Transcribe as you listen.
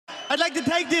I'd like to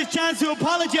take this chance to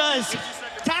apologize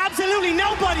to absolutely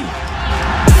nobody.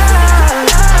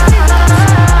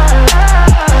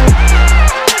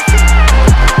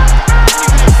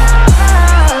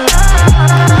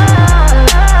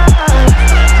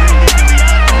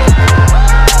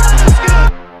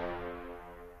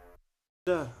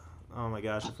 Oh my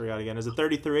gosh, I forgot again. Is it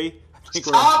 33?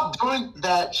 Stop doing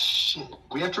that shit.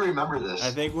 We have to remember this. I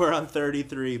think we're on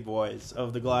 33, boys,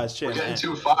 of the Glass Chin. We're getting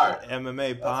too far.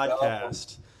 MMA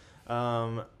podcast.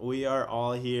 We are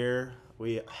all here.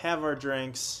 We have our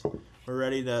drinks. We're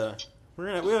ready to. We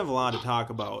have a lot to talk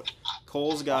about.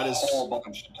 Cole's got his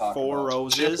four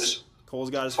roses. Cheers. Cole's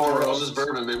got his Four roses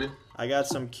bourbon, baby. I got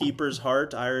some Keeper's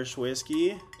Heart Irish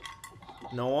whiskey.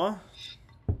 Noah,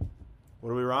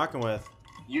 what are we rocking with?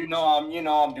 You know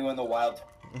I'm doing the wild.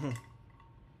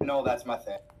 No, that's my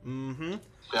thing. Mm-hmm.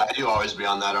 Yeah, you always be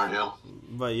on that, aren't you?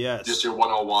 But yes. Just your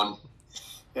 101.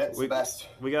 Yeah, it's the best.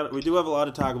 We do have a lot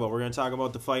to talk about. We're going to talk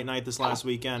about the fight night this last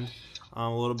weekend. A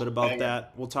little bit about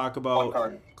that. We'll talk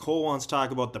about. Cole wants to talk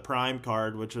about the Prime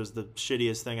card, which was the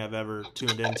shittiest thing I've ever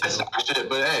tuned into. Shit,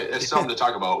 but hey, it's something to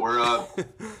talk about.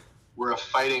 We're a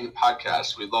fighting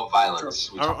podcast. We love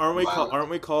violence. Aren't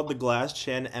we called the Glass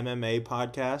Chin MMA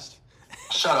podcast?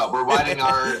 Shut up. We're widening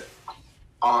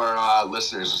our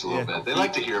listeners just a little bit. They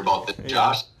like to hear about this,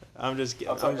 Josh. I'm just kidding.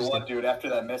 I'll tell you what, dude. After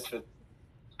that misfit,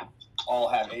 all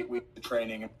had 8 weeks of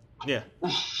training. Yeah.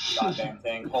 Goddamn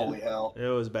thing. Holy hell. It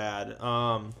was bad.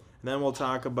 Then we'll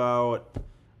talk about.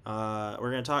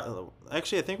 We're gonna talk.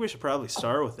 Actually, I think we should probably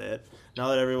start with it now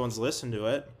that everyone's listened to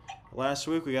it. Last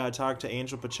week we got to talk to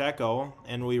Angel Pacheco,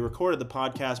 and we recorded the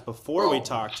podcast before we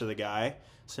talked to the guy.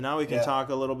 So now we can talk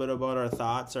a little bit about our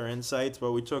thoughts, our insights,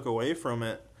 what we took away from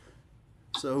it.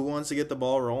 So who wants to get the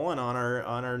ball rolling on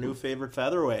our new favorite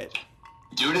featherweight?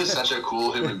 Dude is such a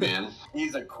cool human being.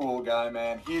 He's a cool guy,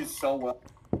 man. He's so well.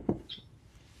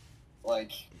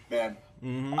 Like, man,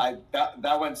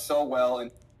 that went so well, and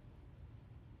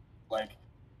like,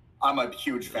 I'm a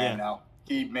huge fan now.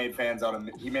 He made fans out of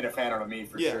me. He made a fan out of me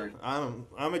for sure.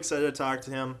 I'm excited to talk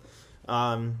to him.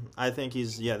 I think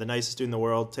he's the nicest dude in the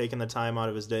world, taking the time out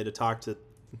of his day to talk to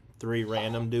 3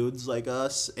 random dudes like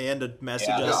us and to message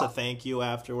us a thank you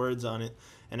afterwards on it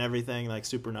and everything, like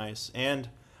super nice. And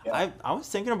I was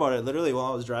thinking about it literally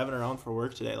while I was driving around for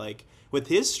work today. Like with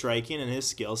his striking and his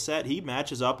skill set, he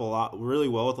matches up really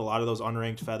well with a lot of those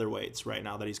unranked featherweights right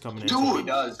now that he's coming into. Dude,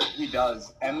 he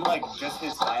does. And like just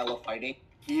his style of fighting,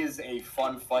 he is a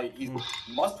fun fight. He's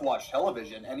must-watch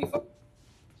television.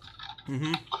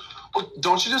 Well,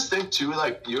 don't you just think too,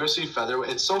 like UFC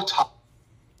featherweight, it's so tough.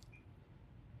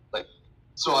 Like,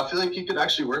 so I feel like he could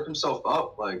actually work himself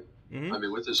up. Like, I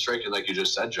mean, with his striking, like you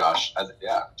just said, Josh.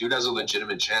 Dude has a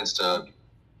legitimate chance to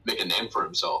make a name for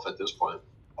himself at this point.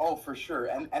 Oh, for sure.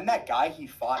 And that guy he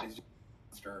fought is just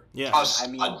a monster. Yeah. I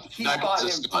mean, he fought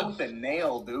him tooth and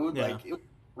nail, dude. Yeah. Like, it was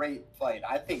a great fight.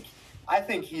 I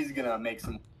think he's gonna make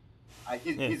some.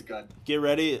 He's good. Get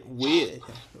ready.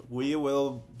 We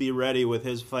will be ready with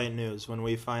his fight news when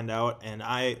we find out, and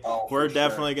we're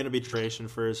definitely going to be tracing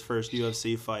for his first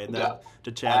UFC fight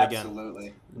to chat again.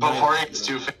 Absolutely. Before he gets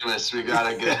too famous, we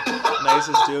gotta get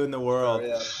nicest dude in the world,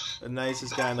 the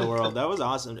nicest guy in the world. That was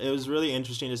awesome. It was really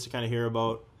interesting just to kind of hear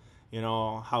about,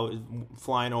 how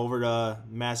flying over to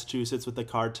Massachusetts with the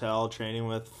cartel, training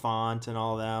with Font and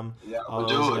all them, all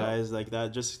those guys like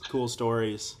that. Just cool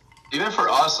stories. Even for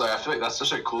us, like I feel like that's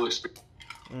such a cool experience.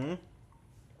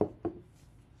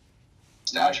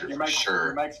 Stature, for sure.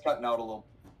 Your mic's cutting out a little.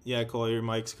 Yeah, Cole, your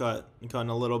mic's cutting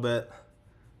a little bit.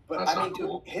 But that's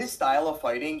dude, his style of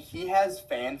fighting, he has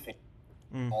fan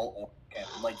all over him.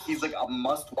 Like he's like a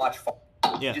must-watch fighter.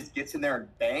 He just gets in there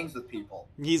and bangs with people.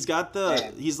 He's got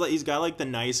he's got like the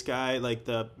nice guy, like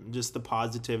the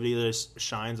positivity that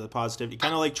shines, the positivity.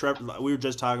 Kind of like Trevor. We were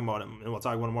just talking about him, and we'll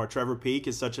talk about him more. Trevor Peake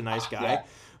is such a nice guy.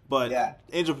 But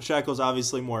Angel Pacheco is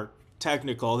obviously more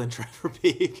technical than Trevor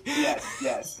Peake.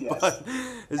 Yes. But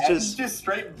it's just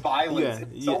straight violence.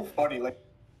 It's so funny. Like,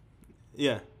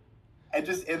 and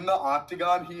just in the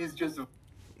octagon, he's just.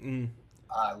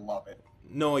 I love it.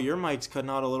 No, your mic's cutting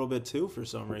out a little bit too for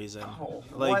some reason. Oh,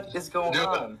 what is going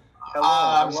on? Hello,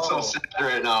 I'm so sad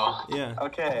right now. Yeah.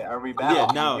 Okay, are we back? Yeah,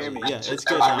 now, it's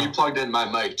good. I replugged in my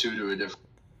mic too to a different.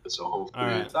 So hopefully, all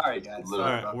right. Sorry guys. All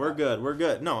right, we're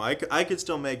good. No, I could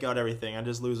still make out everything. I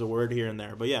just lose a word here and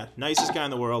there. But yeah, nicest guy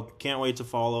in the world. Can't wait to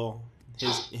follow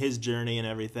his journey and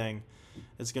everything.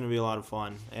 It's gonna be a lot of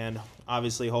fun, and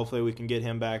obviously, hopefully, we can get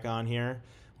him back on here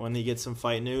when he gets some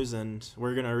fight news, and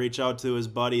we're gonna reach out to his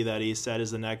buddy that he said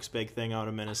is the next big thing out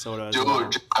of Minnesota.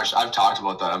 Dude, Josh, I've talked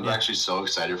about that. I'm actually so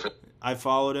excited for. I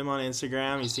followed him on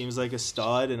Instagram. He seems like a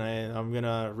stud, and I'm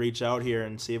gonna reach out here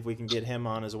and see if we can get him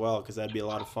on as well, because that'd be a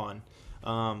lot of fun.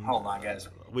 Hold on, guys.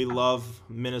 We love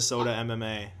Minnesota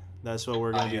MMA. That's what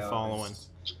we're gonna be following.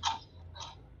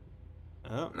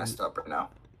 Oh, messed up right now.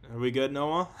 Are we good,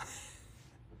 Noah?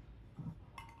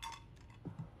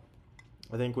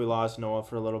 I think we lost Noah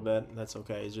for a little bit. That's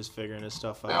okay. He's just figuring his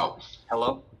stuff out. Yeah.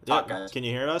 Hello? Talk, guys. Can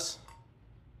you hear us?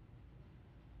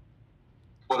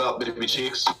 What up, baby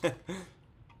cheeks?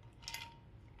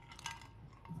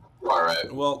 All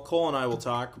right. Well, Cole and I will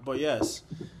talk, but yes.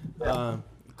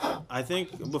 I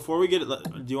think before we get, Cole,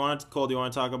 do you want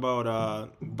to talk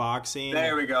about boxing?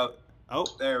 There we go. Oh,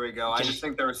 there we go. I just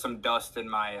think there was some dust in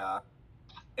my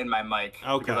mic.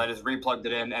 Okay. Because I just replugged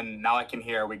it in, and now I can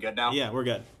hear. Are we good now? Yeah, we're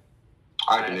good.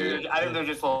 I can hear you. I think there's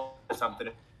just a little something.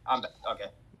 I'm okay.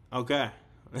 Okay.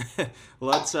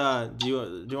 Let's. Do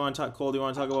you want to talk, Cole? Do you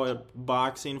want to talk about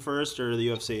boxing first or the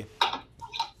UFC?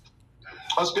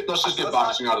 Let's just get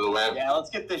boxing out of the way. Yeah, let's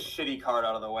get this shitty card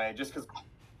out of the way, just because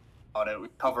about it, we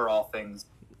cover all things.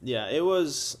 Yeah, it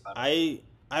was. I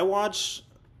watched.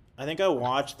 I think I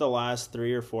watched the last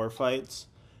 3 or 4 fights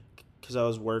because I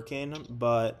was working,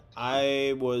 but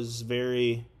I was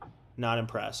very not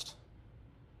impressed.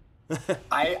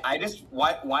 I just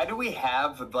why do we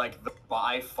have like the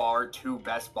by far 2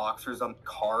 best boxers on the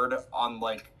card on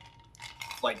like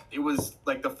it was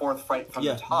like the 4th fight from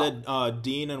the top?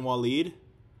 Dean and Waleed.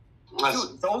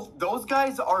 Dude, those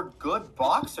guys are good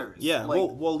boxers. Yeah, like,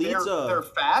 Waleed's they're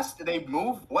fast. They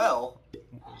move well.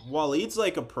 Waleed's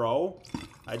like a pro.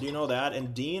 I do know that,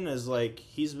 and Dean is like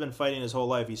he's been fighting his whole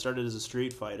life. He started as a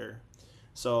street fighter.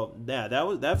 So yeah,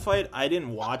 that fight. I didn't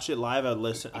watch it live.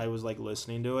 I was like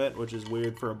listening to it, which is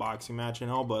weird for a boxing match,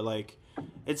 but like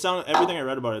it sounded. Everything I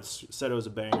read about it said it was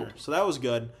a banger. So that was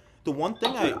good. The one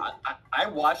thing I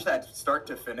watched that start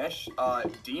to finish.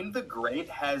 Dean the Great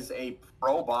has a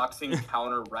pro boxing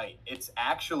counter right. It's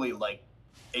actually like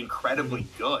incredibly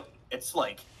good. It's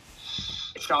like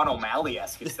Sean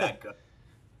O'Malley-esque. It's that good.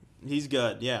 He's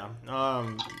good. Yeah.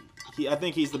 I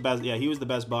think he's the best. Yeah, he was the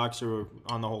best boxer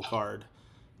on the whole card.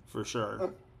 For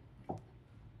sure.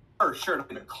 For sure,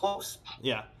 close.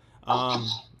 Yeah.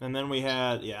 And then we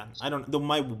had,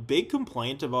 my big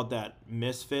complaint about that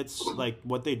Misfits, like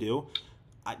what they do,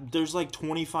 there's like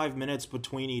 25 minutes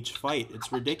between each fight.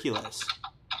 It's ridiculous.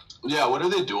 Yeah, what are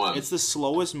they doing? It's the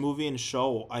slowest moving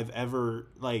show I've ever,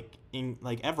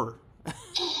 ever.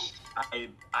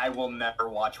 I will never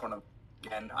watch one of them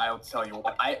again. I'll tell you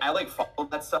what. I like follow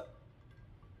that stuff.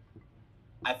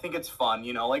 I think it's fun,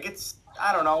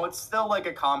 I don't know, it's still like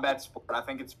a combat sport. I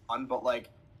think it's fun, but like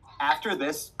after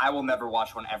this, I will never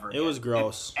watch one ever again. It was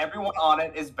gross. Everyone on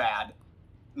it is bad.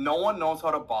 No one knows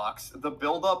how to box. The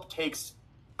build-up takes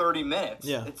 30 minutes.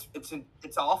 Yeah.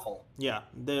 It's awful. Yeah,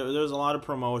 there's a lot of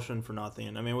promotion for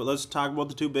nothing. I mean, let's talk about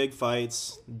the 2 big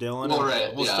fights. Dylan.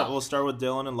 We'll start with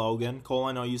Dylan and Logan. Cole,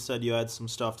 I know you said you had some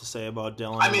stuff to say about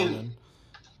Dylan and Logan.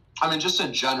 I mean, just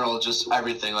in general, just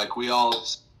everything. Like we all,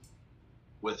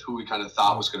 with who we kind of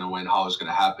thought was going to win, how it was going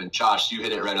to happen. Josh, you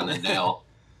hit it right on the nail.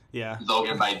 Yeah.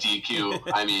 Logan by DQ.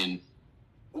 I mean,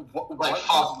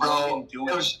 fuck, bro.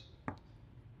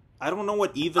 I don't know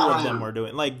what either of them were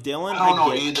doing. Like Dylan, I don't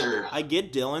know either. I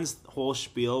get Dylan's whole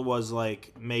spiel was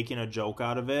like making a joke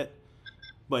out of it,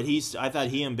 but I thought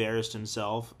he embarrassed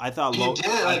himself. I thought he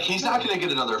did. Like he's not going to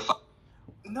get another fight.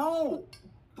 No,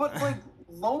 but like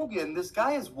Logan, this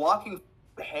guy is walking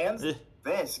hands.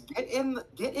 This get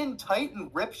in tight and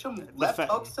rip some left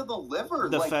hooks to the liver.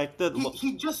 The fact that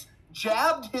he just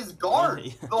jabbed his guard.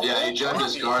 He jabbed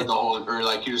his guard the whole, or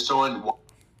like he was throwing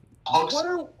hooks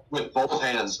with both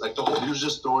hands. Like he was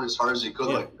just throwing as hard as he could.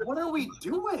 Yeah. Like what are we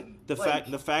doing? The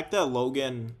fact that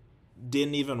Logan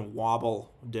didn't even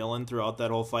wobble Dylan throughout that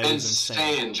whole fight is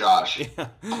insane. Josh. Yeah.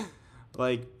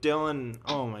 Like Dylan,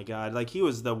 oh my god! Like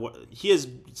his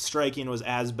striking was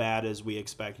as bad as we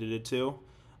expected it to.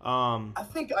 I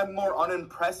think I'm more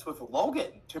unimpressed with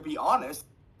Logan, to be honest.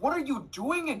 What are you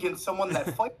doing against someone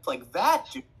that fights like that,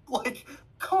 dude? Like,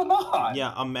 come on.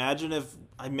 Yeah, imagine if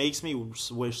it makes me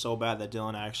wish so bad that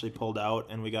Dylan actually pulled out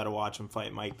and we got to watch him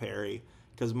fight Mike Perry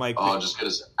because just get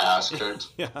his ass kicked.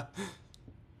 Yeah.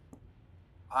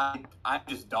 I'm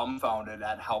just dumbfounded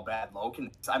at how bad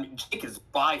Logan is. I mean, Jake is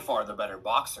by far the better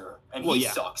boxer, and he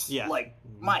sucks. Yeah. Like,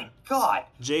 my God.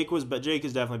 Jake is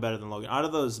definitely better than Logan. Out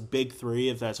of those big 3,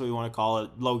 if that's what you want to call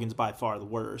it, Logan's by far the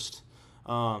worst.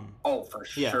 For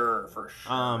sure.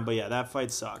 But yeah, that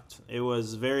fight sucked. It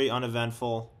was very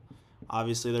uneventful.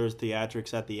 Obviously, there was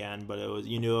theatrics at the end, but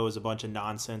you knew it was a bunch of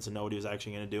nonsense and nobody was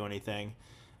actually going to do anything.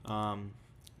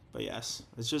 But yes,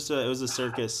 it was a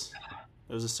circus.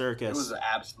 It was a circus. It was an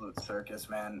absolute circus,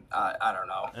 man. I don't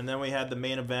know. And then we had the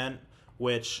main event,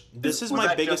 which this is was my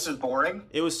that biggest. Just as boring?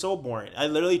 It was so boring. I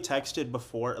literally texted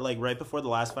before, like right before the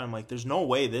last fight. I'm like, "There's no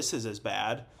way this is as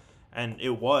bad," and it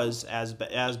was as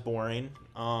boring.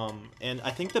 And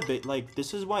I think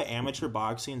this is why amateur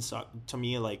boxing to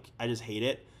me. Like, I just hate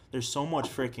it. There's so much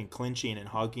freaking clinching and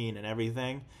hugging and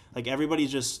everything. Like,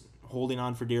 everybody's just holding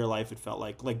on for dear life. It felt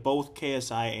like both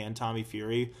KSI and Tommy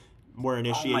Fury were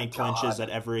initiating clinches at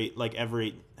every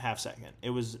half second. It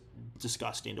was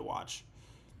disgusting to watch.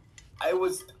 I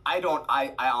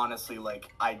honestly,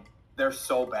 they're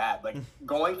so bad. Like,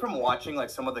 going from watching, like,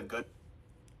 some of the good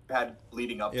had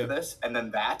leading up to this, and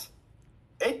then that,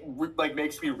 it,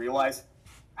 makes me realize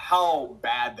how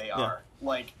bad they are.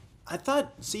 Like, I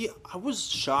was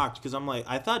shocked because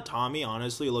I thought Tommy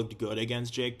honestly looked good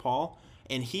against Jake Paul,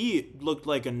 and he looked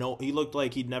like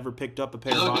he'd never picked up a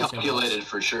pair of boxing gloves. Calculated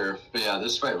for sure. But yeah,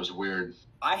 this fight was weird.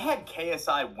 I had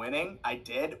KSI winning. I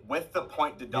did with the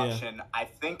point deduction. Yeah. I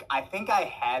think I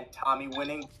had Tommy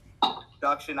winning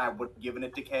deduction. I would have given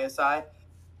it to KSI.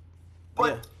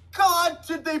 But God,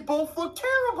 did they both look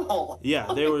terrible?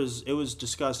 Yeah, it was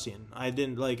disgusting. I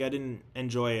didn't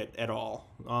enjoy it at all.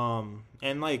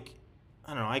 And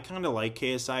I don't know, I kind of like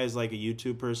KSI as like a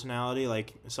YouTube personality.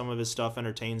 Like, some of his stuff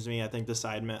entertains me. I think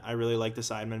I really like the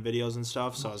Sidemen videos and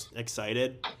stuff, so I was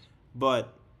excited.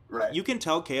 But you can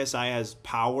tell KSI has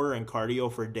power and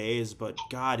cardio for days, but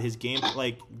God, his game,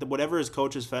 whatever his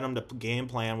coaches fed him to game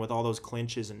plan with all those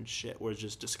clinches and shit was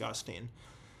just disgusting.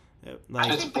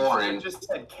 It's boring. Just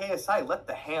said KSI, let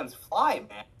the hands fly,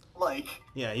 man.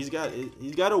 He's got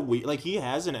a weird, he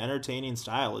has an entertaining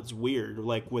style. It's weird,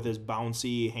 with his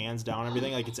bouncy hands down and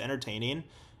everything. It's entertaining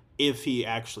if he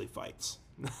actually fights.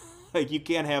 You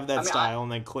can't have that style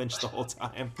and then clinch the whole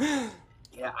time.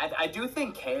 Yeah, I do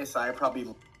think KSI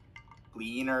probably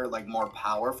leaner, more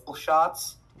powerful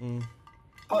shots.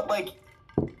 But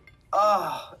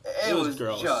it was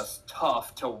just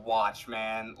tough to watch,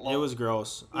 man. It was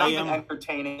gross. Nothing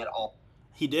entertaining at all.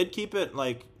 He did keep it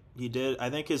I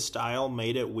think his style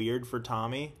made it weird for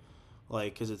Tommy,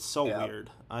 because it's so weird.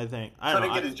 I don't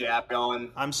know. Get his jab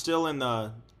going.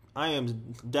 I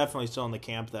am definitely still in the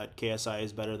camp that KSI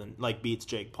is better than, beats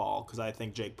Jake Paul, because I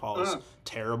think Jake Paul is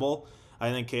terrible. I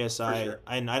think KSI,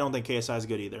 and I don't think KSI is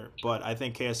good either, but I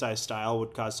think KSI's style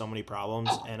would cause so many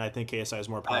problems, and I think KSI is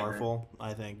more powerful.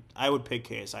 I think I would pick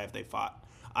KSI if they fought.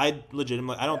 I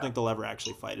don't think they'll ever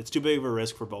actually fight. It's too big of a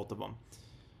risk for both of them.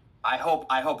 I hope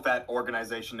that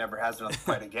organization never has another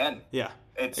fight again.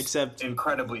 It's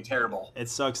incredibly terrible. It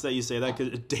sucks that you say that,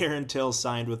 because Darren Till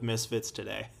signed with Misfits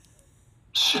today.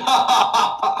 Sweet,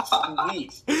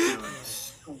 dude.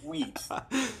 Sweet.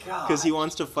 Because he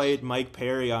wants to fight Mike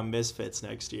Perry on Misfits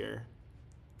next year.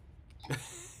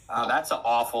 That's an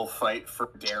awful fight for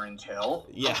Darren Till.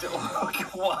 Yeah.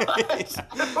 What?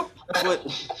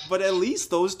 But at least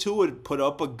those two would put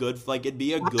up a good, it'd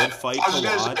be a good fight to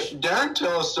watch. Darren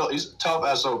Till he's a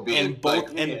tough SOB. And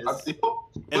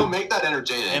he'll make that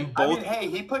entertaining. And both,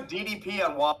 he put DDP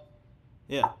on Wall.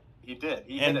 Yeah. He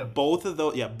did. Both of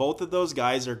those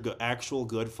guys are actual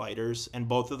good fighters, and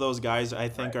both of those guys, I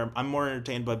think, I'm more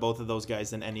entertained by both of those guys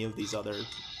than any of these other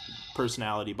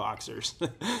personality boxers.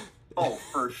 Oh,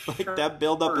 for sure. That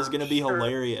build-up is going to be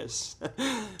hilarious.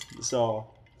 So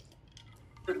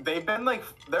they've been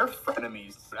they're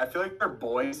frenemies. I feel like they're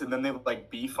boys, and then they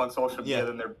beef on social media,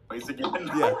 then they're boys again.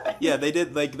 Yeah, they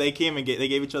did. They came and they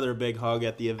gave each other a big hug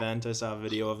at the event. I saw a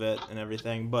video of it and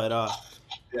everything. But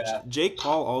Jake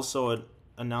Paul also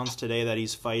announced today that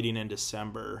he's fighting in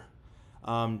December.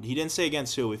 He didn't say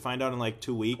against who. We find out in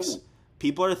 2 weeks. Ooh.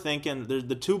 People are thinking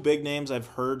the two big names I've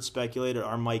heard speculated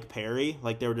are Mike Perry,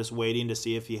 they were just waiting to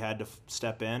see if he had to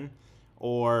step in,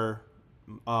 or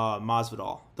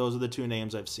Masvidal. Those are the two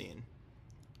names I've seen.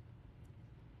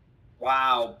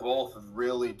 Wow, both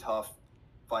really tough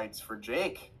fights for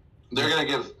Jake. They're gonna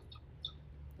give.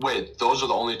 Wait, those are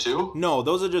the only two? No,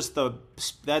 those are just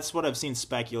that's what I've seen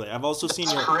speculated. I've also seen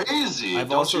crazy. You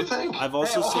think? I've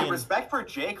also seen respect for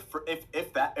Jake for if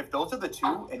those are the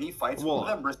two and he fights one of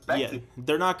them. Respect. Yeah,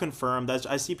 they're not confirmed.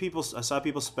 I saw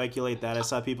people speculate that. I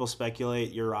saw people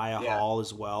speculate Uriah Hall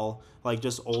as well,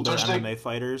 just older MMA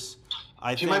fighters.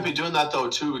 He might be doing that though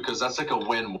too, because that's a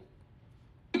win.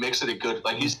 He makes it a good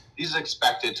he's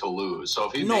expected to lose. So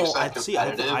if he makes that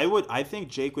competitive, I think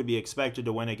Jake would be expected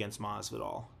to win against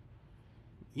Masvidal.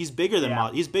 He's bigger than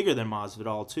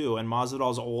Masvidal too, and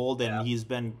Masvidal's old and he's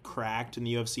been cracked in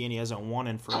the UFC and he hasn't won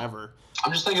in forever.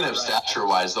 I'm just thinking of stature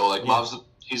wise though,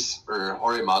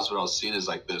 Jorge Masvidal's seen as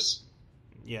this.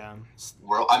 Yeah.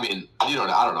 World. I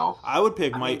don't know. I would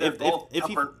pick Mike if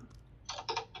he.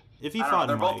 If he I don't fought know,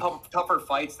 they're Mike, both tougher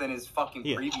fights than his fucking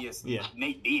Yeah, previous yeah.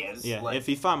 Nate Diaz. yeah, Like, if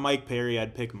he fought Mike Perry,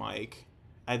 I'd pick Mike.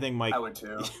 I think Mike. I would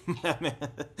too.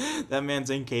 that man's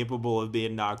incapable of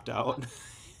being knocked out.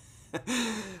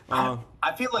 I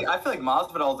feel like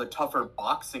Masvidal is a tougher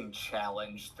boxing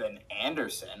challenge than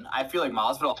Anderson. I feel like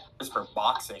Masvidal is for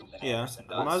boxing than Yeah, Anderson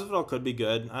does. Masvidal could be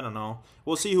good. I don't know.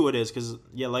 We'll see who it is because,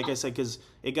 yeah, like I said, because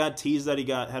it got teased that he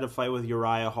had a fight with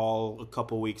Uriah Hall a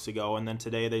couple weeks ago, and then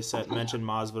today they mentioned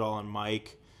Masvidal and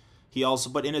Mike. He also,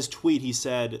 but in his tweet, he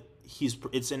said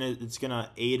it's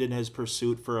gonna aid in his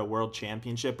pursuit for a world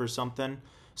championship or something.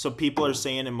 So people are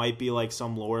saying it might be like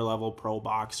some lower level pro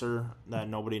boxer that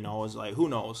nobody knows. Like, who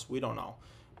knows? We don't know.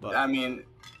 But I mean,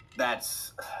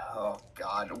 that's, oh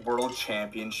God, world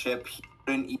championship.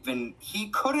 He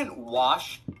couldn't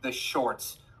wash the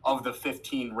shorts of the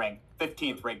 15th ranked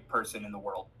person in the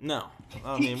world. no,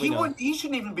 I mean he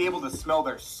shouldn't even be able to smell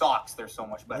their socks. They're so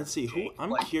much better. Let's see than Jake.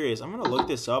 I'm curious. I'm gonna look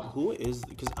this up. Who is,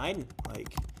 because I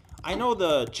know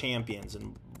the champions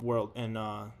in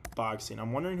boxing.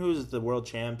 I'm wondering who's the world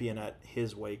champion at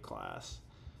his weight class.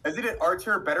 Is it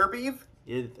Artur Beterbiev?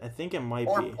 I think it might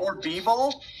be. Or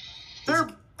Bivol?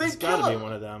 It's got to be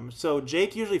one of them. So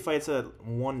Jake usually fights at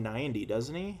 190,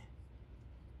 doesn't he?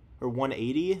 Or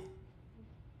 180?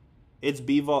 It's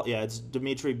Bivol. Yeah, it's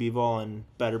Dmitry Bivol and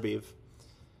Beterbiev.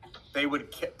 They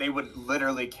would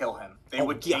literally kill him. They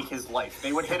would take his life.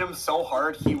 They would hit him so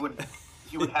hard he would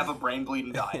have a brain bleed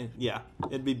and die. Yeah,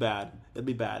 it'd be bad.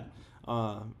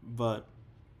 But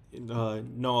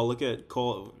Noah, look at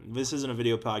Cole. This isn't a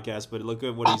video podcast, but look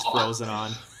at what he's frozen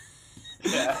on.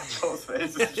 Yeah, Cole's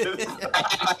face is just... Hey,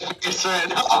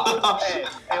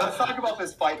 let's talk about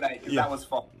this fight night, because that was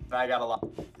fun. I got a lot.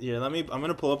 Yeah, I'm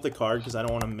gonna pull up the card because I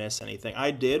don't want to miss anything.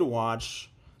 I did watch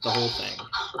the whole thing.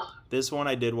 This one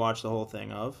I did watch the whole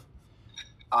thing of.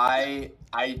 I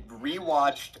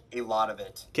rewatched a lot of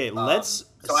it. Okay, so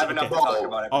I have enough to talk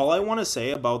about it. All I want to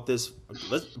say about this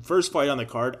first fight on the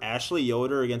card, Ashley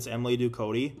Yoder against Emily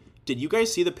Ducote. Did you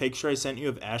guys see the picture I sent you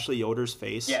of Ashley Yoder's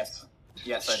face? Yes,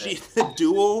 I did. The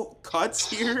dual cuts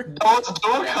here. Oh, it's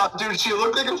dual cut, dude. She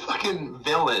looked like a fucking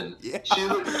villain. Yeah. She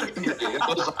looked like it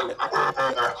was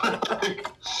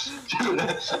dude.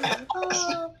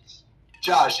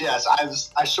 Josh, yes,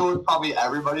 I showed probably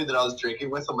everybody that I was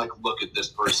drinking with. I'm like, look at this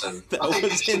person. That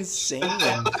was insane.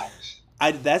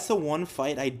 That's the one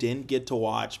fight I didn't get to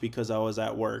watch because I was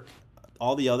at work.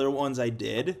 All the other ones I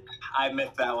did. I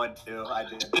missed that one too. I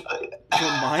did.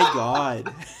 Oh my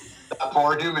God. That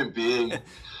poor human being.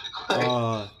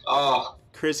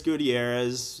 Chris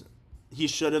Gutierrez, he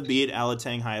should have beat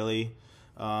Alatang Haile.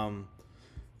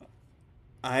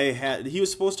 He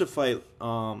was supposed to fight.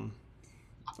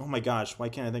 Oh my gosh, why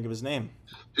can't I think of his name?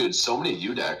 Dude, so many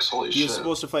UDEX. Holy shit. He was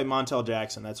supposed to fight Montel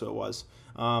Jackson. That's who it was.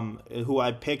 Who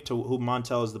I picked. Who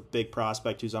Montel is the big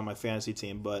prospect who's on my fantasy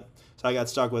team. But so I got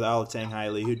stuck with Alatang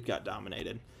Haile, who got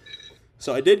dominated.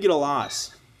 So I did get a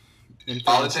loss.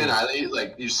 Alatang Haile,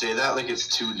 like you say that like it's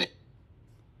too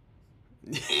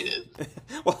hated.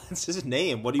 Well, that's his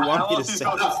name. What do you want me to say?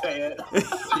 No,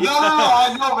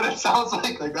 I know, but it sounds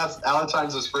like that's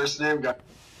Alatang's his first name.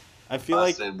 I feel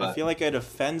like I'd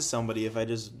offend somebody if I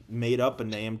just made up a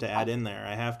name to add in there.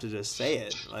 I have to just say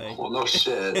it. Like, well, no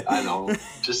shit. I know.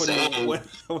 Just saying.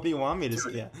 What do you want me to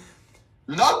say? Yeah.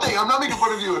 Nothing. I'm not making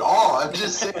fun of you at all. I'm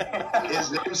just saying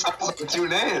his name sounds like two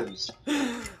names.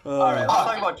 All right, let's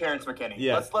talk about Terrence McKinney.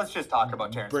 Yeah. Let's just talk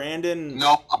about Terrence. Brandon.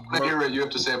 No, I want to hear what you have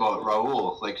to say about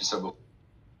Raul, like you said before.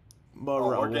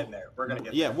 We're getting there. We're gonna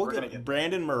get there. Yeah, we'll get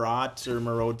Brandon Marat or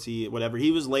Marotti, whatever.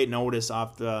 He was late notice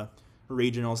off the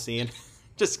regional scene.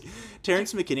 Just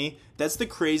Terrence McKinney, that's the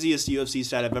craziest UFC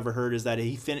stat I've ever heard, is that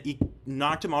he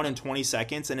knocked him out in 20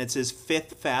 seconds, and it's his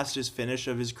 5th fastest finish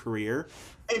of his career.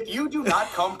 If you do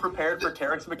not come prepared for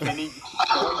Terrence McKinney,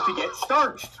 you're going to get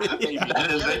starched.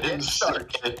 That is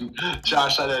insane.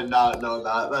 Josh, I did not know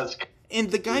that.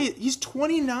 And the guy, he's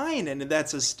 29, and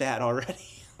that's a stat already.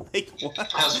 Like,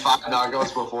 what? Has 5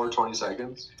 knockouts before 20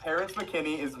 seconds. Terrence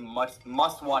McKinney is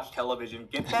must-watch television.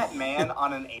 Get that man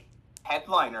on an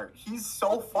headliner. He's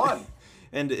so fun.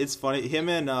 And it's funny, him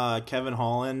and Kevin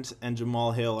Holland and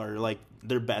Jamal Hill are like,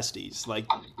 they're besties. Like,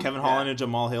 Kevin Holland and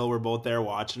Jamal Hill were both there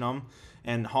watching them.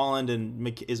 And Holland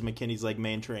is McKinney's like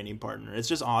main training partner. It's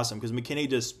just awesome because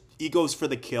McKinney he goes for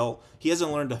the kill. He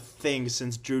hasn't learned a thing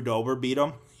since Drew Dober beat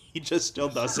him. He just still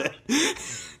does it.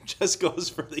 Just goes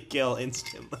for the kill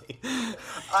instantly.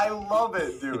 I love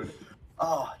it, dude.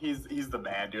 Oh, he's the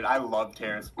man, dude. I love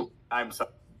Terrence.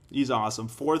 He's awesome.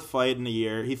 4th fight in a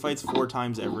year. He fights 4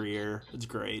 times every year. It's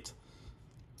great.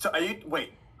 So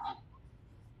wait.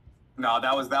 No,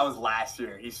 that was last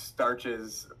year. He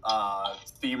starches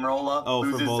steamroller.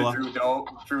 Loses for to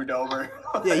Drew Dober.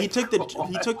 Yeah, he took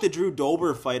the Drew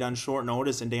Dober fight on short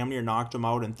notice and damn near knocked him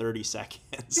out in 30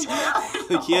 seconds.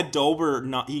 Like he had Dober,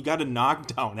 he got a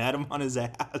knockdown, had him on his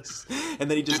ass,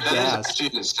 and then he just gassed.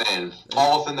 That is insane.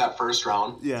 All within that first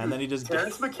round. Yeah, and then he just.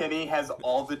 Terrence McKinney has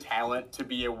all the talent to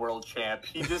be a world champ.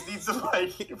 He just needs to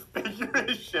figure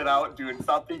his shit out, dude.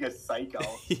 Stop being a psycho.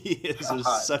 He is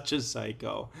such a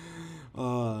psycho.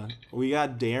 We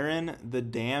got Darren the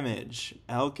Damage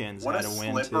Elkins had a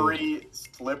win too.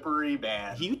 Slippery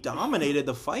man. He dominated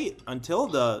the fight until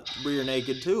the rear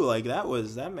naked too. Like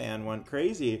that man went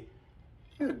crazy.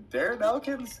 Dude, Darren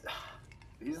Elkins,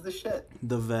 he's the shit.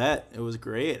 The vet. It was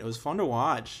great. It was fun to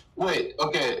watch. Wait,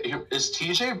 okay, is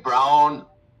TJ Brown?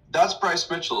 That's Bryce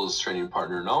Mitchell's training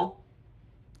partner, no?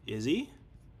 Is he?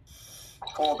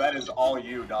 Cole, that is all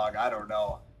you, dog. I don't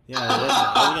know. Yeah,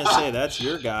 I was gonna say that's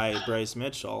your guy, Bryce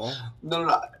Mitchell.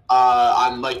 No.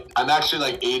 I'm actually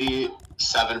like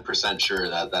 87% sure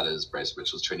that is Bryce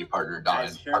Mitchell's training partner.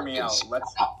 Guys, hear me out.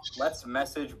 Let's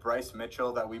message Bryce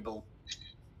Mitchell that we believe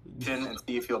in and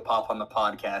see if he'll pop on the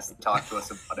podcast and talk to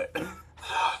us about it.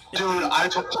 Dude, I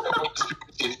told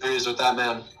you theories with that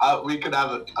man. We could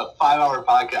have a 5-hour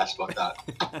podcast about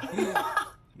that.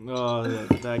 Oh,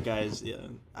 that guy's. Yeah,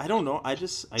 I don't know. I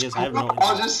guess I have no.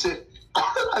 I'll just sit.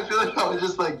 I feel like I would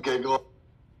just like giggle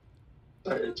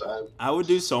the entire time. I would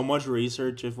do so much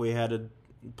research if we had a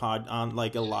pod on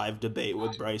like a live debate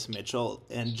with Bryce Mitchell,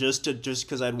 and just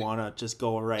because I'd want to just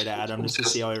go right at him just to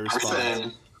see how he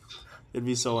responds. It'd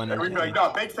be so entertaining. We'd be like, no,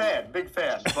 big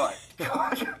fan, but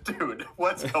dude,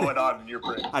 what's going on in your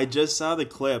brain? I just saw the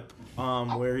clip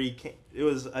where he came.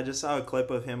 I just saw a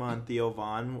clip of him on Theo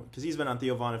Von because he's been on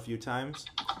Theo Von a few times,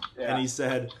 and he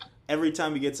said every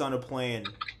time he gets on a plane,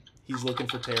 he's looking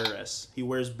for terrorists. He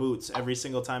wears boots every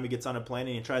single time he gets on a plane,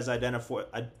 and he tries to identify.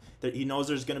 He knows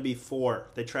there's going to be 4.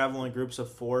 They travel in groups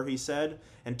of 4, he said,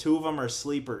 and 2 of them are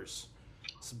sleepers.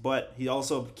 But he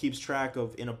also keeps track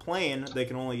of in a plane they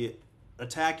can only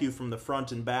attack you from the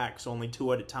front and back, so only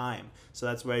 2 at a time. So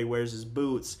that's why he wears his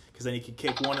boots, because then he can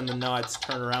kick one in the nuts,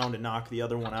 turn around, and knock the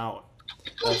other one out.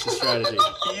 That's the strategy.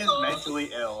 He is mentally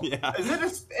ill. Yeah.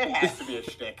 It has to be a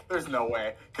shtick. There's no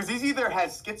way. Because he either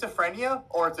has schizophrenia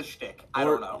or it's a shtick. I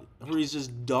don't know. Or he's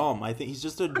just dumb. I think he's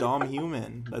just a dumb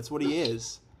human. That's what he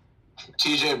is.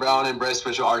 TJ Brown and Bryce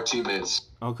Mitchell are teammates.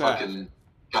 Okay. Fucking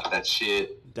got that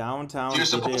shit. Downtown. He was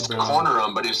supposed to corner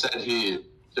him, but he said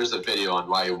there's a video on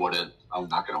why he wouldn't. I'm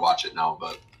not going to watch it now,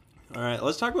 but. All right,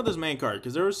 let's talk about this main card,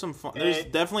 because there was some fun. There's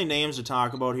definitely names to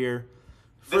talk about here.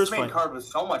 This main card was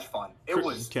so much fun. It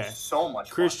was so much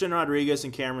fun. Christian Rodriguez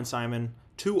and Cameron Simon,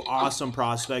 2 awesome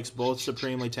prospects, both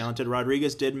supremely talented.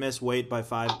 Rodriguez did miss weight by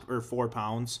 5 or 4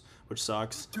 pounds, which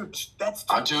sucks. Dude, that's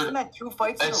isn't that 2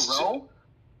 fights in a row?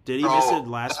 Did he miss it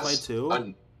last fight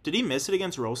too? Did he miss it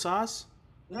against Rosas?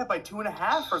 Yeah, by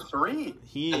 2.5 or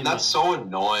 3. And that's so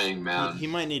annoying, man. He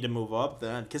might need to move up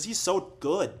then, because he's so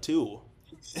good too.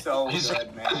 He's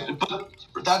good, man.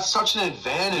 But that's such an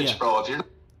advantage, bro. If you're.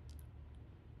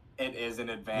 It is an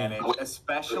advantage,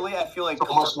 especially I feel like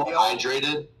so much more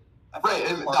hydrated. Right,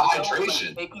 and the hydration.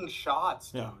 Like taking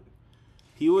shots, dude. Yeah.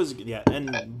 He was,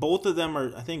 and both of them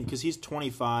are, I think, because he's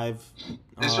 25.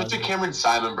 Especially Cameron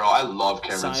Simon, bro. I love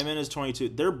Cameron. Simon is 22.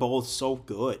 They're both so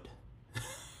good.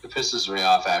 It pisses me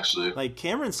off, actually. Like,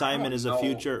 Cameron Simon is a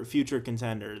future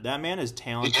contender. That man is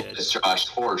talented. He is, Josh,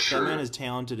 for sure. That man is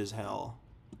talented as hell.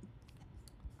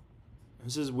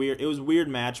 This is weird. It was weird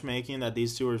matchmaking that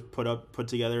these 2 were put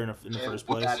together in the first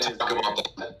place. Talk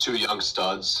about the 2 young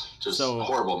studs. Just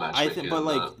horrible matchmaking.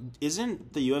 But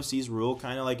isn't the UFC's rule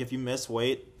kind of like if you miss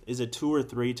weight, is it 2 or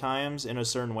 3 times in a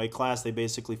certain weight class, they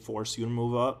basically force you to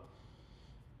move up?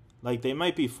 Like they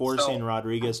might be forcing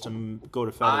Rodriguez to go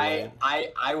to featherweight.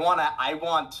 I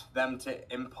want them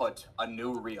to input a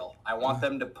new rule. I want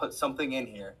them to put something in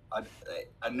here,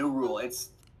 a new rule.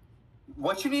 It's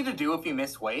what you need to do if you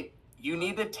miss weight. You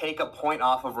need to take a point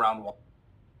off of round 1.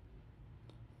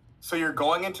 So you're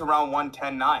going into round 1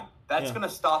 10-9. That's going to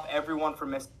stop everyone from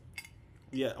missing.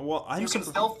 Yeah, well, you can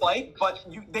still fight, but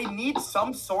they need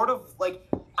some sort of, like,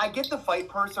 I get the fight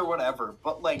purse or whatever,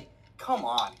 but, like, come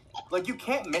on. Like, you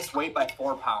can't miss weight by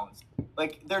 4 pounds.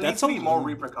 Like, there needs to be more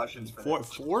repercussions for that.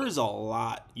 4 is a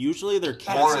lot. Usually they're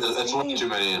canceling. That's way too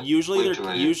many.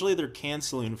 Usually they're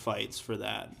canceling fights for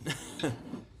that.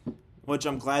 Which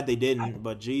I'm glad they didn't,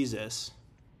 but Jesus.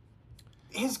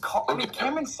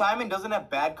 Cameron Simon doesn't have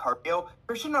bad cardio.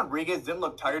 Christian Rodriguez didn't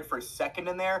look tired for a second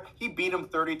in there. He beat him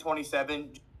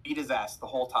 30-27, beat his ass the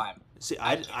whole time. See,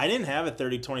 I didn't have a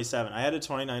 30-27. I had a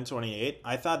 29-28.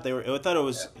 I thought it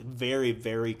was very,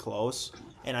 very close.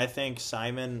 And I think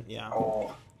Simon,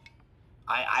 Oh,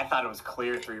 I thought it was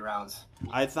clear 3 rounds.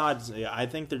 I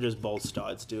think they're just both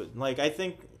studs, dude. Like,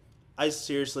 I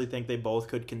seriously think they both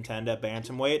could contend at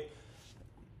bantamweight.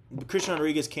 Christian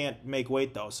Rodriguez can't make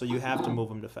weight, though, so you have to move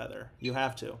him to feather. You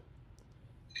have to.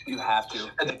 You have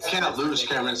to. And they can't lose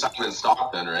Cameron Simon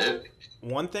Stockton, right?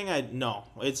 One thing no,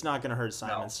 it's not going to hurt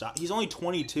Simon Stock. He's only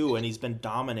 22, and he's been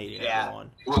dominating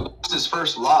everyone. Well, it's his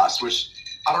first loss, which,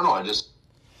 I don't know, I just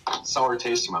sour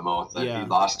taste in my mouth that he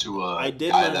lost to a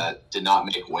guy that did not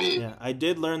make weight. Yeah, I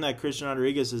did learn that Christian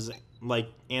Rodriguez is like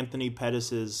Anthony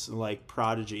Pettis's like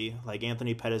prodigy. Like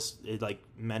Anthony Pettis like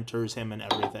mentors him and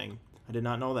everything. I did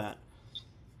not know that.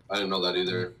 I didn't know that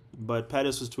either. But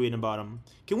Pettis was tweeting about him.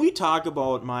 Can we talk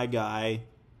about my guy?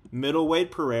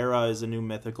 Middleweight Pereira is a new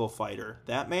mythical fighter.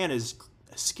 That man is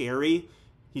scary.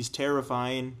 He's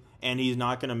terrifying, and he's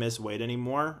not going to miss weight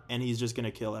anymore, and he's just going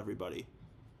to kill everybody.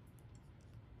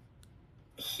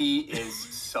 He is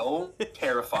so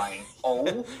terrifying.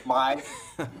 Oh my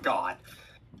God.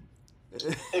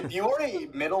 If you're a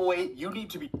middleweight, you need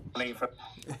to be running from,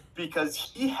 because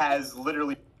he has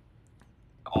literally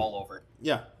all over.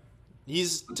 Yeah.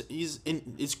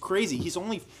 It's crazy. He's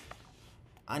only,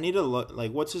 I need to look,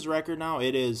 like, what's his record now?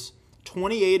 It is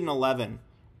 28-11.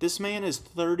 This man is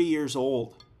 30 years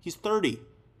old. He's 30.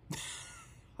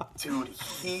 Dude,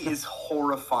 he is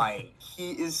horrifying.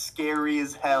 He is scary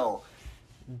as hell.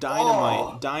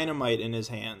 Dynamite in his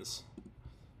hands.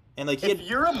 And like, if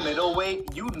you're a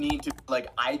middleweight, you need to, like,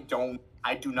 I do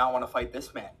not want to fight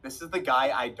this man. This is the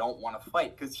guy I don't want to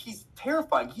fight because he's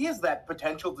terrifying. He has that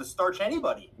potential to starch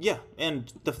anybody. Yeah,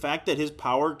 and the fact that his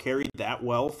power carried that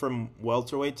well from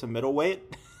welterweight to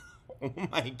middleweight, oh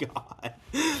my God.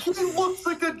 He looks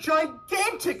like a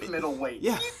gigantic middleweight.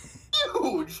 Yeah. He's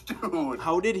huge, dude.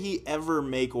 How did he ever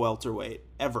make welterweight?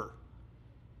 Ever?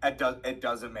 It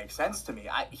doesn't make sense to me.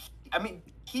 I mean,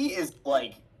 he is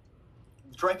like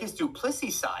Dricus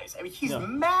Duplessis size. I mean, he's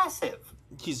massive.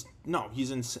 He's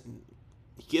insane.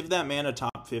 Give that man a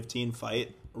top 15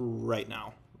 fight right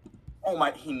now. Oh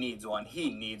my, he needs one.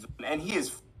 And he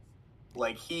is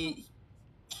like he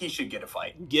should get a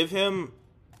fight. Give him,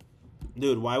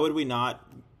 dude. Why would we not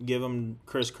give him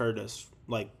Chris Curtis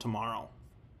like tomorrow?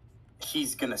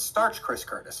 He's gonna starch Chris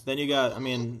Curtis. Then you got,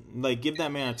 give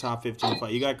that man a top 15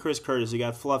 fight. You got Chris Curtis, you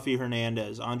got Fluffy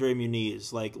Hernandez, Andre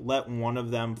Muniz. Like, let one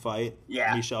of them fight.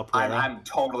 Yeah, Michel Pereira. I'm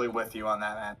totally with you on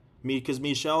that, man. Because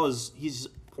Michel he's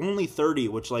only 30,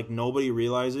 which like nobody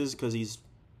realizes because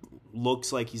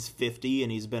looks like he's 50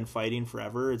 and he's been fighting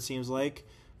forever. It seems like,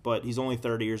 but he's only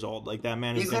 30 years old. Like that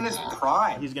man. He's in his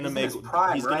prime. He's gonna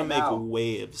make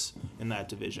waves in that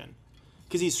division.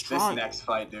 Because he's strong. This next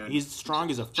fight, dude. He's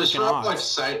strong as a freaking just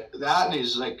ox. That,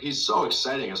 and he's so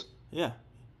exciting. Yeah.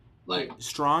 Like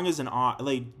strong as an ox.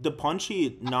 Like the punch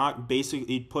he knocked, basically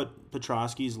he put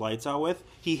Petrosky's lights out with.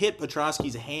 He hit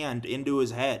Petrosky's hand into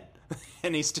his head,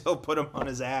 and he still put him on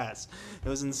his ass. It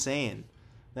was insane.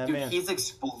 That dude, man. He's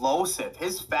explosive.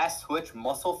 His fast twitch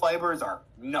muscle fibers are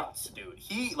nuts, dude.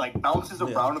 He like bounces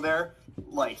around there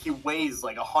like he weighs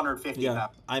like 150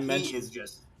 pounds. He is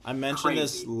just. I mentioned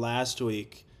this last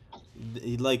week.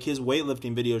 Like, his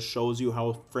weightlifting video shows you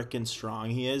how freaking strong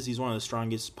he is. He's one of the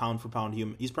strongest pound-for-pound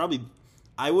human. He's probably...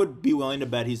 I would be willing to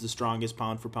bet he's the strongest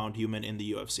pound-for-pound human in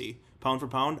the UFC.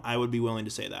 Pound-for-pound, I would be willing to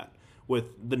say that.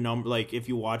 With the number... Like, if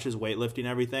you watch his weightlifting and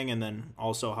everything, and then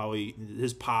also how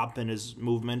his pop and his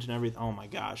movement and everything. Oh, my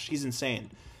gosh. He's insane.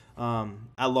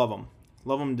 I love him.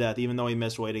 Love him to death, even though he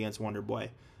missed weight against Wonderboy.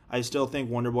 I still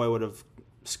think Wonderboy would have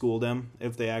schooled him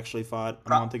if they actually fought a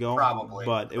month ago. Probably.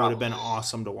 But it would have been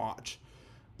awesome to watch.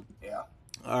 Yeah.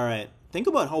 All right. Think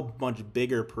about how much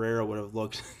bigger Pereira would have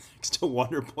looked next to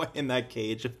Wonderboy in that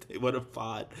cage if they would have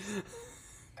fought.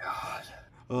 God.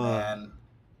 Man.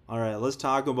 All right. Let's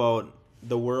talk about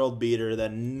the world beater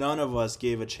that none of us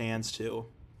gave a chance to.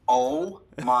 Oh,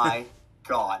 my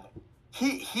God.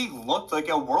 He looked like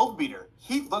a world beater.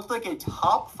 He looked like a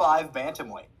top 5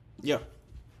 bantamweight. Yeah.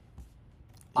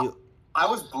 I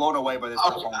was blown away by this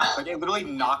performance. Like, it literally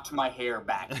knocked my hair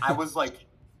back. I was like...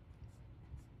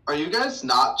 Are you guys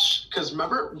not... Because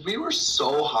remember, we were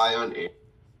so high on A,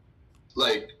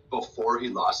 like, before he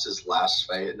lost his last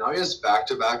fight. And now he has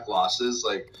back-to-back losses.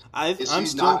 Like, is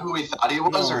he not who we thought he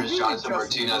was? Or is Jonathan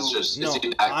Martinez just... Is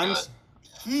he that good?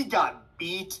 He got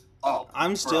beat up.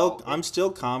 I'm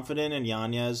still confident in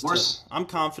Yanez. I'm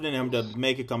confident in him to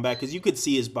make a comeback because you could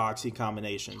see his boxing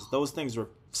combinations. Those things were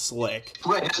slick.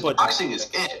 Right, his boxing is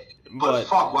it. But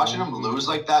fuck, watching him lose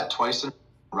like that twice in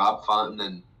Rob Font and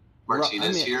then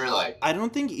Martinez here. Like, I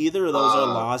don't think either of those are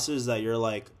losses that you're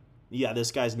like, yeah,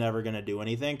 this guy's never gonna do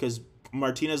anything, because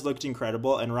Martinez looked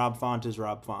incredible, and Rob Font is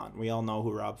Rob Font. We all know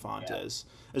who Rob Font is,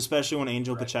 especially when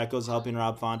Angel Pacheco's helping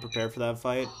Rob Font prepare for that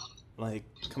fight. Like,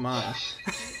 come on.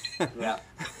 Yeah.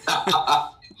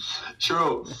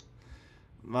 True.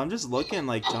 I'm just looking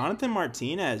like Jonathan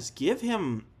Martinez. Give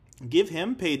him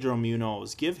Pedro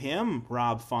Munoz. Give him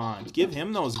Rob Font. Give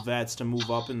him those vets to move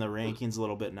up in the rankings a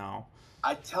little bit now.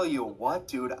 I tell you what,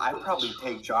 dude, I'd probably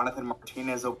take Jonathan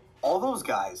Martinez over all those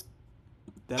guys.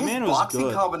 That man was boxing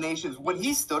good. Combinations, when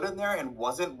he stood in there and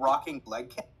wasn't rocking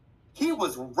leg kick, he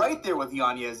was right there with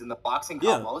Yanez in the boxing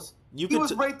combos. He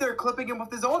was right there clipping him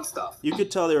with his own stuff. You could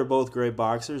tell they were both great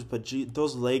boxers, but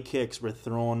those leg kicks were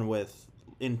thrown with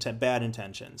bad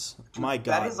intentions. My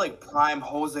God. That is like prime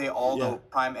Jose Aldo,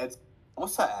 prime Ed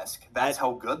Sosa-esque. That's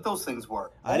how good those things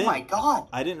were. Oh my God.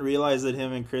 I didn't realize that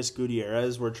him and Chris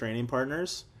Gutierrez were training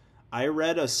partners. I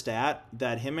read a stat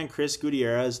that him and Chris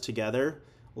Gutierrez together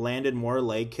landed more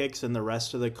leg kicks than the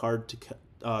rest of the card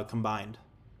combined.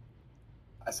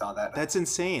 I saw that. That's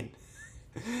insane.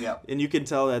 Yeah. And you can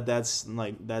tell that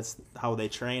that's how they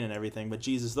train and everything. But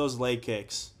Jesus, those leg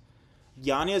kicks.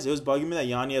 Yanez, it was bugging me that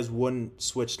Yanez wouldn't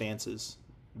switch stances.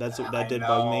 That did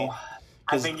bug me.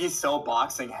 I think he's so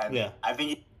boxing heavy. Yeah. I think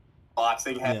he's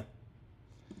boxing heavy. Yeah.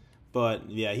 But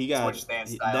yeah, he got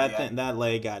that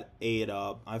leg got ate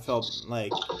up. I felt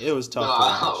like it was tough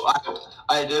to watch.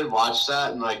 I did watch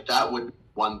that, and like that would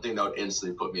one thing that would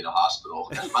instantly put me in a hospital.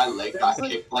 If my leg got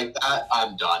kicked like that,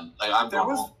 I'm done. Like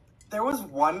there was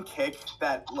one kick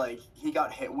that like he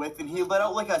got hit with, and he let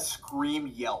out like a scream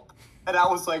yelp, and I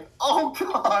was like, "Oh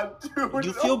God, dude!"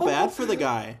 You feel bad for the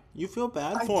guy. You feel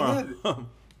bad for him.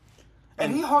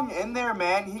 And he hung in there,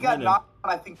 man. He got knocked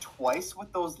out, I think, twice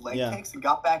with those leg kicks and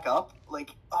got back up.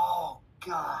 Like, oh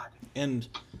God. And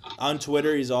on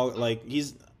Twitter, he's all like,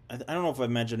 I don't know if I've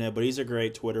mentioned it, but he's a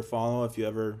great Twitter follow. If you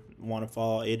ever want to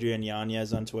follow Adrian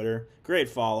Yanez on Twitter, great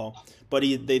follow. But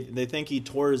they think he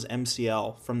tore his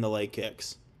MCL from the leg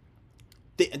kicks.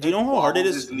 Do you know how hard it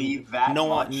is?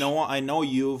 No, I know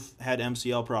you've had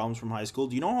MCL problems from high school.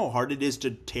 Do you know how hard it is to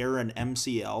tear an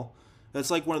MCL? That's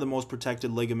like one of the most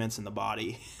protected ligaments in the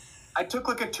body. I took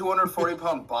like a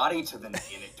 240-pound body to the knee,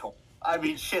 and it tore. I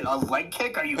mean, shit, a leg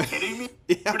kick? Are you kidding me?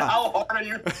 Yeah. Dude, how hard are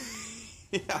you?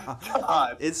 Yeah.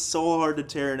 God. It's so hard to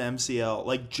tear an MCL,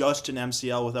 like just an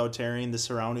MCL without tearing the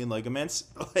surrounding ligaments.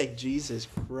 Like, Jesus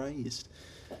Christ.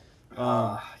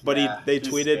 But they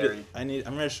tweeted, I'm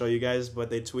going to show you guys, but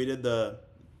they tweeted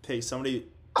somebody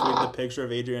tweeted the picture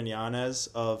of Adrian Yanez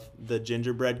of the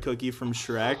gingerbread cookie from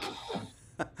Shrek.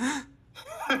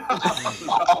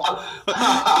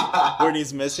 When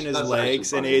he's missing his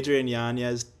legs, and Adrian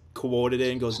Yanez quoted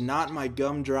it and goes, "Not my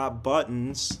gumdrop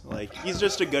buttons." Like, he's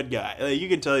just a good guy. Like, you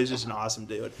can tell he's just an awesome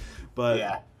dude. But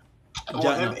yeah,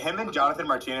 well, him and Jonathan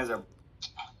Martinez are.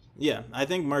 Yeah, I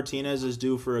think Martinez is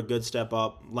due for a good step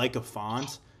up, like a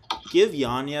Font. Give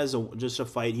Yanez just a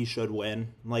fight he should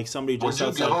win. Like somebody just.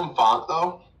 Would you give him Font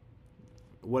though?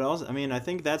 What else? I mean, I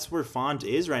think that's where Font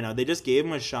is right now. They just gave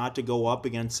him a shot to go up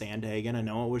against Sandhagen. I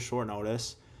know it was short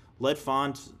notice. Let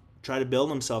Font try to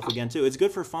build himself again, too. It's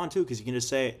good for Font, too, because you can just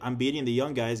say, I'm beating the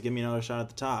young guys. Give me another shot at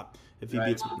the top. If he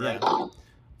beats me. Yeah. I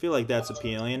feel like that's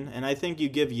appealing. And I think you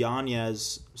give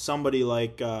Yanez somebody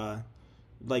like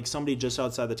somebody just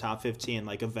outside the top 15,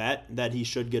 like a vet that he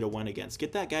should get a win against.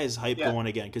 Get that guy's hype going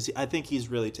again, because I think he's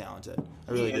really talented.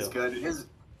 I really do. He is good.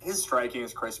 His striking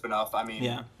is crisp enough. I mean,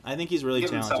 yeah, I think he's really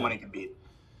talented. Give him someone he can beat.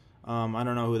 I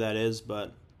don't know who that is,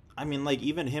 but I mean, like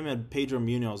even him and Pedro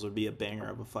Munoz would be a banger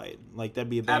of a fight. Like that'd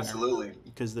be a banger. Absolutely.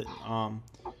 Because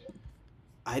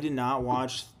I did not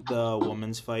watch the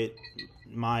women's fight,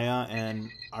 Maya and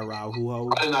Araujo.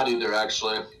 I did not either,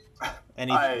 actually.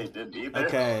 I didn't either.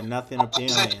 Okay, nothing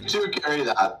appealing. To carry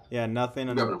that. Yeah, nothing.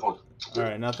 All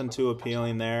right, nothing too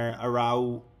appealing there.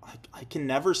 Araujo. I can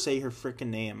never say her freaking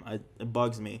name. It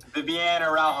bugs me. Viviane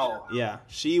Araujo. Yeah,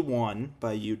 she won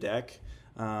by UDEC,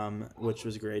 which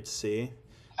was great to see.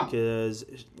 Because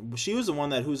she was the one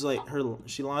that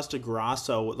she lost to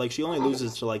Grasso. Like, she only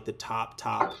loses to, like, the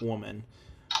top woman.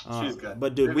 She's good.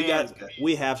 But, dude,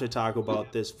 we have to talk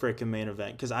about this freaking main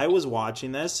event. Because I was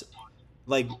watching this.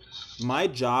 Like, my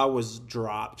jaw was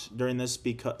dropped during this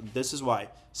because this is why.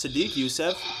 Sadiq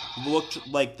Youssef looked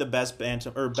like the best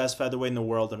featherweight in the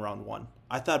world in round 1.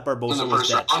 I thought Barbosa was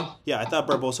dead. Yeah, I thought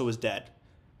Barbosa was dead.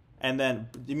 And then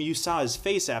you saw his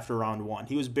face after round 1.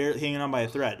 He was barely hanging on by a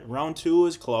thread. Round 2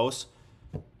 was close.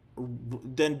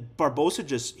 Then Barbosa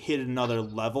just hit another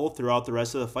level throughout the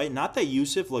rest of the fight. Not that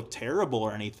Youssef looked terrible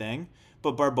or anything,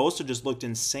 but Barbosa just looked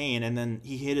insane. And then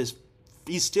he hit his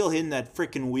he's still hitting that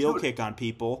freaking wheel kick on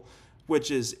people,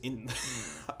 which is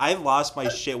I lost my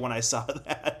shit when I saw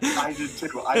that. I did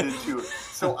too.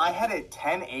 So I had it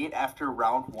 10-8 after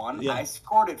round 1. Yeah. I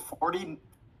scored it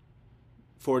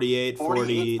 48,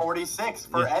 40. 46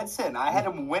 for Edson. I had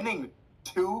him winning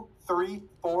 2, 3,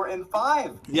 4, and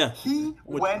 5. Yeah. He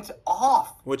went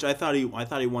off. Which I thought he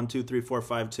won 2, 3, 4,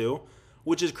 5 too,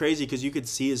 which is crazy because you could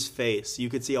see his face. You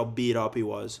could see how beat up he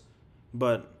was.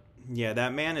 But yeah,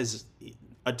 that man is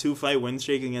a 2-fight win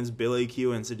streak against Billy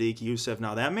Q and Sadiq Youssef.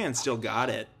 Now that man still got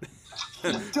it.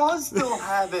 He does still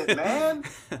have it, man.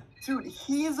 Dude,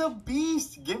 he is a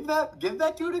beast. Give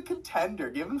that dude a contender.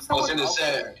 Give him someone. I was gonna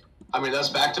say, there. I mean, that's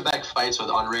back-to-back fights with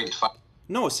unranked fights.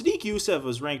 No, Sadiq Youssef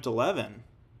was ranked 11,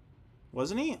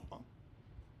 wasn't he?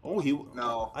 Oh,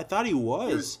 No. I thought he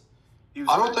was. He was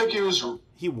I don't think he was.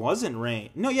 He wasn't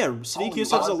ranked. No, yeah, Sadiq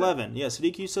Youssef's 11. Yeah,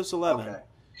 Sadiq Youssef's 11. Okay.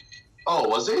 Oh,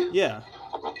 was he? Yeah.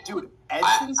 Dude,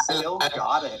 Edson still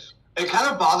got it. It kind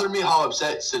of bothered me how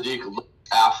upset Sadiq looked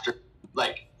after.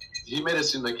 Like, he made it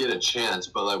seem like he had a chance,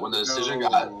 but like when the decision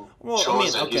got Well,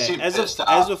 chosen, I mean, he okay, seemed as pissed a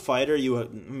off. fighter,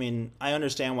 I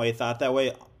understand why he thought that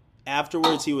way.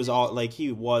 Afterwards, he was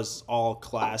all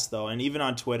class though, and even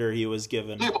on Twitter, he was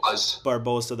giving He was.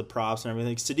 Barbosa the props and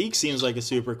everything. Sadiq seems like a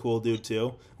super cool dude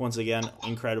too. Once again,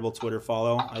 incredible Twitter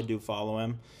follow. I do follow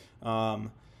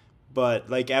him. But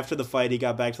like after the fight, he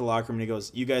got back to the locker room and he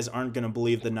goes, "You guys aren't gonna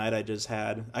believe the night I just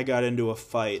had. I got into a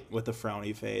fight with a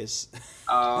frowny face."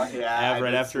 Oh yeah.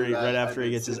 right after he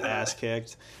gets his ass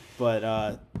kicked.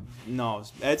 But no,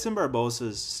 Edson Barbosa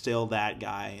is still that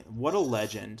guy. What a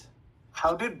legend.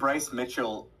 How did Bryce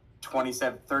Mitchell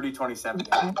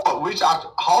 30-27? We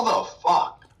talked. How the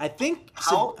fuck? I think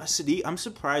Sadiq. I'm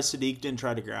surprised Sadiq didn't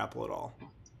try to grapple at all.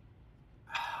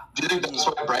 Do you think that's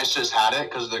why Bryce just had it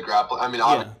because of the grapple? I mean,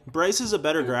 Yeah, Bryce is a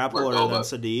better grappler Go, than but-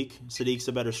 Sadiq. Sadiq's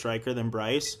a better striker than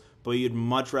Bryce, but you'd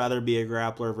much rather be a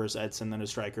grappler versus Edson than a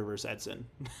striker versus Edson.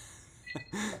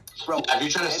 Bro, Yeah, if you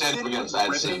try to stand Edson up against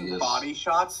was Edson, ripping this- body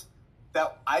shots,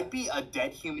 that I'd be a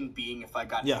dead human being if I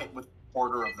got Yeah. hit with a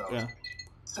quarter of those. Yeah.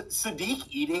 Sadiq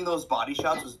eating those body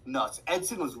shots was nuts.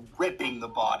 Edson was ripping the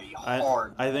body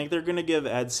hard. I think they're gonna give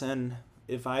Edson.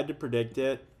 If I had to predict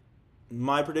it,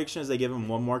 my prediction is they give him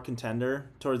one more contender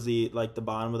towards the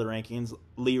bottom of the rankings.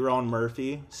 Leron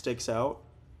Murphy sticks out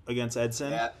against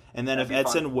Edson, Yeah, and then if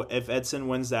that'd be Edson Edson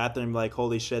wins that, then I'm like,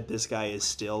 holy shit, this guy is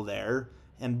still there.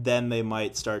 And then they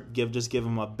might start give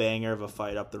him a banger of a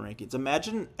fight up the rankings.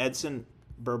 Imagine Edson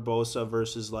Barbosa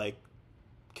versus like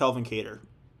Kelvin Cater.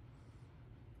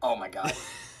 Oh my god.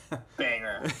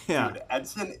 Banger. Yeah. Dude,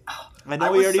 Edson. I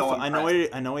know was he already. so I know.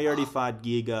 impressed. I know he already fought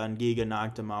Giga, and Giga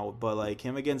knocked him out. But like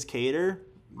him against Cater,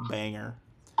 banger.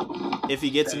 If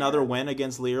he gets another win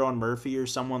against Leron Murphy or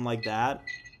someone like that,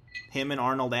 him and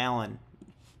Arnold Allen,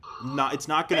 it's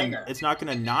not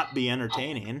gonna not be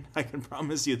entertaining. I can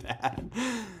promise you that.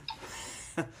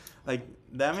 Like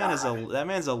that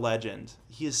man's a legend.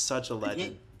 He is such a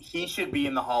legend. He should be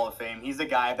in the Hall of Fame. He's a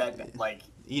guy that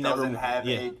doesn't have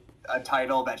a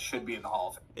title that should be in the Hall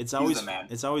of Fame. It's He's the man.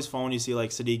 always fun when you see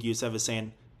like Sadiq Youssef is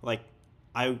saying like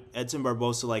Edson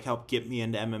Barbosa like helped get me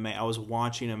into MMA. I was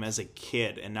watching him as a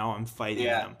kid and now I'm fighting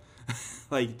him.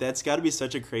 Like that's got to be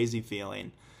such a crazy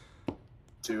feeling.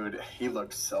 Dude, he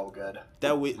looked so good.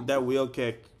 That wheel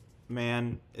kick,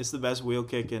 man, it's the best wheel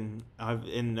kick in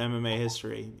MMA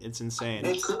history. It's insane.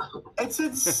 It's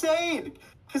insane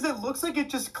because it looks like it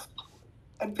just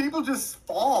and people just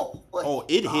fall. Like,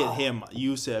 it hit him,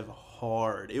 Youssef,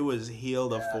 hard. It was heel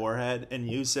to forehead, and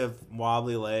Youssef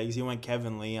wobbly legs. He went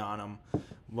Kevin Lee on him.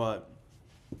 But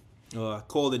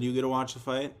Cole, did you get to watch the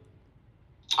fight?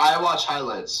 I watch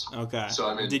highlights. Okay. So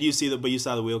I mean, did you see but you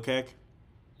saw the wheel kick?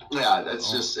 Yeah,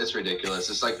 it's ridiculous.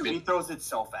 It's like he throws it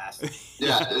so fast.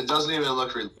 Yeah, it doesn't even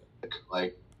look realistic.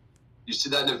 Like you see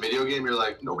that in a video game, you're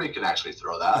like, nobody can actually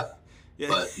throw that. Yeah.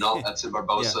 But no, Edson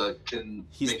Barbosa can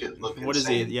make it look What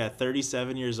insane. is he? Yeah,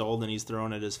 37 years old, and he's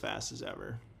throwing it as fast as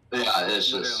ever. Yeah, it's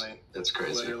just it's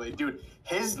crazy. Literally, dude,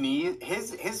 his knee,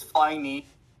 his flying knee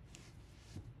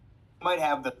might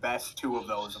have the best two of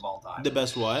those of all time. The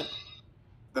best what?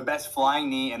 The best flying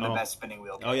knee and the best spinning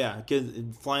wheel kick. Oh yeah,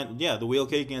 the wheel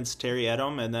kick against Terry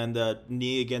Edom, and then the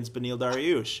knee against Benil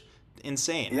Dariush.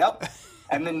 Insane. Yep.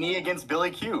 And the knee against Billy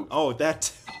Q. Oh,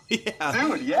 that. Yeah.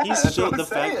 Dude, yeah. He's That's still, what I'm the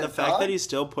saying, fact that he's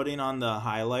still putting on the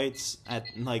highlights at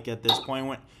this point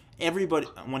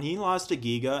when he lost to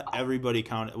Giga, everybody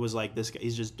was like, this guy,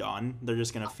 he's just done. They're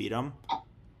just gonna feed him.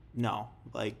 No,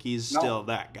 like he's still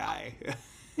that guy.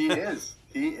 He is.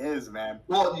 He is, man.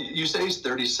 Well, you say he's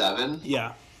 37.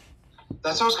 Yeah.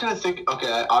 That's what I was kind of thinking.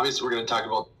 Okay, obviously we're going to talk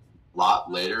about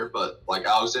lot later, but like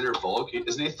Alexander Volk,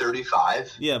 isn't he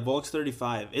 35? Yeah, Volk's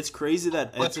 35. It's crazy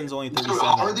that Edson's only 37. Dude,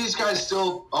 how are these guys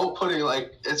still outputting?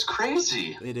 Like, it's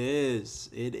crazy. It is.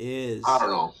 It is. I don't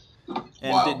know.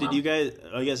 And Wow, did you guys?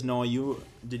 I guess Noah,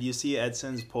 did you see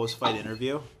Edson's post-fight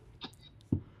interview?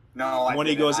 No, I when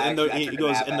he didn't. goes in the I he took a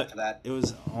goes nap in after the that. it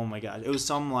was, oh my god, it was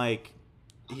some like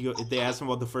they asked him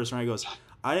about the first round. He goes,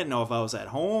 I didn't know if I was at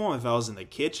home, if I was in the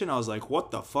kitchen. I was like,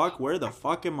 what the fuck, where the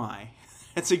fuck am I?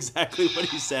 That's exactly what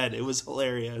he said. It was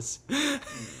hilarious.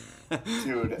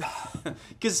 Dude,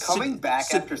 because coming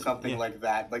back after something like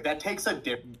that takes a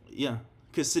dip. Yeah,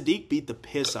 because Sadiq beat the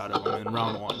piss out of him in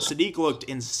round 1. Sadiq looked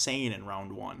insane in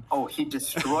round 1. Oh, he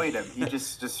destroyed him. He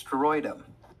just destroyed him.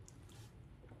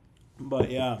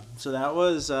 But yeah, so that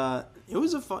was it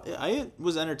was a fun. I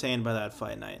was entertained by that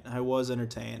fight night. I was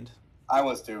entertained. I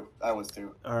was too.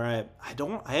 All right,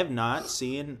 I have not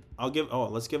seen.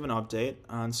 Let's give an update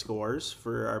on scores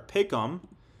for our pick'em.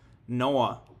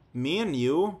 Noah, me and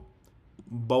you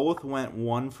both went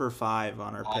 1 for 5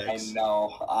 on our picks.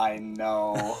 I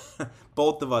know.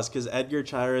 Both of us, because Edgar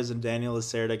Chairez and Daniel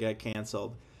Lacerda got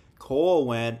canceled. Cole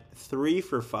went 3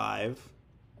 for 5.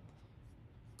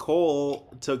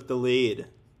 Cole took the lead.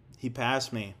 He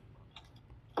passed me.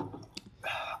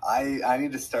 I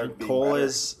need to start being Cole better.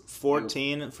 is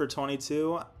 14 for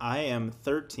 22. I am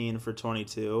 13 for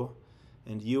 22.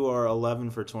 And you are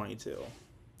 11 for 22.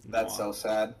 That's so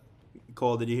sad.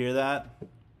 Cole, did you hear that?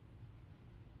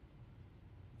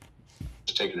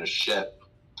 Just taking a shit.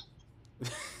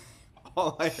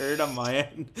 All I heard on my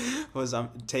end was I'm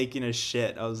taking a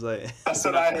shit. I was like, That's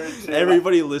what I heard too.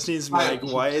 everybody listening is like,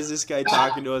 why is this guy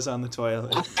talking to us on the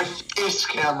toilet? My face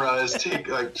camera is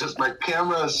taking, like, just my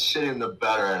camera is shitting the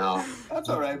bed right now. That's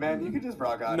all right, man. You can just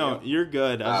rock on. No, you're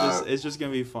good. It's just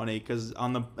gonna be funny because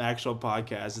on the actual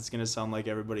podcast, it's gonna sound like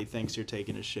everybody thinks you're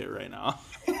taking a shit right now.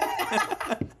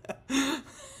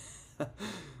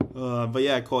 But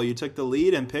yeah, Cole, you took the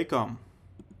lead and pick 'em.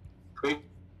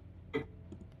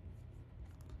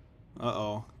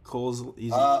 Uh-oh.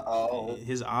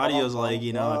 His audio's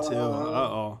laggy now, too.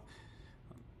 Uh-oh.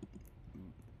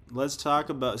 Let's talk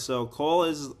about... So, Cole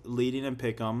is leading in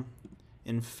Pick'em.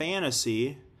 In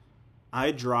Fantasy,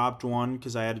 I dropped one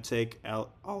because I had to take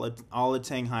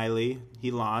Alatang Hailey.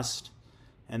 He lost.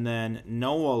 And then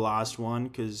Noah lost one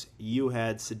because you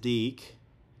had Sadiq.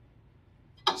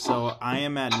 So, I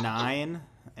am at 9,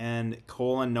 and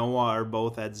Cole and Noah are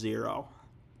both at 0.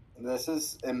 This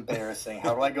is embarrassing.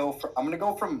 How do I go from... I'm going to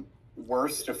go from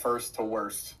worst to first to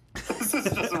worst. This is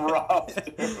just rough,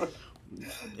 dude.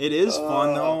 It is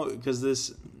fun, though,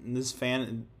 because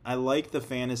I like the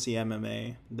fantasy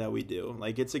MMA that we do.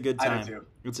 Like, it's a good time. I do too.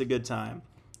 It's a good time.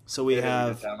 So we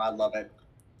have... I love it.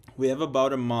 We have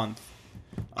about a month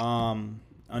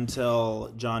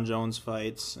until John Jones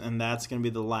fights, and that's going to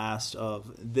be the last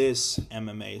of this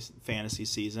MMA fantasy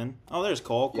season. Oh, there's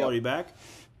Cole. Cole, are you back?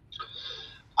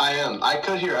 I am. I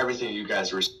could hear everything you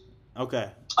guys were.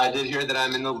 Okay. I did hear that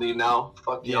I'm in the lead now.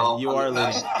 Fuck Yeah, y'all. you are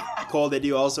leading. Cole, did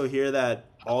you also hear that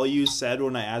all you said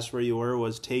when I asked where you were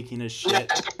was taking a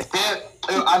shit?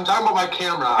 I'm talking about my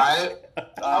camera.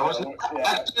 I wasn't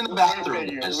in the bathroom.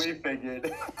 We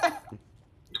figured.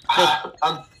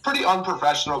 I'm pretty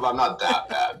unprofessional, but I'm not that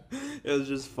bad. It was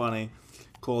just funny.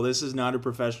 Cole, this is not a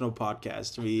professional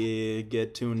podcast. We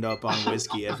get tuned up on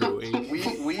whiskey every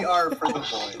week. We are for the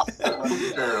boys.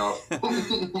 Fair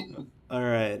enough. All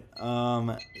right.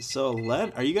 So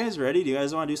are you guys ready? Do you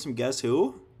guys want to do some Guess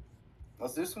Who?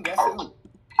 Let's do some Guess Who.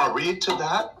 Are we to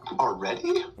that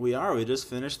already? We are. We just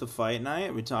finished the fight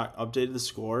night. We updated the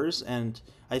scores, and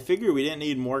I figured we didn't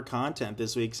need more content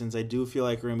this week since I do feel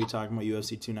like we're going to be talking about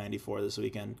UFC 294 this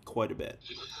weekend quite a bit.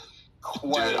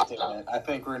 Quite a bit. I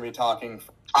think we're going to be talking...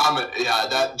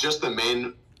 that just the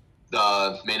main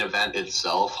event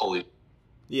itself. Holy...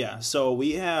 Yeah, so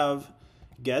we have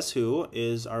Guess Who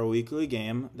is our weekly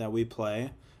game that we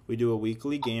play. We do a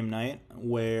weekly game night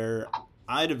where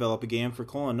I develop a game for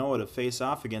Cole and Noah to face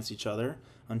off against each other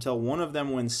until one of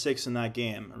them wins 6 in that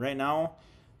game. Right now,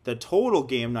 the total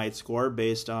game night score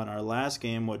based on our last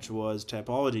game, which was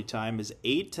Typology Time, is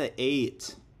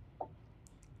 8-8.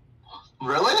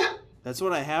 Really? That's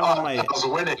what I have on my... I was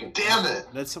winning. Damn it.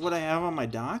 That's what I have on my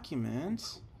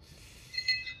documents.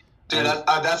 Dude,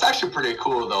 that's actually pretty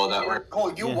cool, though. That we're...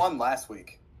 Cole, you won last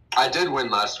week. I did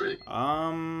win last week.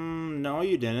 No,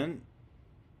 you didn't.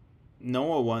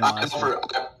 Noah won last week.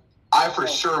 I for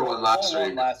sure won last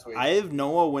week. I have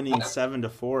Noah winning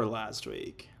 7-4 last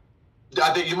week.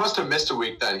 I think you must have missed a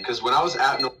week then, because when I was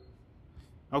at...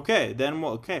 Okay, then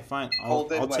okay, fine. I'll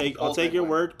take your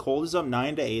word. Cole is up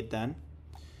 9-8 then.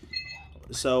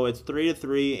 So it's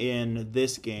 3-3 in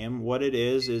this game. What it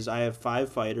is I have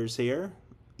 5 fighters here,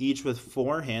 each with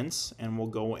 4 hints, and we'll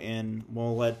go in.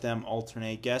 We'll let them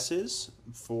alternate guesses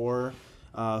for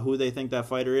who they think that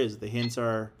fighter is. The hints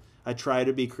are: I try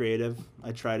to be creative,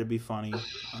 I try to be funny,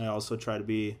 I also try to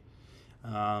be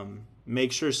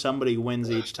make sure somebody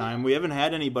wins each time. We haven't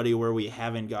had anybody where we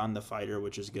haven't gotten the fighter,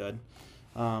 which is good.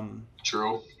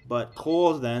 True. But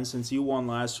Cole, then, since you won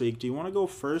last week, do you want to go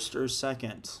first or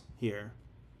second here?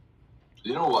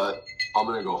 You know what? I'm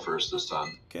going to go first this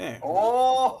time. Okay.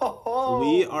 Oh!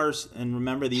 We are, and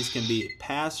remember, these can be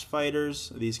past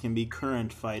fighters, these can be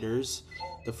current fighters.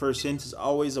 The first hint is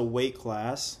always a weight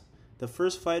class. The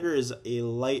first fighter is a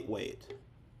lightweight.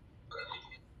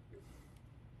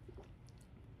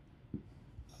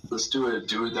 Let's do a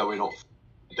dude that we don't...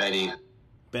 Benny.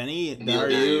 Benny Neil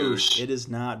Dariush. Dariush. It is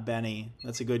not Benny.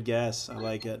 That's a good guess. I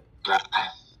like it.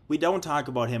 We don't talk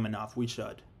about him enough. We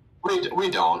should. We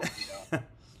don't.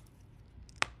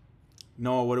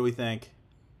 Noah, what do we think?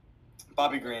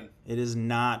 Bobby Green. It is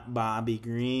not Bobby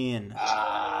Green.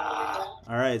 Ah.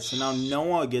 All right, so now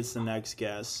Noah gets the next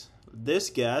guess. This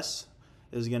guess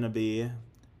is going to be,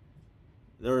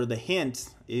 or the hint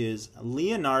is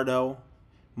Leonardo,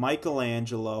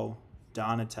 Michelangelo,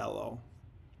 Donatello.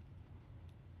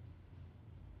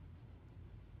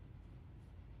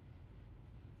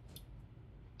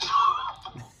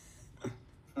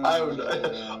 I'm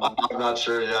not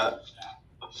sure yet.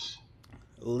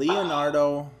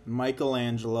 Leonardo,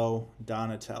 Michelangelo,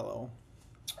 Donatello.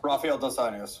 Rafael Dos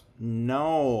Anjos.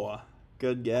 No.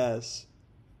 Good guess.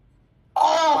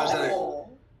 Oh!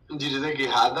 Do you think he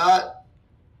had that?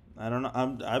 I don't know.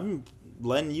 I'm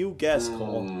letting you guess,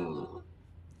 Cole.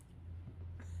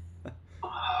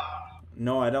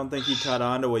 No, I don't think he caught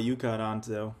on to what you caught on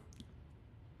to.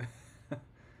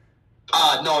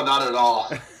 No, not at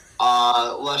all.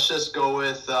 Let's just go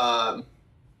with...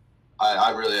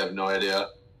 I really have no idea.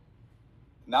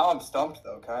 Now I'm stumped,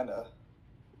 though, kind of.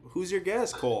 Who's your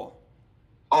guess, Cole?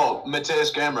 Oh,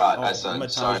 Mateus Gamrot, I said.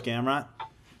 Mateusz Sorry. Gamrot.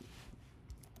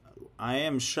 I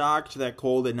am shocked that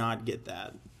Cole did not get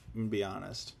that, to be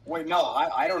honest. Wait, no,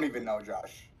 I don't even know,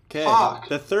 Josh. Okay, Fuck.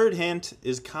 the third hint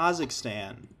is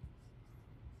Kazakhstan.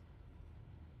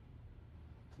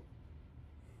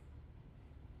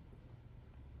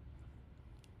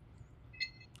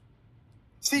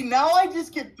 See, now I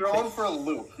just get thrown for a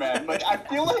loop, man. Like, I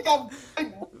feel like I'm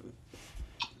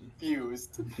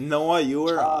confused. Noah, you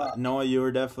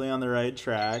were definitely on the right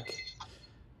track.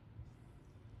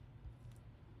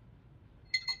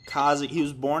 He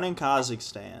was born in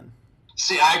Kazakhstan.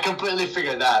 See, I completely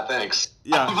figured that. Thanks.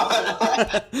 Yeah.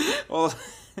 Well,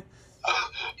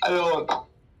 I don't...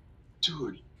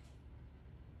 Dude.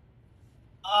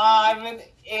 I'm an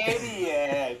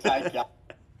idiot. I got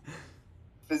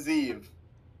Fazeev.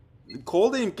 Cole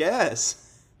didn't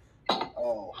guess.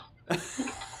 Oh.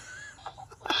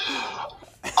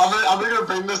 I'm gonna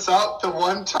bring this up. The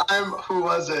one time, who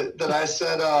was it that I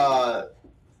said?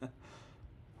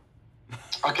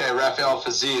 Okay, Rafael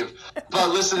Fazeev. But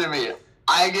listen to me.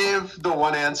 I gave the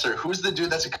one answer. Who's the dude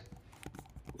that's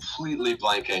completely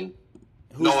blanking?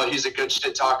 Noah, he's a good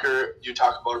shit talker. You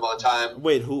talk about him all the time.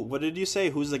 Wait, who? What did you say?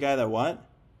 Who's the guy that what?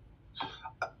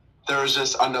 There was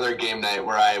just another game night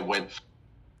where I went.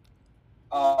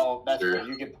 Oh, that's right.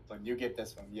 You get this one. You get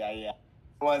this one. Yeah. It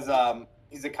was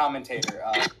he's a commentator.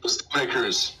 Dominic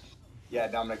Cruz. Yeah,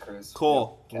 Dominic Cruz.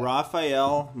 Cole, Okay.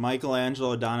 Raphael,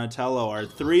 Michelangelo, Donatello are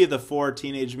 3 of the 4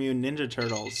 Teenage Mutant Ninja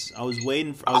Turtles. I was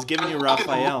giving you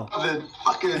Raphael. The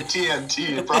fucking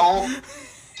TNT, bro.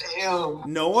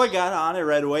 Damn. Noah got on it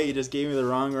right away. You just gave me the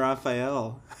wrong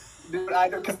Raphael. Dude, I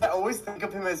know, because I always think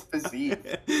of him as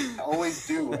Fazeev. I always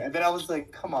do. And then I was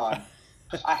like, come on.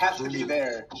 I have to be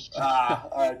there.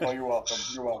 All right, Cole, you're welcome.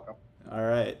 You're welcome. All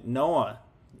right, Noah.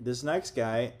 This next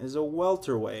guy is a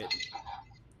welterweight.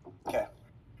 Okay.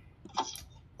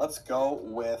 Let's go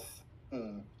with...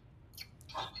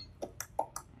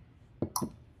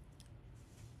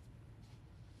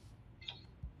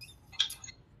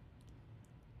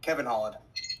 Kevin Holland.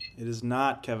 It is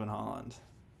not Kevin Holland.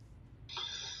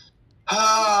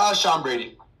 Sean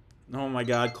Brady. Oh my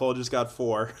God, Cole just got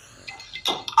 4.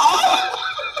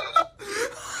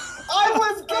 I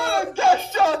was gonna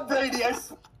guess Sean Brady.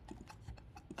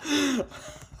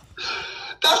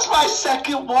 That's my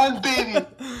second one, baby.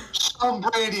 Sean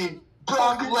Brady.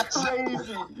 Brock Lesnar.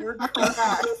 Crazy. You're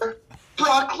crazy.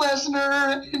 Brock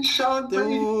Lesnar and Sean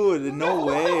Brady. Dude, no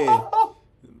way.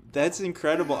 That's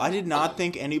incredible. I did not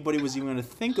think anybody was even going to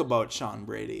think about Sean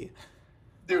Brady.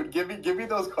 Dude, give me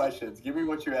those questions. Give me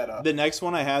what you had up. The next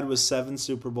one I had was 7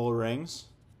 Super Bowl rings.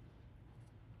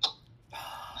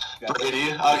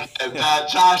 Brady. Okay,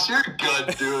 Josh, you're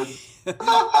good, dude.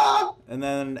 And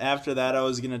then after that, I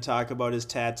was going to talk about his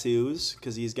tattoos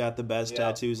because he's got the best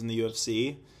tattoos in the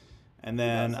UFC. And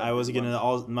then I was going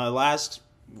to... My last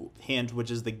hint,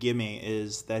 which is the gimme,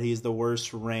 is that he's the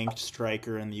worst ranked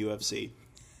striker in the UFC.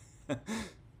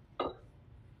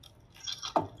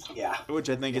 Yeah. Which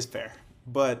I think is fair.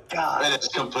 But God, it's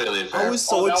completely fair. I was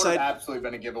so excited. That would have absolutely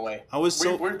been a giveaway.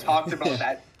 We've talked about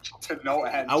that to no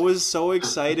end. I was so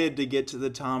excited to get to the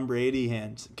Tom Brady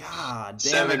hint. God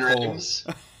damn 7 it, Cole. rings.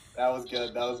 That was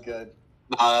good. That was good.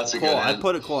 No, that's a Cole, good I hint.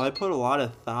 put a lot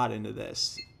of thought into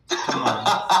this. Come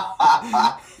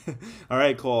on. All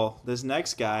right, Cole. This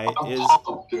next guy is...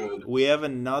 Dude. We have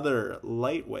another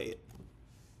lightweight.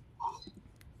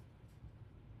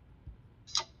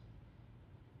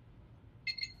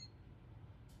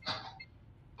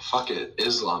 Fuck it.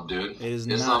 Islam, dude. It is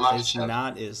Islam not. It's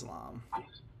not Islam.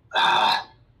 Ah.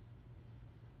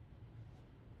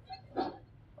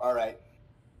 All right.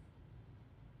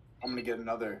 I'm gonna get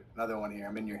another one here.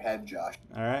 I'm in your head, Josh.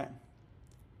 All right.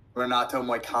 Renato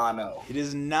Moicano. It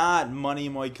is not Money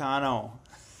Moicano.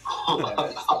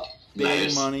 Big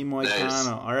Nice. Money Moicano. Nice.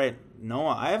 All right,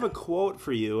 Noah, I have a quote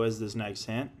for you as this next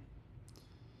hint.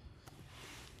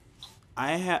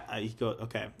 Okay,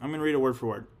 I'm going to read it word for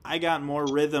word. I got more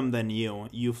rhythm than you,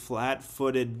 you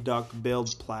flat-footed,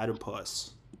 duck-billed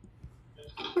platypus.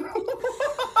 How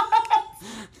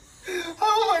have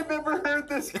I never heard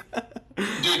this?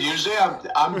 Dude, usually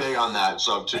I'm big on that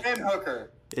subject. Dan Hooker.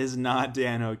 Is not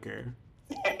Dan Hooker.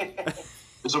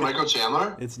 Is it Michael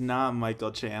Chandler? It's not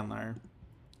Michael Chandler.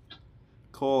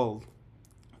 Cole,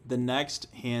 the next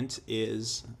hint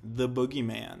is the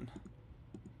boogeyman.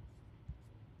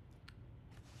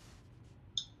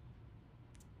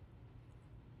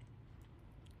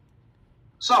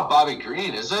 It's not Bobby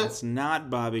Green, is it? It's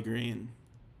not Bobby Green.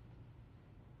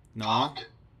 No. Fuck.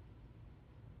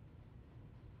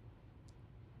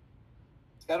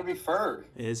 It's got to be Ferg.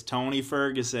 It's Tony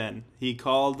Ferguson. He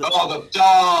called Oh, the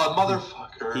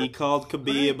motherfucker. he called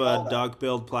Khabib a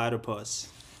duck-billed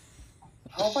platypus.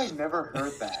 How have I never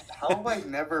heard that? How have I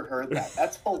never heard that?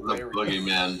 That's The hilarious.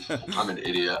 boogeyman. I'm an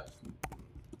idiot.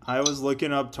 I was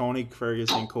looking up Tony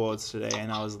Ferguson quotes today,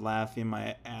 and I was laughing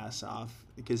my ass off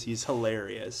because he's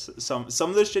hilarious. Some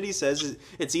of the shit he says,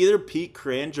 it's either peak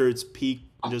cringe or it's peak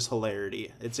just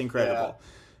hilarity. It's incredible.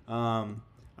 All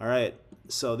right,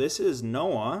 so this is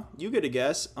Noah. You get a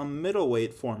guess. A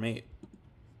middleweight Form 8.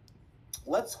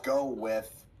 Let's go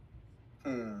with,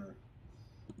 you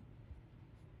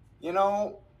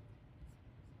know,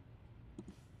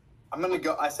 I'm going to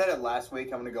go, I said it last week,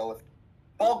 I'm going to go with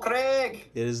Paul Craig.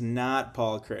 It is not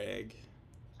Paul Craig.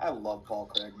 I love Paul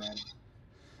Craig, man.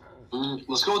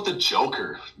 Let's go with the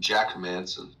Joker, Jack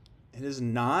Manson. It is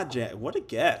not Jack. What a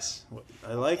guess.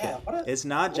 I like Yeah, it. It's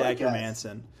not Jack guess.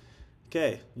 Manson.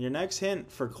 Okay, your next hint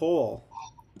for Cole.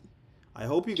 I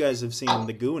hope you guys have seen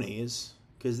The Goonies,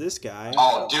 because this guy...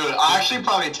 Oh, dude, actually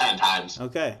probably 10 times.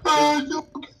 Okay.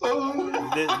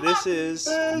 This is...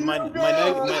 My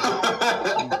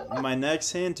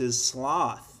next hint is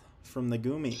Sloth from The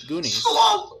Goonies.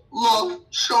 Love,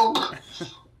 show.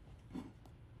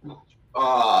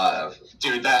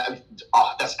 Dude,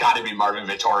 that's got to be Marvin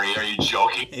Vittori. Are you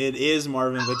joking? It is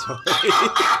Marvin Vittori.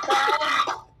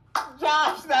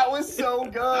 Josh, that was so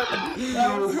good.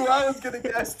 That was who I was going to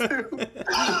guess, too.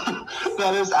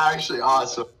 That is actually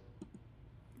awesome.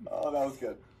 Oh, that was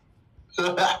good.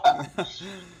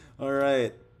 All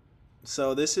right.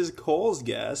 So this is Cole's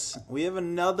guess. We have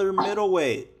another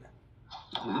middleweight.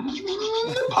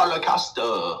 Paulo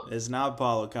Costa. It's not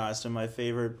Paulo Costa,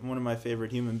 one of my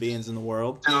favorite human beings in the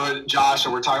world. Dude, Josh,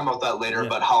 we're talking about that later,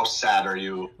 but how sad are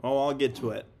you? Oh, I'll get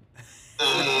to it.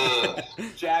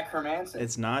 Jack Hermanson.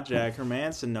 It's not Jack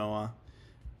Hermanson, Noah.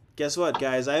 Guess what,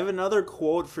 guys? I have another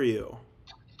quote for you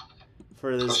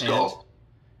for this Let's hint. go.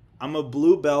 I'm a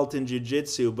blue belt in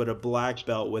jiu-jitsu, but a black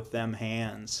belt with them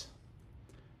hands.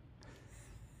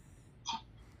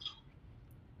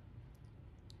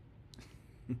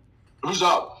 Who's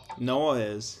up? Noah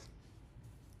is.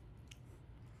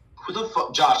 Who the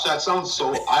fuck? Josh, that sounds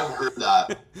so... I've heard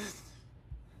that.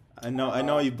 I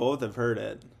know you both have heard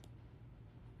it.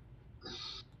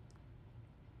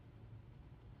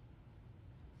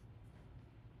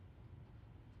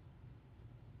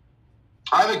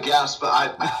 I have a guess, but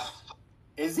I...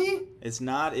 Is he? It's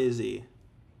not Izzy.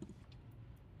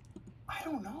 I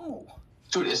don't know.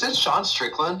 Dude, is it Sean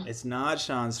Strickland? It's not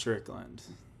Sean Strickland.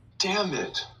 Damn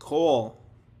it. Cole.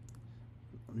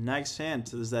 Next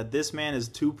hint is that this man is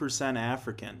 2%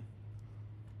 African.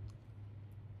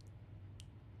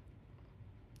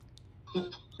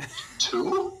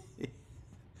 Two?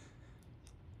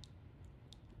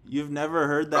 You've never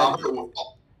heard that?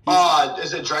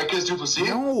 Is it Dreykus Duplessis?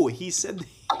 No, he said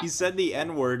the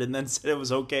N-word and then said it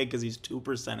was okay because he's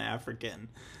 2% African.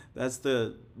 That's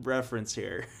the reference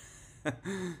here.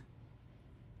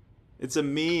 It's a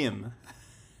meme.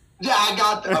 Yeah, I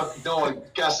got that. No one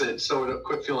guess it, so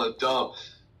quit feeling dumb.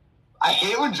 I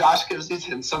hate when Josh gives these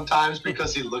hints sometimes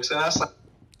because he looks at us like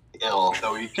ill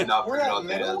that we cannot figure out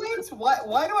the answer.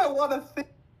 Why do I want to think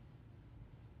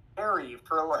Perry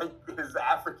for like his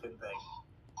African thing?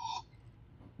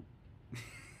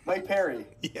 Mike Perry.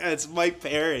 Yeah, it's Mike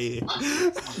Perry.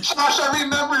 Josh, I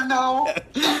remember now.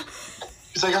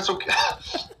 He's like, that's okay.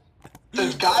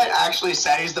 The guy actually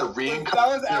said he's the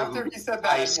reincarnation. That was after he said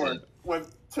that word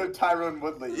to Tyrone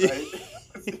Woodley, right?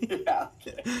 Yeah.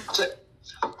 So,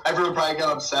 everyone probably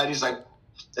got upset. He's like,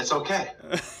 it's okay.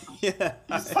 Yeah.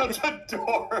 He's such a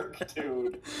dork,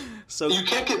 dude. So you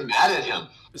can't get mad at him.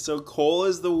 So Cole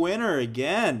is the winner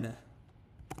again.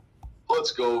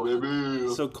 Let's go,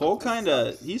 baby. So Cole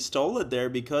he stole it there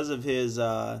because of his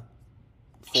Sean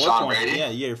Brady? Yeah,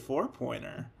 your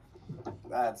 4-pointer.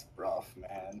 That's rough,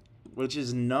 man. Which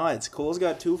is nuts. Cole's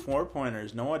got 2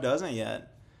 4-pointers. Noah doesn't yet.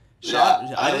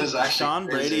 Sean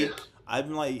Brady.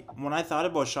 I'm like, when I thought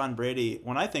about Sean Brady,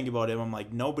 when I think about him, I'm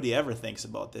like, nobody ever thinks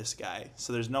about this guy.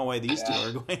 So there's no way these two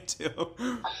are going to.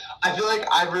 I feel like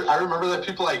I remember that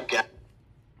people like get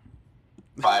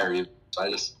fiery. So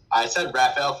I said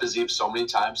Raphael Fiziev so many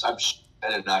times. I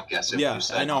did not guess it. Yeah,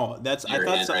 I know. I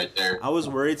thought right there. I was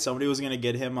worried somebody was gonna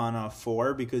get him on a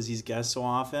 4 because he's guessed so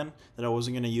often that I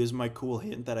wasn't gonna use my cool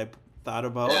hint that I thought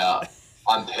about. Yeah,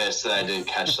 I'm pissed that I didn't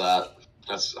catch that.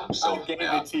 I gave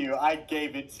it to you. I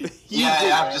gave it to you.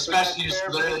 Yeah, especially you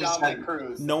literally said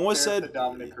Cruz. Noah said.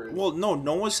 Well, no,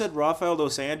 Noah said Rafael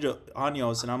Dos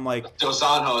Anjos, and I'm like Dos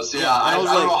Anjos. Yeah, I don't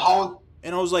know how.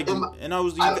 And I was like,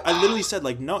 I literally said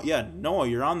like, no, yeah, Noah,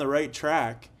 you're on the right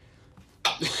track.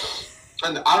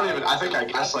 And I think I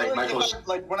guessed like Michael.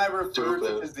 Like when I refer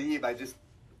to Fiziev, I just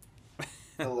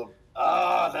although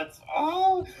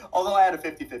I had a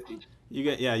 50-50.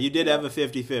 You did have a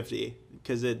 50-50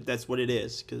 because that's what it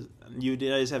is. Because you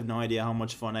guys have no idea how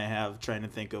much fun I have trying to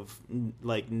think of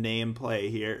like name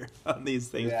play here on these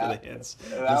things for the hints.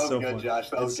 That was so good, fun. Josh.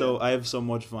 That was good. I have so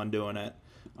much fun doing it.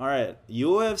 All right,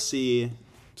 UFC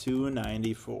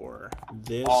 294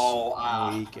 this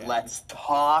weekend. Let's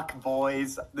talk,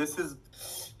 boys. This is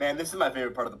my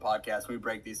favorite part of the podcast. We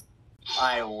break these.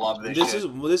 I love this. This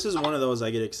is one of those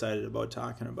I get excited about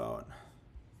talking about.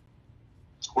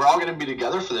 We're all gonna be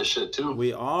together for this shit too.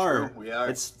 We are. True, we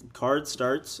are. Card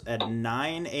starts at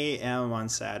 9 a.m. on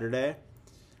Saturday,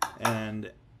 and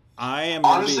I am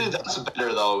honestly that's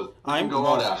better though. We can go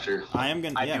out after. I am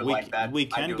gonna. Yeah, we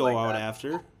can go out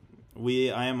after.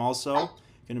 I am also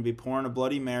gonna be pouring a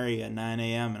Bloody Mary at 9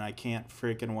 a.m. and I can't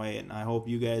freaking wait. And I hope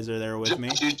you guys are there with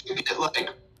me.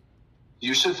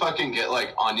 You should fucking get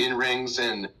like onion rings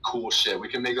and cool shit. We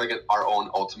can make like our own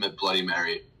ultimate Bloody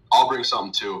Mary. I'll bring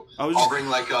something too. I'll bring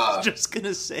like just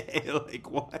gonna say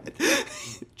like what?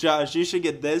 Josh, you should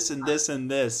get this and this and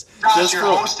this. Josh, you're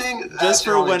hosting. Just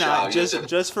for when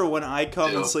I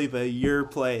come and sleep at your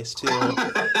place too.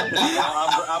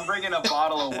 I'm bringing a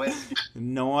bottle of whiskey.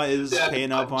 Noah is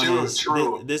paying up on his.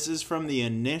 This is from the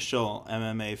initial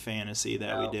MMA fantasy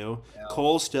that we do. Yeah.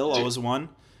 Cole still owes one.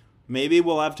 Maybe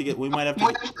we might have to get.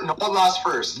 Noah lost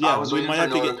first. Yeah,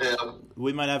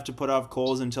 we might have to put off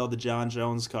Cole's until the John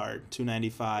Jones card,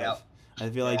 295. Yep. I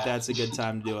feel like that's a good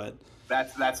time to do it.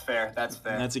 That's fair. That's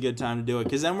fair. And that's a good time to do it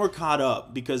because then we're caught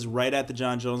up. Because right at the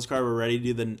John Jones card, we're ready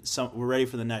to do we're ready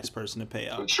for the next person to pay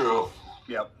up. True.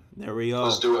 Yep. There we go.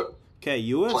 Let's do it. Okay,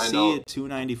 UFC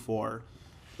 294.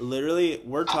 Literally, I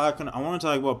want to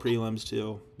talk about prelims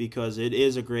too because it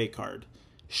is a great card.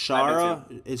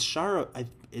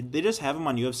 They just have him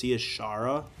on UFC as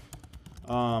Shara.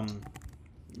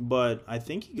 But I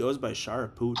think he goes by Shara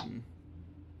Putin.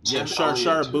 Yeah,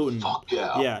 Shara Putin.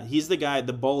 Yeah, he's the guy,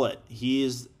 the Bullet.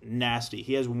 He's nasty.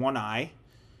 He has one eye.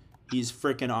 He's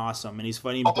freaking awesome, and he's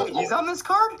fighting. He's on this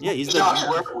card? Yeah, he's Josh,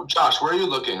 where are you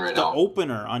looking right now? The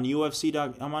opener on UFC.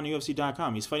 I'm on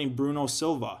UFC.com. He's fighting Bruno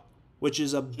Silva, which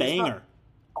is a banger.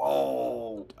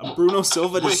 Bruno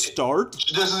Silva to start?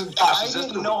 I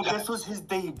didn't know this was his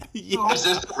debut. Yeah. Is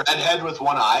this the redhead with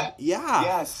one eye? Yeah.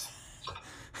 Yes.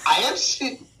 I have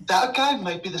seen that guy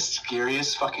might be the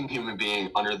scariest fucking human being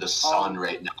under the sun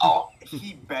right now.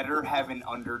 He better have an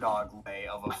underdog way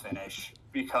of a finish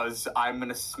because I'm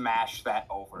gonna smash that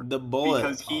over. The Bullet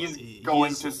because he's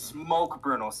going to smoke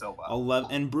Bruno Silva. But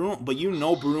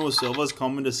Bruno Silva's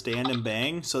coming to stand and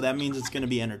bang, so that means it's gonna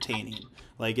be entertaining.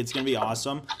 Like it's gonna be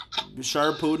awesome.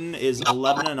 Putin is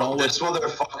 11-0. This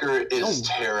motherfucker is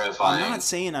terrifying. I'm not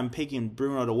saying I'm picking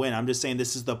Bruno to win. I'm just saying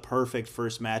this is the perfect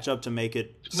first matchup to make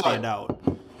it stand out.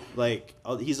 Like,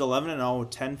 he's 11-0,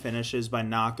 10 finishes by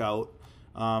knockout.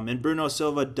 And Bruno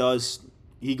Silva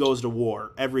he goes to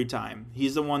war every time.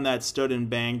 He's the one that stood and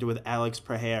banged with Alex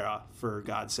Pereira, for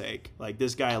God's sake. Like,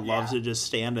 this guy loves to just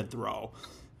stand and throw.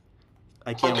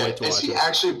 I can't wait to watch it. Is he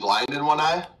actually blind in one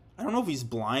eye? I don't know if he's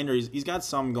blind or he's got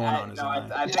something going on in his eye.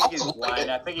 I think he's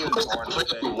blind. I think he was born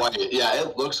with it. White. Yeah,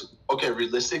 it looks... Okay,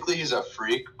 realistically, he's a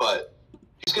freak, but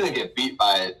he's going to get beat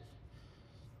by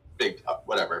big...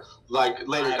 whatever. Like,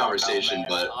 later conversation,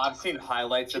 but... I've seen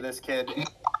highlights of this kid.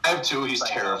 I have too. He's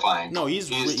terrifying. No, he's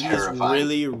terrifying.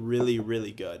 really, really,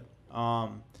 really good. Yeah.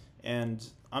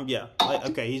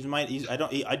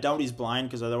 I doubt he's blind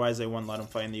because otherwise they wouldn't let him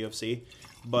fight in the UFC.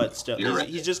 But still,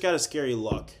 he's just got a scary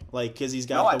look, like because he's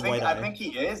got the white eye. I think he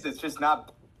is. It's just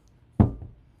not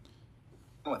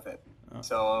with it,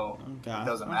 so it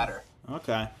doesn't matter.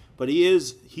 Okay, but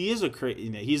he's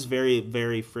very,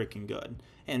 very freaking good,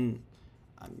 and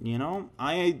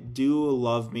I do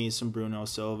love me some Bruno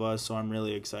Silva, so I'm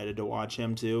really excited to watch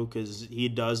him too because he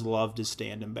does love to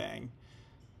stand and bang.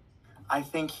 I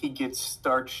think he gets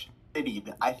starch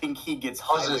citied. I think he gets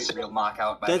highly real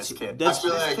knockout by this kid. This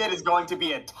kid is going to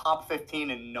be a top 15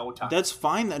 in no time. That's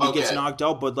fine that he gets knocked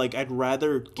out, but like I'd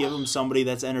rather give him somebody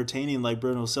that's entertaining like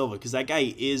Bruno Silva because that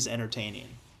guy is entertaining.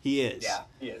 He is. Yeah,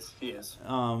 he is. He is.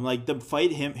 Like the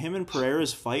fight, him and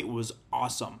Pereira's fight was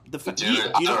awesome. I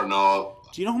don't know.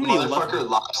 Do you know how many motherfucker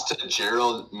lost to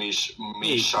Gerald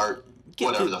Meerschaert?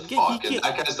 Whatever the fuck.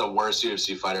 That guy's the worst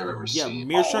UFC fighter I've ever seen.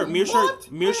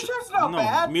 Meerschaert's not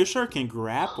bad. Meerschaert can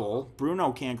grapple.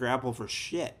 Bruno can't grapple for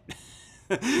shit.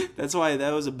 That's why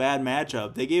that was a bad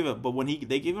matchup. They gave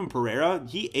him Pereira,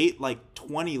 he ate like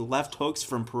 20 left hooks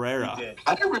from Pereira.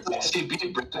 I didn't realize he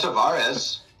beat Brett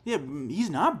Tavares. Yeah,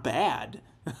 he's not bad.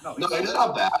 No, he's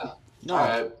not bad.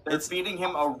 No, they're feeding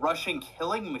him a Russian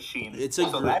killing machine. It's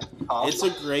a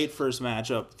great first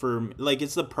matchup for like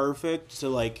it's the perfect to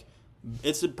like.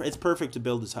 It's perfect to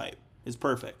build his hype. It's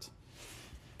perfect.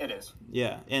 It is.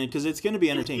 Yeah, and because it's going to be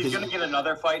entertaining. He's going to get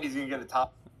another fight. He's going to get a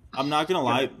top. I'm not going to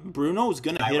lie. Bruno's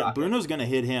going to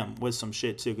hit him with some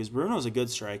shit too because Bruno's a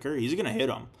good striker. He's going to hit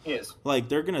him. He is. Like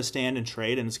they're going to stand and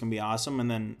trade, and it's going to be awesome.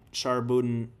 And then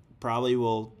Charbudin probably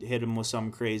will hit him with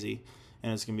something crazy,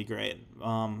 and it's going to be great.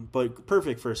 But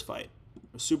perfect first fight.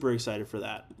 Super excited for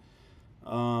that.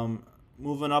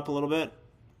 Moving up a little bit,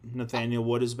 Nathaniel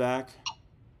Wood is back.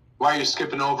 Why are you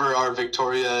skipping over our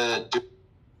Victoria?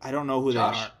 I don't know who they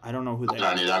are. I don't know who they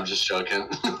are. I'm just joking.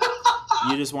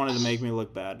 You just wanted to make me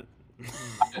look bad.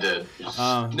 I did.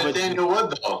 Nathaniel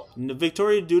Wood, though.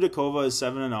 Victoria Dudakova is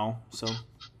 7-0, so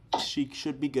she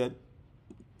should be good.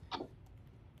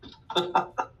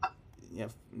 Yeah,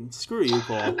 screw you,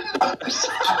 Cole.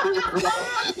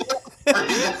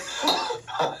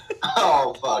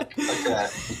 Oh, fuck. Okay.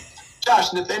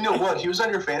 Josh, Nathaniel Wood, he was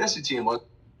on your fantasy team, what?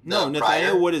 No,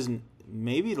 Nathaniel Wood is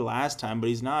maybe the last time, but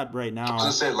he's not right now. I was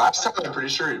going to say, last time I'm pretty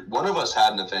sure one of us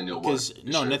had Nathaniel Wood.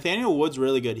 Nathaniel Wood's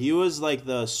really good. He was like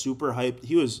the super hyped.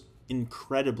 He was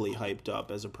incredibly hyped up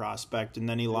as a prospect, and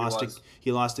then he lost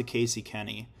to Casey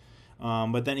Kenny.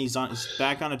 But then he's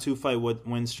back on a 2-fight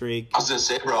win streak. I was going to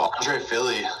say, bro, Andre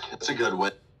Philly, it's a good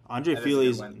win. Andre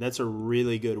Philly's that's a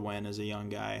really good win as a young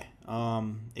guy. I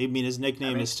mean, his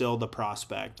nickname is still the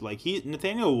Prospect. Like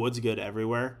Nathaniel Wood's good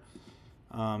everywhere.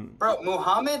 Bro,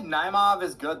 Muhammad Naimov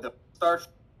is good.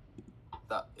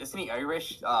 Isn't he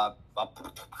Irish? It's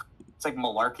like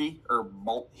Malarkey or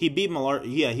He beat Malarkey.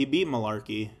 Yeah, he beat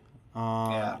Malarkey.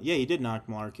 Yeah, he did knock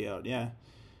Malarkey out. Yeah,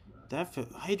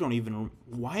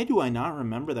 Why do I not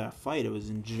remember that fight? It was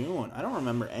in June. I don't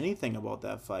remember anything about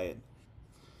that fight.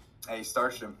 Hey, he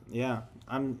starched him. Yeah,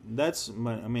 this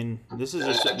is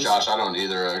just Josh. I don't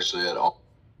either actually at all.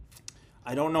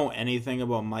 I don't know anything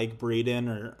about Mike Breeden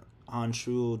or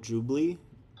Anshul Jubli.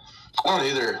 I don't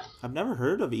either. I've never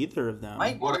heard of either of them.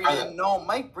 Mike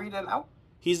Breeden out.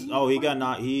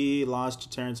 He lost to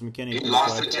Terrence McKinney. He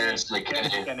lost to Terrence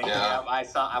McKinney. Yeah,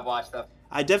 I watched that.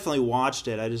 I definitely watched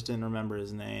it. I just didn't remember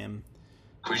his name.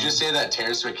 Could we just say that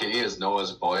Terrence McKinney is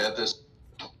Noah's boy at this?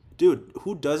 Dude,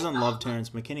 who doesn't love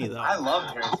Terrence McKinney though? I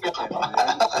love Terrence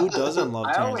McKinney. Dude. Who doesn't love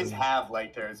Terrence McKinney? I always have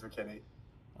liked Terrence McKinney.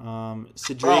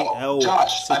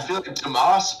 Josh, I feel like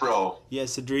Dumas, bro. Yeah,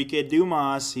 Cedric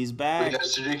Dumas, he's back. We got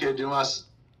Cedric Dumas.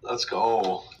 Let's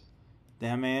go.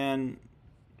 That man,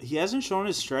 he hasn't shown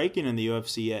his striking in the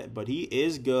UFC yet, but he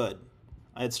is good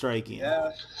at striking.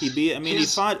 Yeah.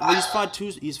 He's fought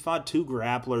two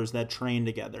grapplers that train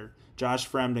together, Josh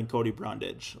Fremd and Cody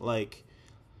Brundage.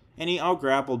 And he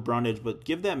out-grappled Brundage, but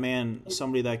give that man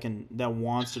somebody that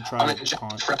wants to try I mean, to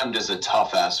Josh Friend is a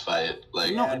tough-ass fight.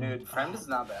 Like, Yeah, dude, Friend is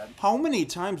not bad. How many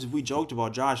times have we joked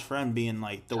about Josh Friend being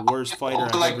like the worst fighter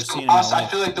I've like ever seen in Demas, my life?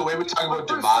 I feel like the way we talk about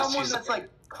For Demas, someone he's that's like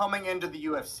coming into the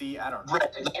UFC, I don't know.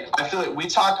 right. Like, I feel like we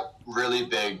talk really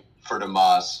big for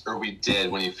Demas, or we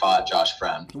did when he fought Josh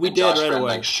Friend. We and did Josh right Friend,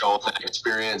 away. Like, showed that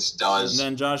experience does. And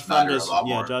then Josh Friend matter a lot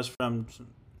more. Josh Friend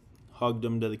hugged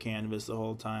him to the canvas the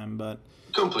whole time, but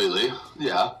Completely,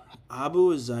 yeah.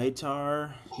 Abu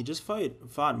Azaitar, he just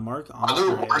fought Mark Are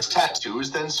there Andre. worse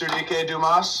tattoos than Sudike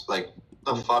Dumas? Like,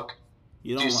 the fuck?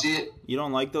 You Do you see it? You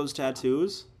don't like those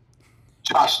tattoos?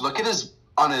 Josh, look at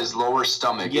on his lower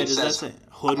stomach. Yeah, it does says that say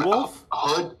Hood Wolf?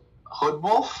 Hood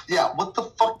Wolf? Yeah, what the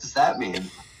fuck does that mean?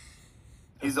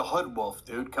 He's a hood wolf,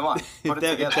 dude. Come on. Put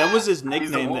If that was his nickname,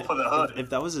 He's the wolf of the hood. if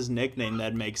that was his nickname,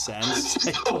 that makes sense.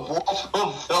 The Wolf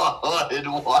of the Hood,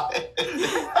 what?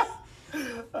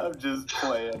 I'm just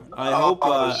playing. I hope.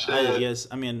 shit. Yes,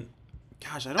 I mean,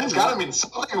 gosh, I don't. It's gotta mean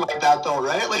something like that, though,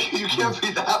 right? Like, you can't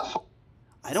be that.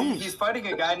 I don't. He's fighting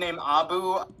a guy named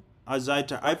Abu.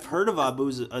 Azaitar. I've heard of Abu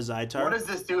Azaitar. What does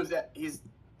this do? Is that he's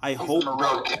hope.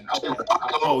 Moroccan.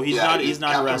 Oh, he's not a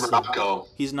Captain wrestler. Morocco.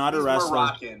 He's not a He's wrestler.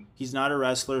 Moroccan. He's not a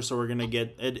wrestler, so we're gonna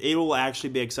get it. It will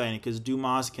actually be exciting because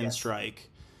Dumas can strike.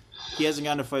 He hasn't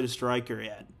gotten to fight a striker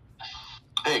yet.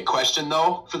 Hey, question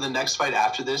though, for the next fight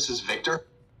after this is Victor.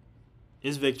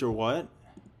 Is Victor what?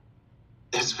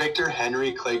 Is Victor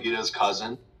Henry Clay Guida's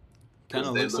cousin? Kind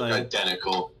of They looks look like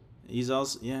identical. he's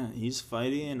also he's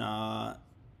fighting one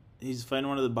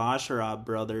of the Basharat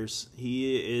brothers.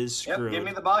 He is screwed. Yep, give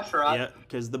me the Basharat. Yeah,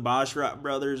 because the Basharat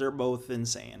brothers are both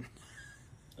insane.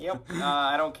 Yep,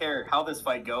 I don't care how this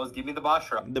fight goes. Give me the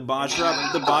Basharat. The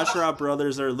Basharat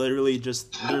brothers are literally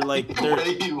they're like The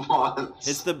way he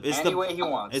wants. Any way he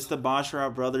wants. It's the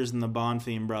Basharat brothers and the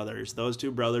Bonfim brothers. Those two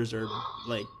brothers are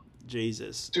like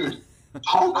Jesus. Dude,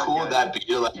 how cool would that be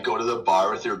to like go to the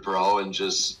bar with your bro and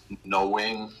just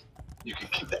knowing you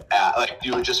could keep the like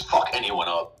you would just fuck anyone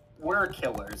up. We're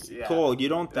killers. Yeah. Cole, you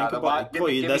don't think about Cole.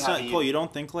 give me That's not Habib. Cole. You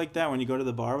don't think like that when you go to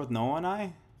the bar with Noah and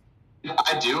I.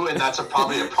 I do, and that's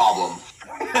probably a problem.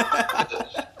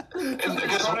 And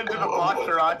because Run into the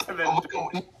Basharat and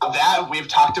then that we've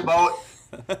talked about.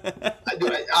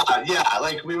 Yeah,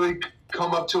 like we would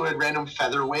come up to a random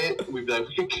featherweight. We'd be like,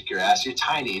 "We could kick your ass. You're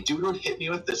tiny." Dude would hit me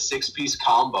with the 6-piece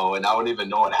combo, and I wouldn't even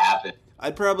know what happened.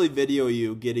 I'd probably video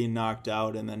you getting knocked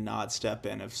out and then not step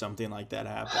in if something like that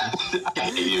happened. I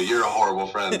hate you. You're a horrible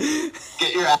friend.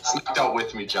 Get your ass knocked out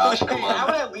with me, Josh. Come Hey, I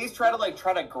would on. at least try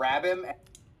to grab him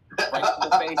right to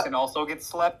the face and also get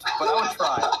slept. But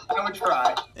I would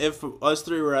try. If us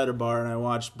three were at a bar and I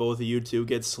watched both of you two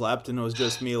get slept and it was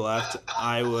just me left,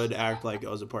 I would act like I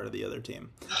was a part of the other team.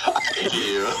 I hate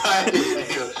you. I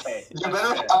hate you. Hey, You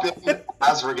better hop in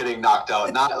as we're getting knocked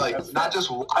out. Not just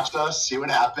watch us, see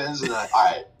what happens, and then, all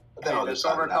right. Then I'll It's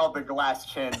decide over now. called the glass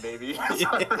chin, baby.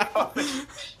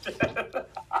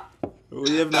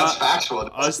 We have That's not. factual.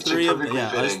 Us It's three have perfectly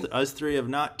fitting. us three have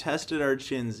not tested our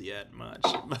chins yet much.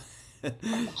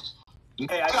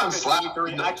 Hey, I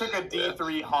took a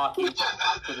D3 hockey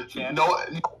to the chin. No,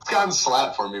 it's gotten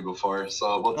slapped for me before,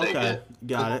 so we'll take Okay, it.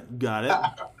 got it.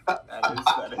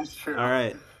 That is true. All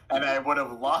right. And I would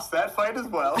have lost that fight as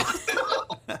well.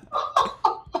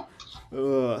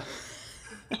 Ugh.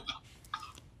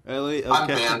 Really? I'm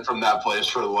Okay. banned from that place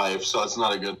for life, so it's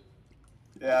not a good.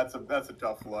 Yeah, that's a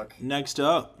tough look. Next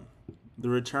up, the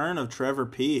return of Trevor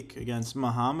Peek against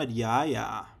Muhammad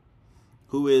Yahya,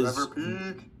 who is Trevor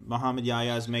Peek. Muhammad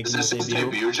Yahya is making Is this his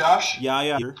debut. debut, Josh?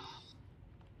 Yahya.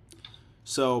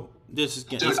 So this is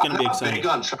Dude, it's gonna I'm be not exciting. big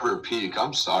on Trevor Peek.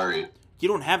 I'm sorry. You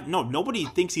don't have nobody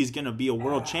thinks he's gonna be a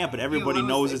world champ, but everybody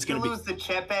knows it's gonna be. Lose the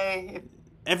Chepe.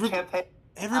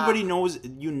 Everybody knows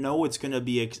it's gonna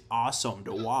be awesome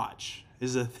to watch.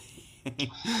 Is a thing.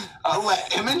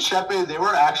 Him and Chepe, they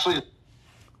were actually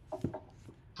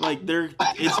Like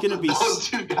it's gonna be those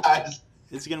two guys.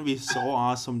 it's gonna be so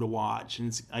awesome to watch,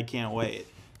 and I can't wait.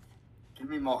 Give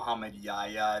me Muhammad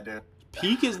Yahya, dude.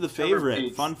 Peek is the Trevor favorite.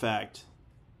 Peek's- Fun fact.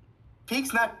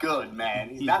 Peek's not good, man.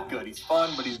 He's not good. He's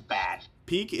fun, but he's bad.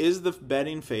 Peek is the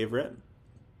betting favorite.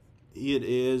 It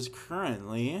is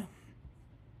currently.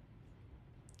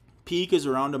 Peek is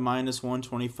around a minus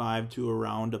 125 to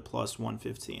around a plus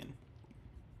 115.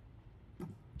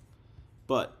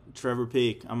 But Trevor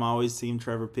Peek, I'm always team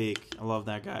Trevor Peek. I love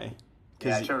that guy.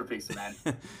 Yeah, Trevor Peek's the man.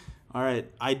 All right,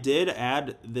 I did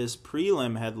add this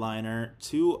prelim headliner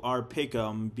to our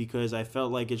pick'em because I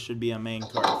felt like it should be a main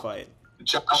card fight.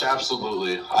 Josh,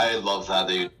 absolutely. I love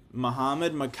that.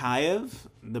 Muhammad Makayev,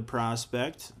 the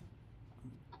prospect,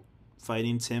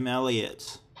 fighting Tim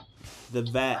Elliott. The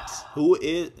vet. Who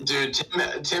is... Dude,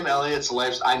 Tim Elliott's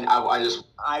life.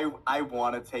 I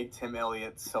want to take Tim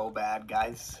Elliott so bad,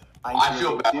 guys. I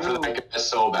feel bad for that guy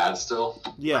so bad still.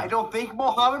 Yeah. I don't think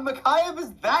Muhammad Mokaev is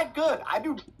that good. I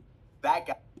do. That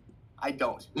guy. I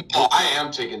don't. No, I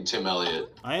am taking Tim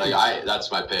Elliott.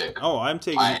 That's my pick. Oh, I'm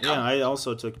taking... I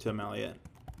also took Tim Elliott.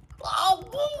 Oh,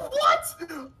 what?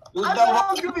 I thought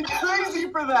I was going to be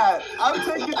crazy for that. I'm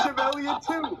taking Tim Elliott,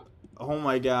 too. Oh,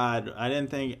 my God. I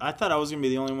thought I was going to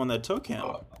be the only one that took him.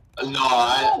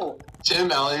 No,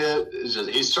 Tim Elliott is just...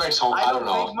 He strikes home. I don't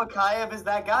know. I don't think Mokaev is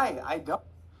that guy. I don't.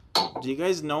 Do you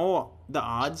guys know the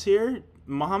odds here?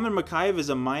 Muhammad Mokaev is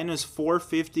a minus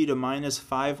 450 to minus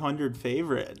 500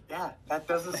 favorite. Yeah, that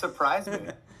doesn't surprise me.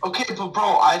 Okay, but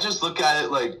bro, I just look at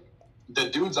it like the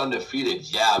dude's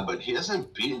undefeated, yeah, but he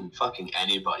hasn't beaten fucking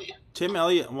anybody. Tim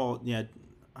Elliott, well, yeah.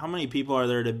 How many people are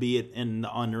there to beat in the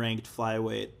unranked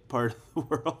flyweight part of the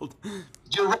world?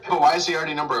 You're right, but why is he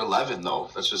already number 11 though?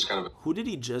 That's just kind of. Who did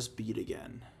he just beat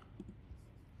again?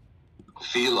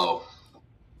 Philo.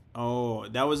 Oh,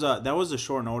 that was a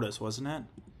short notice, wasn't it?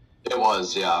 It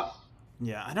was, yeah.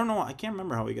 Yeah, I don't know. I can't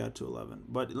remember how he got to 11,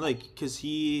 but like, cause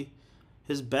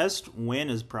his best win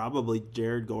is probably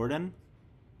Jared Gordon.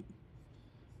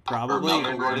 Probably. Or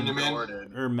Malcolm Gordon, you mean?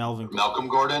 Or Melvin. Malcolm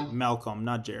Gordon. Malcolm,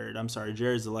 not Jared. I'm sorry,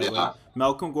 Jared's the lightweight. Yeah.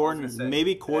 Malcolm Gordon,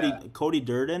 maybe Cody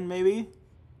Durden, maybe.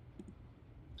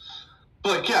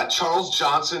 Like Charles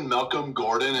Johnson, Malcolm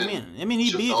Gordon, and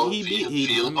he beat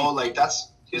Philo. Like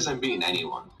he hasn't beaten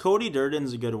anyone. Cody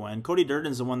Durden's a good one. Cody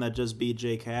Durden's the one that just beat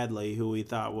Jake Hadley, who we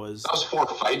thought was... That was 4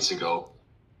 fights ago.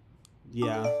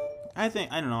 Yeah. I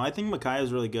don't know. I think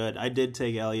Mokaev's really good. I did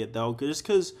take Elliott, though, just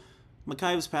because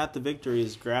Mokaev's path to victory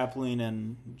is grappling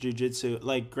and jiu-jitsu,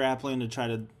 like grappling to try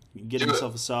to get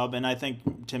himself a sub, and I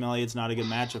think Tim Elliott's not a good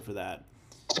matchup for that.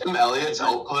 Tim Elliott's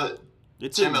output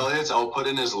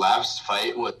in his last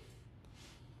fight was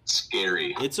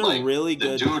scary. It's a really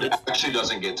good... The dude actually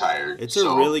doesn't get tired. It's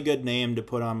a really good name to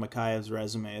put on Mokaev's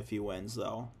resume if he wins,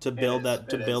 though. To build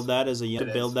that as a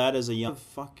young...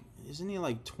 Fuck, isn't he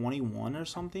like 21 or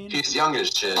something? He's young as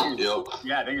shit. Yep.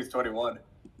 Yeah, I think he's 21.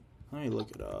 Let me look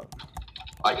it up.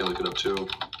 I can look it up too.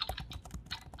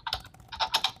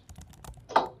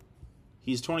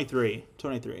 He's 23.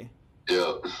 23.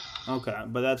 Yeah. Okay,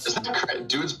 but that's... Isn't that correct?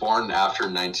 Dude's born after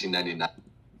 1999.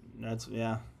 That's,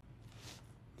 yeah.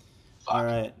 Fuck. All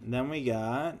right, then we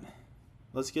got...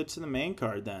 Let's get to the main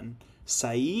card then.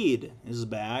 Saeed is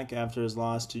back after his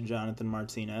loss to Jonathan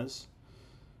Martinez.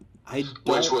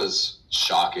 Which was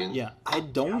shocking. Yeah, I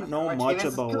don't know much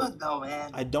about... Good though, man.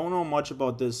 I don't know much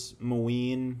about this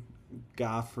Muin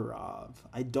Gafurov.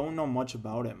 I don't know much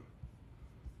about him.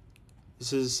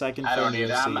 This is his second fight. I don't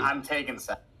either. I'm taking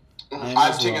Saeed.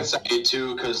 I'm taking Saeed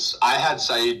too because I had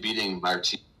Saeed beating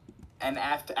Martinez. And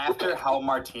after how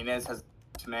Martinez has,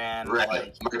 man, right?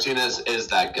 Like, Martinez is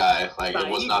that guy. Like it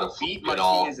was not a beat at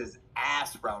all. Martinez's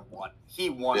ass round 1. He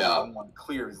won round 1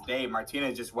 clear as day.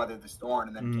 Martinez just weathered the storm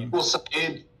and then came. Well,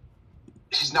 Saeed,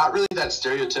 he's not really that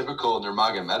stereotypical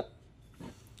Nurmagomedov.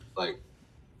 Like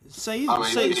Saeed,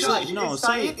 Saeed,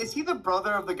 is he the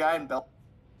brother of the guy in Bel?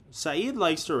 Saeed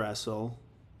likes to wrestle,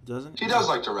 doesn't he? He does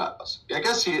like to wrestle. I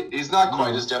guess he's not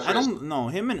quite as different. I don't know.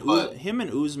 Him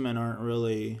and Usman aren't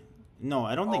really. No,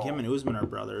 I don't think him and Usman are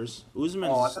brothers.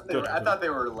 Usman's I thought they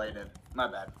were related. My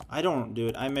bad. I don't,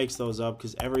 dude. I mix those up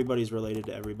because everybody's related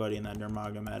to everybody in that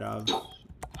Nurmagomedov.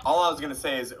 All I was gonna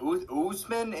say is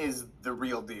Usman is the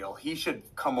real deal. He should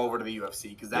come over to the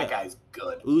UFC because that guy's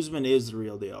good. Usman is the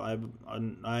real deal.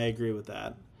 I agree with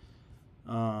that.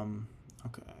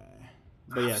 Okay.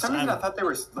 But yes, for some reason I thought they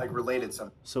were like related.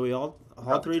 So we all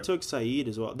three took Saeed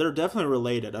as well. They're definitely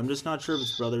related. I'm just not sure if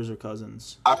it's brothers or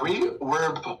cousins.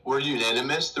 We're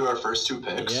unanimous through our first 2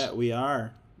 picks. Yeah, we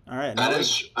are. All right. That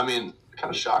is, kind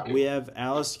of shocking. We have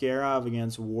Aliskerov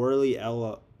against Warley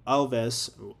Alves.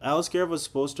 Aliskerov was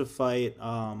supposed to fight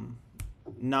Nasruddin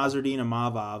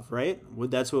Imavov, right?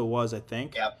 That's who it was, I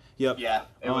think. Yep. Yeah,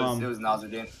 it was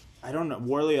Nasruddin. I don't know.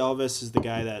 Warley Alves is the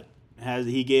guy that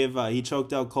he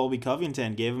choked out Colby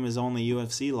Covington, gave him his only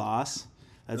UFC loss.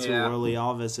 That's who Warley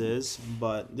Alves is.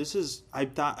 But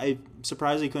I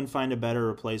surprised he couldn't find a better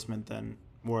replacement than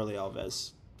Warley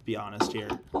Alves, to be honest here.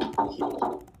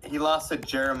 He lost to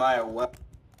Jeremiah Webb.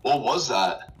 What was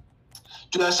that?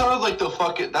 Dude, that sounded like when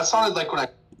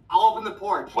I'll open the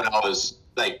porch. When I was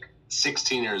like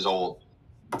 16 years old.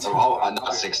 Or,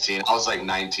 not 16, I was like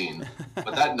 19.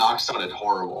 But that knock sounded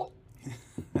horrible.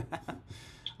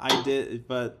 I did,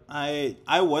 but I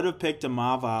would have picked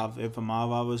Imavov if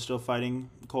Imavov was still fighting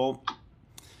Colt.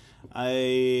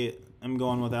 I am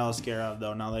going with Aliskerov,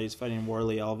 though, now that he's fighting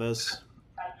Warley Alves.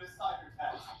 I just saw your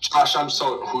text. Josh,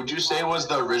 who'd you say was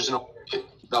the original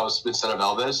that was instead of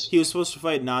Elvis? He was supposed to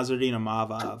fight Nasruddin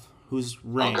Imavov, who's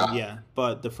reigned, Okay. yeah.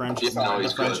 But the French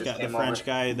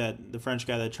guy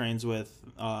that trains with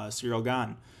Cyril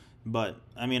Gane. But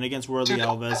I mean, against Worldly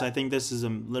Elvis, I think this is a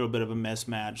little bit of a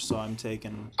mismatch. So I'm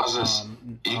taking.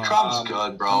 Ekrom's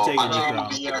good, bro. I'm taking Ekrom.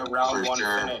 Be a round For one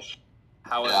sure. finish.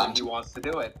 However he wants to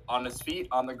do it, on his feet,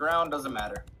 on the ground, doesn't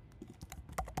matter.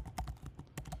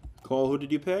 Cole, who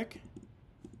did you pick?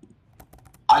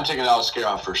 I'm taking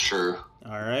Aliskerov for sure.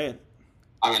 All right.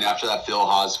 I mean, after that Phil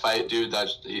Haas fight, dude,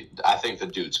 I think the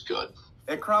dude's good.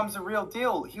 Ekrom's a real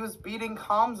deal. He was beating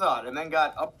Khamzat and then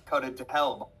got upcutted to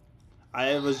hell.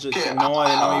 I was just I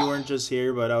know you weren't just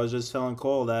here, but I was just telling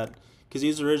Cole that because he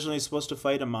was originally supposed to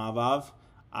fight Imavov,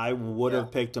 I would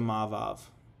have picked Imavov.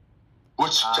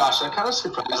 Which, Josh, that kind of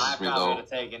surprises me, though. I'm not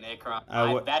taking Ekrom.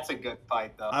 That's a good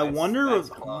fight, though. I wonder if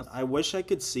I wish I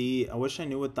could see. I wish I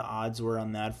knew what the odds were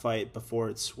on that fight before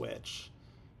it switched.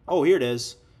 Oh, here it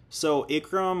is. So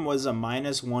Ikram was a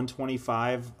minus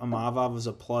 125. Imavov was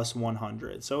a plus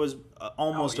 100. So it was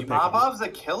almost a pick. Imavov's a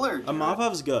killer. Dude.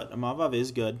 Imavov's good. Imavov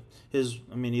is good.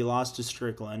 He lost to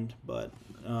Strickland, but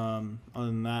other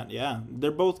than that, yeah,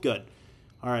 they're both good.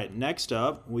 All right, next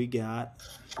up we got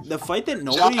the fight that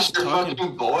nobody's talking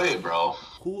about. Boy, bro.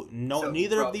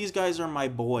 Neither of these guys are my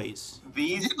boys.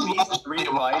 These three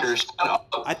fighters.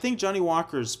 I think Johnny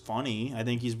Walker's funny. I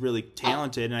think he's really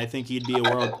talented, and I think he'd be a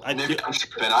world. Maybe I'm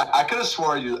tripping. I could have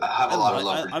swore you have a lot of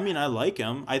love. I mean, I like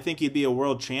him. I think he'd be a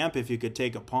world champ if you could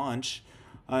take a punch.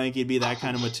 I think he'd be that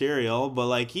kind of material, but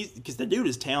like because the dude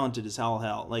is talented as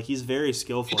hell. Like he's very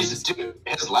skillful. Dude,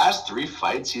 his last 3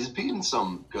 fights, he's beaten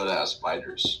some good ass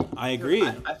fighters. I agree.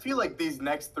 I feel like these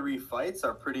next 3 fights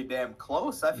are pretty damn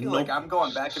close. I feel like I'm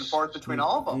going back and forth between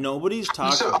all of them. Nobody's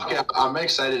talking. So, okay, I'm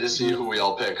excited to see who we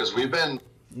all pick because we've been.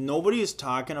 Nobody's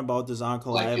talking about this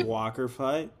Ankalaev Walker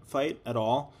fight at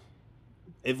all.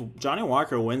 If Johnny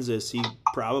Walker wins this, he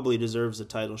probably deserves a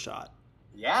title shot.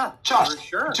 Yeah, Josh, for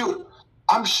sure, dude.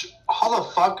 How the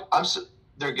fuck?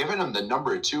 They're giving him the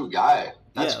number 2 guy.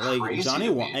 That's crazy. Johnny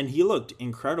and he looked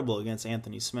incredible against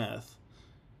Anthony Smith.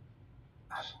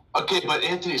 Okay, but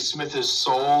Anthony Smith is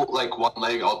so like one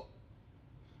leg out.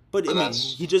 But I mean,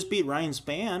 he just beat Ryan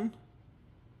Spann.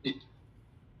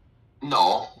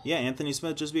 No. Yeah, Anthony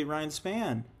Smith just beat Ryan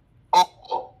Spann.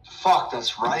 Oh, fuck!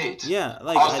 That's right. Yeah,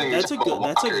 like that's a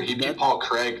good. He beat Paul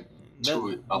Craig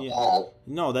to a Paul.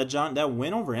 No, that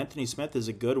win over Anthony Smith is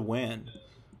a good win.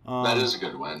 That is a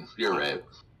good win. You're right.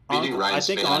 Beating Ryan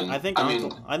Spann. I think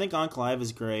Ankalaev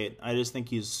is great. I just think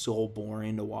he's so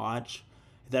boring to watch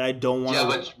that I don't want to.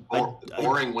 Yeah, but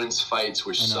boring wins fights,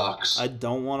 which sucks. I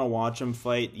don't want to watch him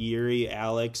fight Yuri,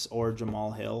 Alex, or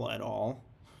Jamal Hill at all.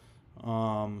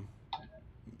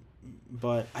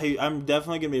 But I'm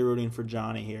definitely gonna be rooting for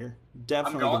Johnny here.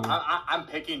 Definitely. I'm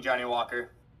picking Johnny Walker.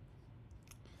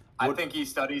 I think he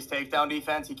studies takedown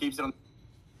defense. He keeps it on,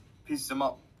 pieces him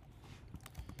up.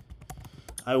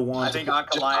 I think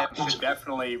Ankalaev should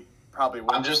definitely probably win.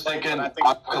 I'm just thinking. I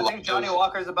think Johnny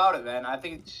Walker's about it, man. I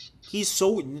think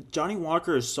Johnny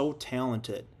Walker is so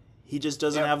talented. He just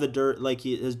doesn't have the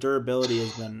his durability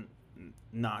has been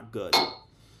not good.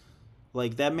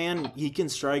 Like that man, he can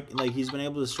strike. Like he's been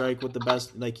able to strike with the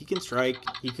best. Like he can strike,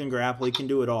 he can grapple, he can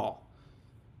do it all.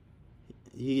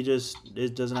 He just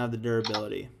doesn't have the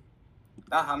durability.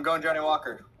 I'm going Johnny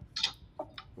Walker.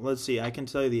 Let's see. I can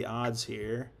tell you the odds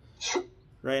here.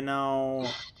 Right now,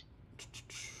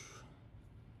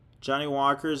 Johnny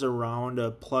Walker's around a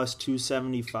plus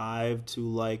 275 to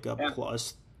like a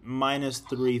plus minus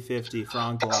 350 for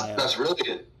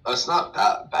Ankalaev. That's not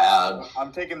that bad.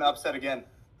 I'm taking the upset again.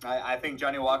 I think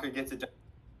Johnny Walker gets it.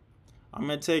 I'm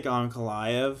gonna take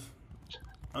Ankalaev.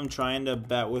 I'm trying to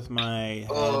bet with my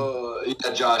head.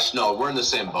 Yeah, Josh. No, we're in the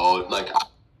same boat. Like,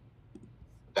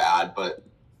 bad, but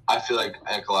I feel like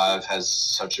Ankalaev has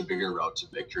such a bigger route to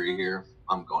victory here.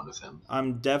 I'm going with him.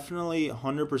 I'm definitely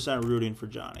 100% rooting for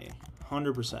Johnny.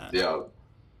 100%. Yeah.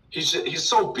 He's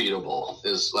so beatable.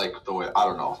 Is like the way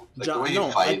the way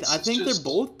he fights. I think they're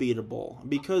both beatable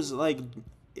because like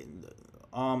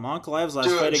Ankalaev's last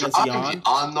fight against Jan.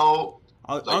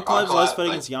 Ankalaev's last fight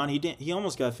against Jan, he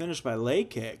almost got finished by leg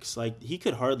kicks. Like he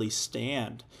could hardly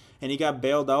stand, and he got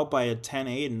bailed out by a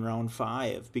 10-8 in round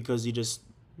 5 because he just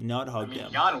nut hugged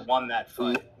him. Jan won that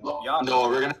fight. No,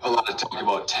 we're gonna have a lot of talk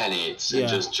about 10-8s and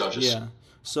just judges. Yeah.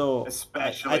 So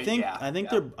especially, I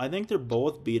think they're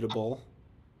both beatable.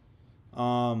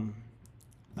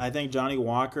 I think Johnny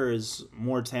Walker is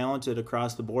more talented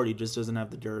across the board. He just doesn't have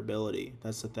the durability.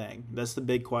 That's the thing. That's the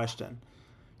big question.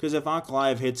 Because if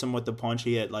Ankalaev hits him with the punch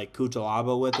he hit like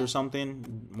Kutalaba with or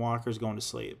something, Walker's going to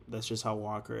sleep. That's just how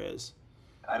Walker is.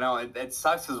 I know it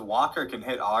sucks because Walker can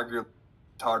hit Auger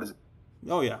as hard as.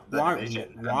 Oh yeah,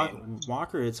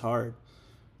 Walker hits hard.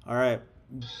 All right,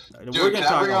 dude,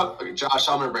 Josh,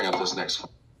 I'm gonna bring up this next one.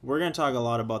 We're gonna talk a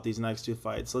lot about these next two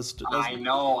fights. I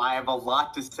know I have a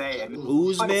lot to say. And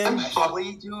Usman,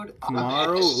 dude,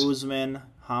 Kamaru Usman,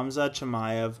 Khamzat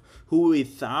Chimaev, who we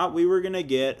thought we were gonna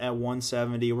get at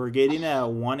 170, we're getting at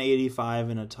 185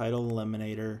 in a title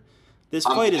eliminator. This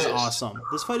fight is awesome.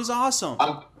 This fight is awesome.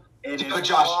 It is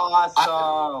Josh,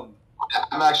 awesome.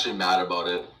 I'm actually mad about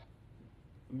it.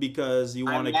 Because you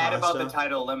want to. I'm mad about the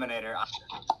title eliminator.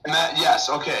 Yes,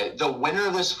 okay. The winner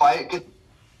of this fight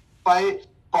fight.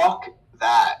 Fuck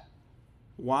that.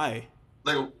 Why?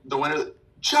 Like the winner.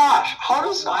 Josh,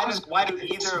 why do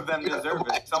either of them deserve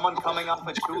it? Someone coming off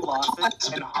of 2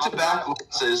 losses and back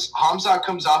losses. Khamzat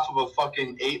comes off of a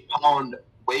fucking 8-pound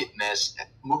weight miss,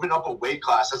 moving up a weight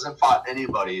class, hasn't fought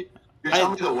anybody. You're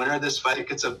telling me the winner of this fight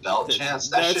gets a belt chance?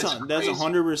 That's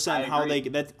 100% how they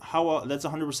that's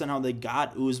 100% how they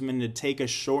got Usman to take a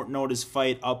short notice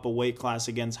fight up a weight class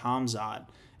against Khamzat.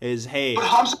 But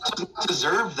Khamzat doesn't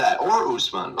deserve that, or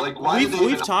Usman. Like, why?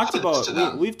 We've talked about the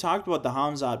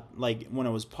Khamzat, like when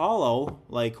it was Paulo.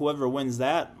 Like whoever wins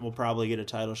that will probably get a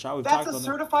title shot. That's a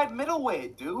certified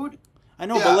middleweight, dude. I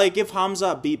know, but like if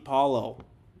Khamzat beat Paulo,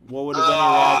 what would have been your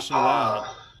reaction to that?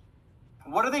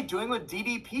 What are they doing with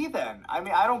DDP then? I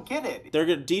mean, I don't get it.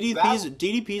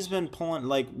 DDP's been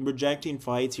rejecting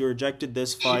fights. He rejected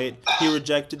this fight. He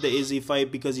rejected the Izzy fight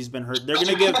because he's been hurt. They're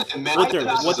gonna give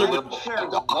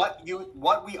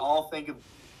what we all think of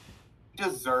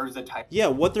deserves a title. Yeah,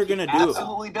 what they're gonna do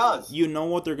absolutely does. You know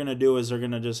what they're gonna do is they're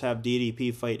gonna just have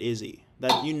DDP fight Izzy.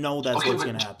 That's what's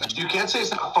gonna happen. You can't say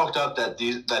it's not fucked up that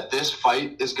this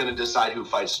fight is gonna decide who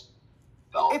fights.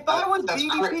 If I was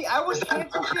DDP, I would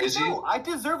cancel crazy. I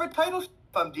deserve a title if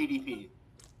I'm DDP.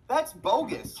 That's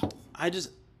bogus. I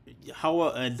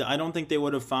don't think they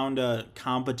would have found a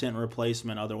competent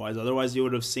replacement otherwise. Otherwise, you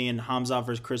would have seen Khamzat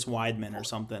versus Chris Weidman or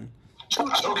something.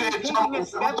 Okay, taking a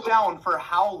step down for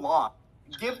how long?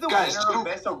 Give the winner of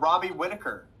this a Robbie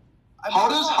Whittaker. How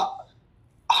does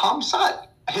Khamzat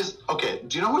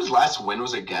do you know who his last win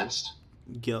was against?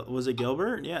 Was it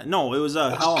Gilbert? Yeah. No, it was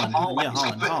Holland. Yeah,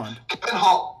 Holland. Kevin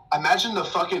Hall. Imagine the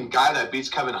fucking guy that beats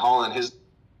Kevin Holland his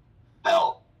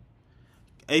belt.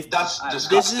 That's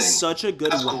disgusting. This is such a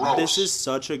good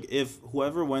win. If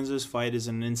whoever wins this fight is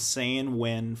an insane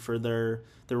win for the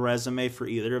resume for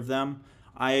either of them.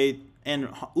 And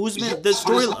Usman, the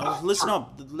story. Listen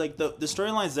up. Like the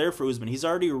storyline's there for Usman. He's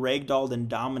already ragdolled and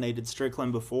dominated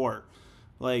Strickland before.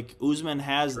 Like Usman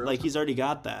has, like he's already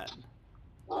got that.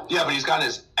 Yeah, but he's gotten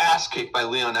his ass kicked by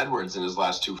Leon Edwards in his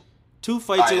last two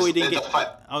fights ago. He didn't get.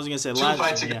 I was gonna say two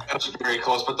fights ago was very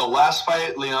close, but the last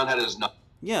fight Leon had his nut.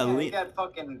 Yeah, he got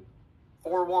fucking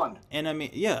 4-1. And I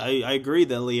mean, yeah, I agree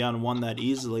that Leon won that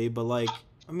easily, but like,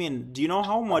 I mean, do you know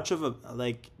how much of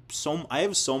I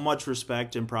have so much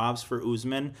respect and props for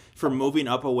Usman for moving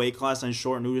up a weight class on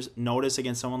short notice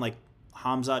against someone like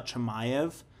Khamzat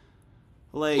Chimaev.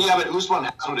 Like, yeah, but Usman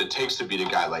has what it takes to beat a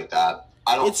guy like that.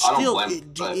 I don't blame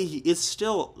him. It's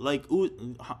still like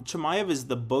Chimaev is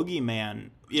the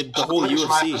boogeyman. The whole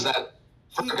UFC.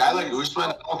 For a guy like Usman,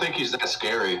 I don't think he's that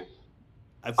scary.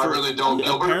 I really don't.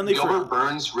 Gilbert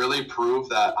Burns really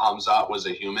proved that Khamzat was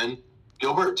a human.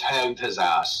 Gilbert tagged his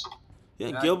ass.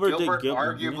 Yeah, Gilbert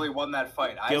arguably won that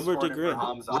fight. Gilbert did great.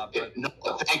 No,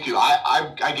 thank you.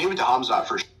 I gave it to Khamzat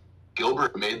for sure.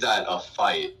 Gilbert made that a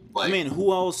fight. Like, I mean,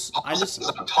 who else? I just was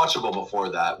untouchable before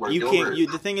that. Where you Gilbert,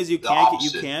 can't. The thing is, you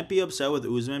can't be upset with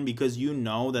Usman because you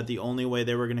know that the only way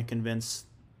they were going to convince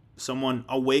someone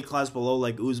a weight class below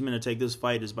like Usman to take this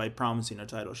fight is by promising a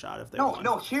title shot. If they won.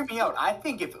 No, hear me out. I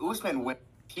think if Usman wins,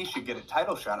 he should get a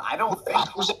title shot. I don't think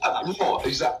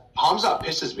Khamzat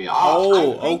pisses me off.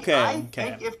 Oh, I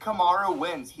think if Kamaru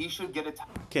wins, he should get a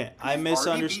title. Okay, I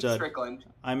misunderstood.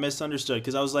 I misunderstood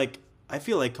because I was like, I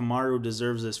feel like Kamaru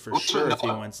deserves this for sure if he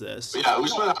wins this. Yeah,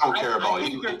 Usman, I don't care about. I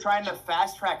think you're trying to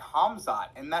fast track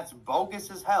Khamzat, and that's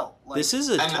bogus as hell. Like, this is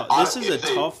a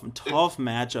tough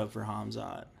matchup for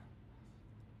Khamzat.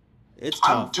 It's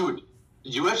tough, dude.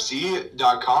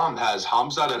 UFC.com has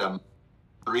Khamzat at a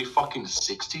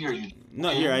 360. Are you? No,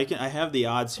 here I have the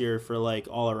odds here for like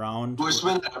all around.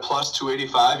 Usman at plus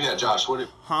 285. Yeah, Josh, what?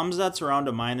 Khamzat's around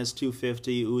a minus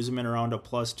 250. Usman around a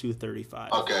plus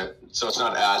 235. Okay, so it's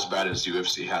not as bad as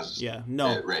UFC has. Yeah,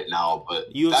 no, right now,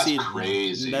 but UFC, that's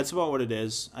crazy. That's about what it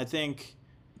is. I think.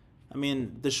 I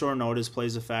mean, the short notice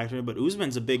plays a factor, but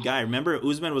Usman's a big guy. Remember,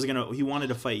 Usman he wanted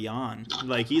to fight Jan.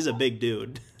 Like, he's a big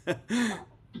dude.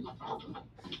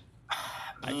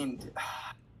 I mean,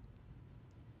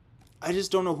 I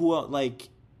just don't know who else, like,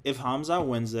 if Hamzat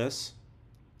wins this,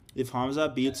 if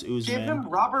Hamzat beats Usman, give him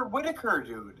Robert Whittaker,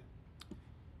 dude.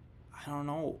 I don't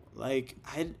know. Like,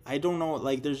 I don't know.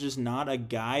 Like, there's just not a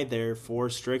guy there for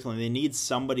Strickland. They need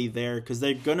somebody there because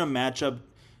they're gonna match up.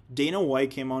 Dana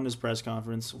White came on his press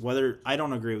conference. Whether I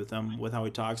don't agree with him with how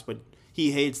he talks, but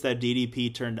he hates that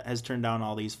DDP has turned down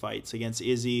all these fights against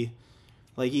Izzy.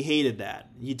 Like, he hated that.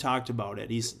 He talked about it.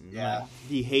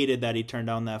 He hated that he turned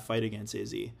down that fight against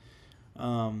Izzy.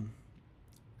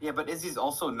 Yeah, but Izzy's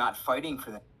also not fighting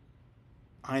for that.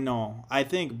 I know. I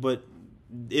think, but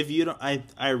if you don't,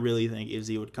 I really think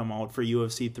Izzy would come out for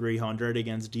UFC 300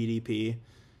 against DDP.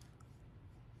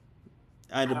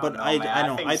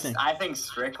 I think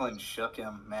Strickland shook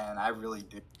him, man. I really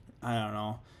do. I don't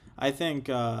know. I think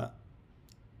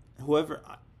whoever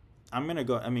I'm gonna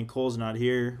go. I mean, Cole's not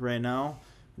here right now.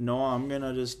 No, I'm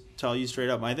gonna just tell you straight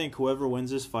up. I think whoever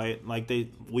wins this fight, like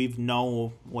we've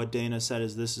know what Dana said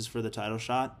is this is for the title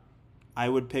shot. I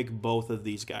would pick both of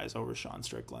these guys over Sean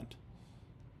Strickland.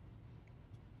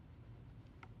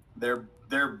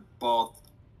 They're both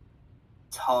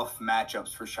tough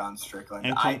matchups for Sean Strickland.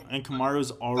 And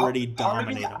Kamaru's already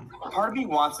dominated him. Part of me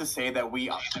wants to say that we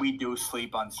do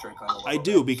sleep on Strickland. I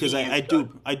do because I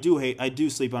do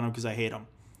sleep on him because I hate him.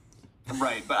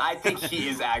 Right, but I think he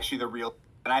is actually the real,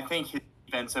 and I think his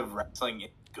defensive wrestling is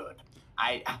good.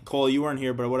 Cole, you weren't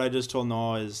here, but what I just told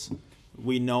Noah is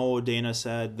we know Dana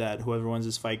said that whoever wins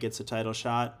this fight gets a title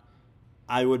shot.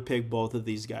 I would pick both of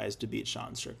these guys to beat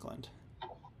Sean Strickland.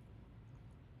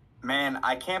 Man,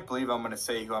 I can't believe I'm going to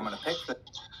say who I'm going to pick.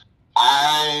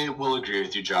 I will agree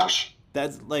with you, Josh.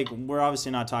 That's like, we're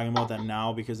obviously not talking about that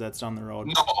now because that's down the road.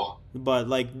 No. But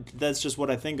like, that's just what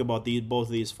I think about both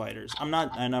of these fighters. I'm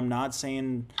not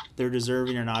saying they're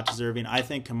deserving or not deserving. I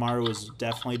think Kamaru is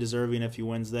definitely deserving if he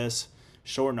wins this.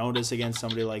 Short notice against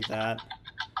somebody like that.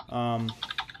 Yeah,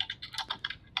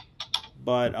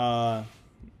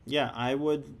 I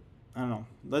don't know.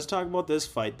 Let's talk about this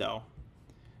fight though.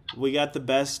 We got the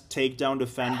best takedown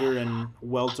defender in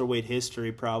welterweight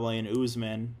history, probably, in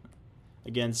Usman,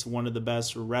 against one of the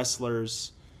best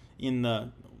wrestlers in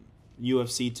the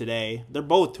UFC today. They're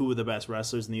both two of the best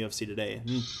wrestlers in the UFC today.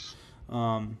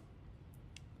 And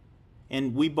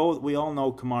we all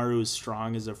know Kamaru is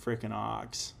strong as a freaking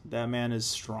ox. That man is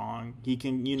strong. He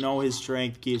can, his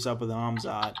strength keeps up with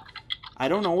Hamzat. I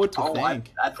don't know what to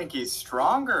think. I think he's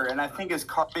stronger, and I think his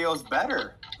cardio's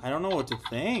better. I don't know what to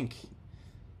think.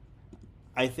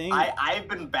 I've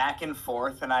been back and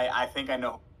forth, and I think I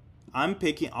know.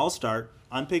 I'll start.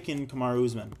 I'm picking Kamaru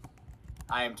Usman.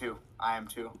 I am too. I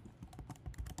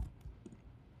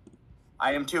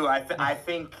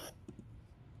think,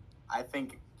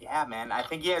 yeah, man. I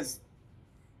think he has.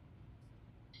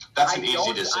 That's an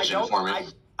easy decision for me.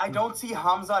 I don't see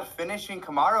Hamzat finishing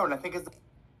Kamaru, and I think it's.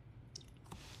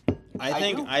 I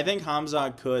think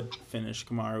Hamzat could finish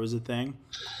Kamaru is a thing.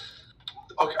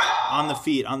 Okay. On the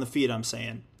feet, I'm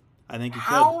saying. I think he could.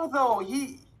 How though?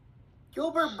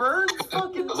 Gilbert Burns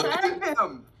fucking tagged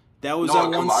him. That was at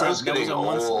 170.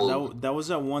 That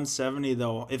was at 170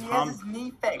 though. He has his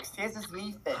knee fixed.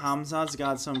 Hamzat's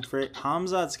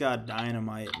got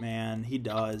dynamite, man. He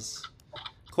does.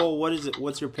 Cole, what is it?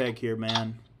 What's your pick here,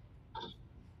 man?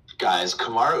 Guys,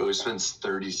 Kamaru Usman's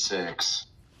 36.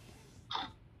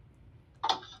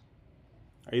 Are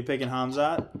you picking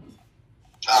Hamzat?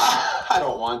 I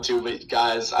don't want to, but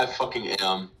guys, I fucking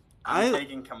am. I'm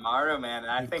taking Kamaru, man,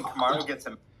 and I think Kamaru gets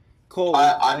him. Cole,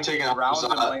 I'm taking rounds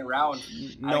in late round.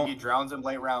 No, I think he drowns in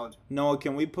late round. Noah,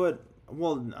 can we put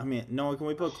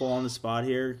Cole on the spot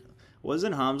here?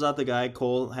 Wasn't Hamzat the guy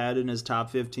Cole had in his top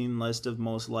 15 list of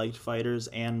most liked fighters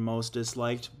and most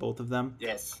disliked, both of them?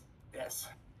 Yes.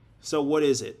 So what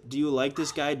is it? Do you like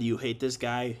this guy? Do you hate this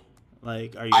guy?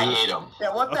 Like, are you? I hate him.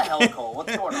 Yeah, what the hell, Cole?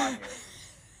 What's going on here?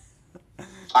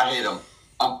 I hate him.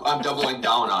 I'm doubling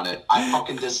down on it. I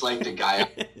fucking dislike the guy.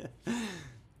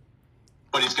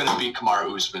 But he's gonna beat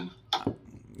Kamaru Usman.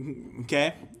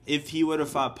 Okay. If he would have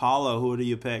fought Paulo, who would have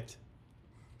you picked?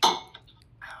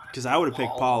 Because I would have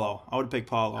picked Paulo. I would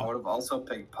have also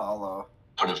picked Paulo.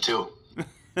 Would have too.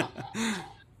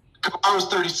 Kamaru's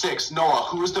 36. Noah,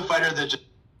 who was the fighter that just...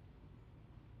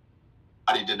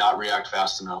 He did not react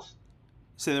fast enough?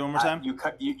 Say that one more time.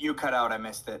 You cut out. I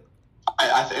missed it.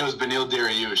 I think it was Beneil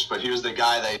Dariush, but he was the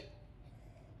guy that...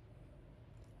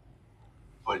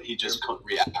 But he just couldn't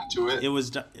react to it. It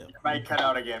was... You might cut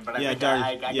out again, but I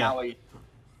got what you...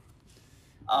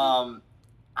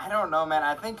 I don't know, man.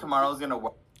 I think Kamaru's going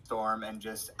to storm and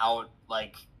just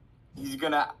he's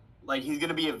going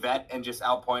to be a vet and just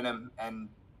outpoint him. And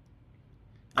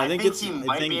I think he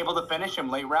might be able to finish him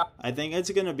late round. I think it's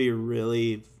going to be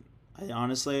really...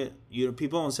 Honestly,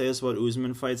 people don't say this about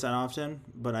Usman fights that often,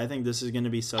 but I think this is going to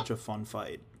be such a fun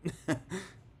fight.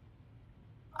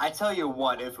 I tell you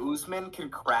what, if Usman can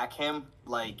crack him,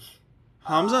 like...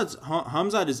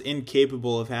 Hamzat is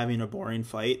incapable of having a boring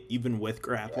fight, even with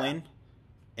grappling.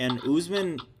 Yeah. And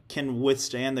Usman can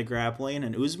withstand the grappling,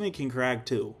 and Usman can crack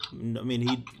too. I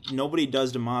mean, nobody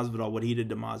does to Masvidal what he did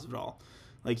to Masvidal.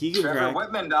 Like, he can Trevor crack.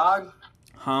 Whitman, dog.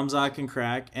 Hamzat can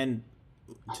crack, and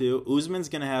too, Usman's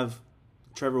going to have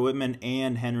Trevor Whitman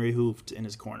and Henry Hooft in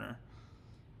his corner.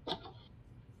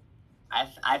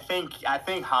 I think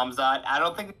Hamzat, I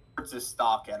don't think it hurts his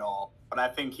stock at all, but I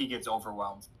think he gets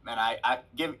overwhelmed. And I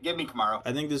give me Kamaru.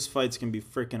 I think this fight's going to be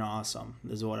freaking awesome,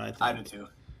 is what I think. I do too.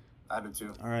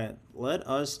 All right, let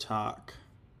us talk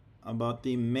about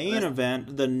the main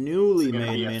event, the newly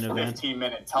made main event.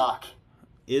 15-minute talk.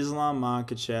 Islam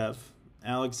Makhachev,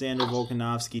 Alexander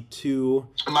Volkanovski 2.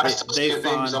 Am I still skipping?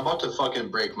 Because I'm about to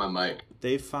fucking break my mic.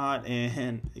 They fought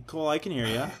in... Cole, I can hear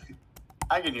you.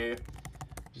 I can hear you.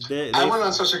 I went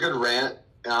on such a good rant,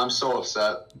 and I'm so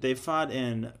upset. They fought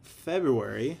in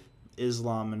February,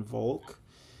 Islam and Volk.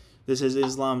 This is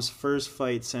Islam's first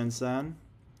fight since then.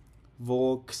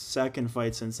 Volk's second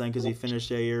fight since then because he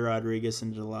finished Yair Rodriguez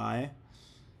in July.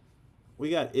 We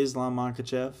got Islam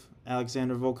Makhachev,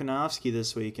 Alexander Volkanovski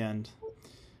this weekend.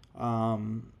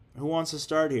 Who wants to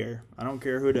start here? I don't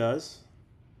care who does.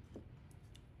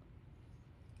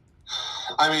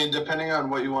 I mean, depending on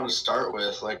what you want to start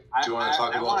with, like, do you want to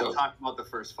talk about the... talk about the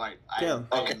first fight. Yeah.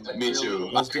 Okay, me too.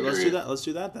 Let's do that. Let's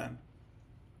do that then.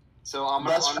 So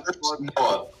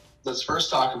let's first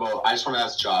talk about. I just want to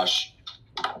ask Josh.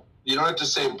 You don't have to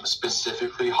say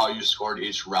specifically how you scored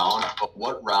each round, but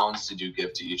what rounds did you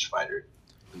give to each fighter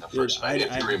in the first fight,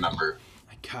 if you remember?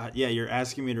 God, yeah, you're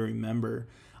asking me to remember.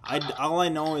 All I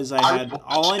know is So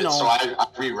I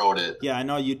rewrote it. Yeah, I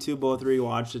know you two both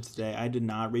rewatched it today. I did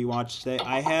not rewatch today.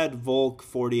 I had Volk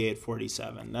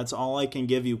 48-47. That's all I can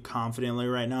give you confidently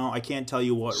right now. I can't tell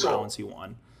you what rounds he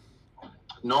won.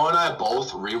 Noah and I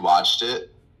both rewatched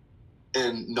it,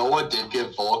 and Noah did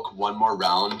give Volk one more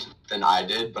round than I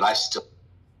did, but I still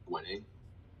winning,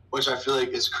 which I feel like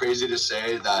is crazy to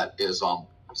say that is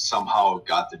somehow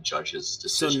got the judges'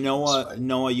 decision. So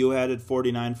Noah, you had it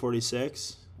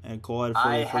 49-46. And Cole had 48-47?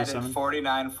 I had it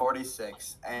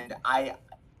 49-46. And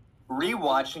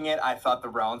rewatching it, I thought the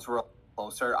rounds were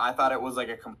closer. I thought it was like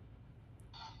I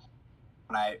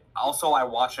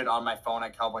watched it on my phone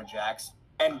at Cowboy Jack's.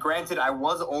 And granted, I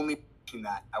was only watching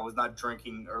that. I was not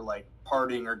drinking or like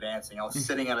partying or dancing. I was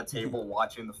sitting at a table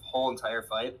watching the whole entire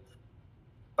fight.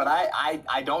 But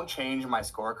I don't change my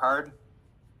scorecard.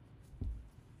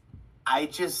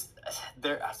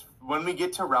 When we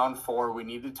get to round 4, we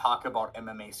need to talk about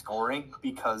MMA scoring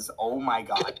because, oh my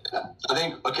God. I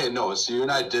think, so you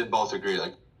and I did both agree,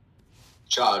 like,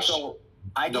 Josh. So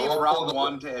I gave round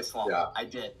 1 to Islam. Yeah. I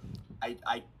did.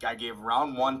 I gave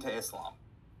round 1 to Islam.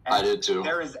 And I did too.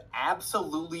 There is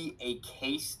absolutely a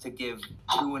case to give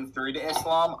 2 and 3 to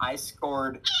Islam. I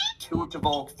scored 2 to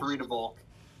Volk, 3 to Volk.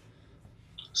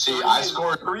 See, I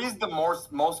scored... 3 is the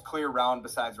most clear round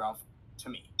besides round 4 to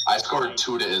me. I scored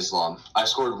 2 to Islam. I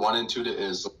scored 1 and 2 to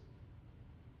Islam.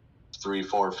 3,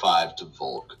 4, 5 to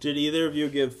Volk. Did either of you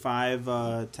give 5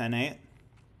 10-8?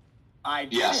 I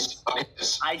did. Yes.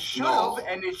 I should have,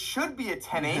 and it should be a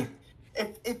 10-8.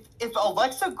 If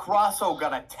Alexa Grasso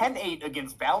got a 10-8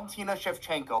 against Valentina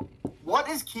Shevchenko, what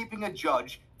is keeping a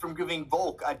judge from giving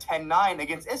Volk a 10-9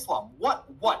 against Islam?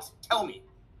 What? Tell me.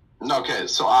 Okay,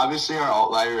 so obviously our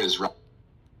outlier is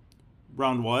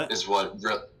round what?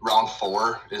 Round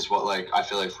 4 is what, like, I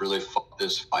feel like really fucked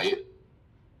this fight.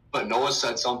 But Noah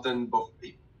said something before.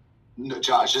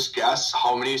 Josh, just guess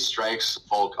how many strikes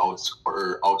Volk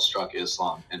outstruck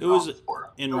Islam in round 4.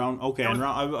 In round, okay.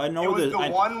 I know it was the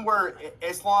one where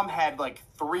Islam had like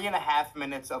 3.5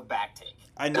 minutes of back take.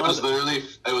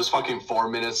 It was fucking 4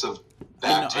 minutes of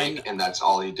back take, and that's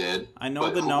all he did. I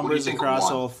know the numbers across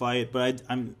the whole fight, but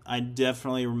I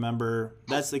definitely remember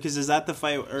because is that the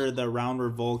fight or the round where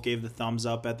Volk gave the thumbs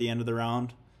up at the end of the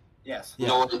round? Yes. Yeah.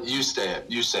 No, you say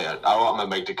it. I want my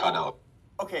mic to cut out.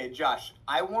 Okay, Josh,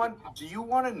 do you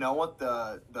want to know what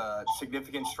the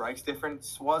significant strikes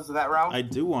difference was of that round? I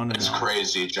do want to know. It's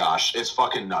crazy, Josh. It's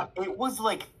fucking nuts. It was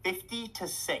like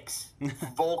 50-6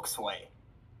 Volk's way.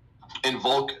 And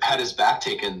Volk had his back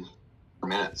taken for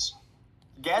minutes.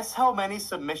 Guess how many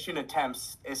submission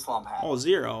attempts Islam had? Oh,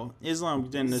 0. Islam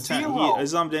didn't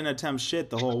attempt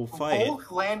shit the whole fight.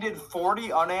 Volk landed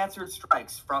 40 unanswered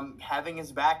strikes from having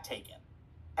his back taken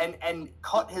and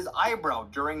cut his eyebrow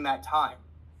during that time.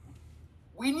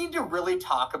 we need to really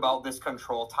talk about this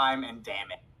control time and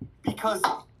damage. Because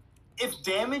if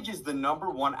damage is the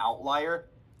number one outlier,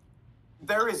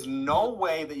 there is no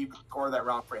way that you could score that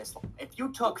round for Islam. If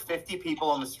you took 50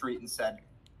 people on the street and said,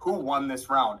 who won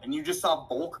this round? And you just saw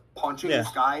Volk punching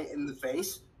this guy in the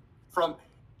face from...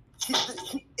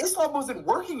 Islam wasn't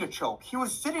working a choke. He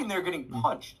was sitting there getting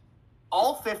punched.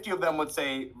 All 50 of them would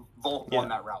say Volk won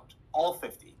that round. All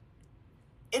 50.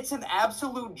 It's an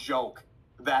absolute joke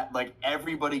that, like,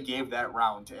 everybody gave that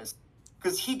round to Islam.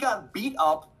 Because he got beat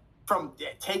up from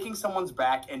taking someone's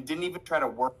back and didn't even try to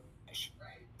work.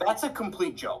 That's a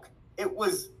complete joke. It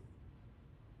was,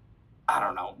 I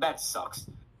don't know, that sucks.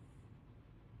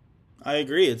 I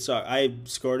agree. It sucked. I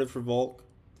scored it for Volk.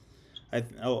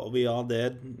 We all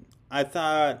did. I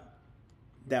thought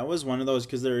that was one of those,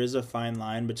 because there is a fine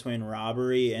line between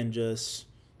robbery and just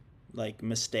like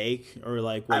mistake, or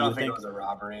like what I don't you think it was a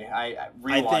robbery.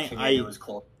 It was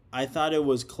close. I thought it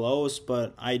was close,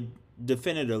 but I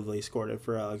definitively scored it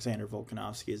for Alexander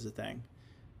Volkanovski is the thing.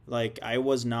 Like, I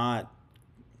was not...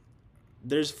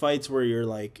 There's fights where you're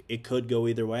like, it could go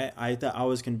either way. I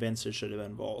was convinced it should have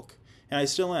been Volk, and I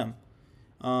still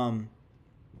am.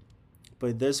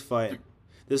 But this fight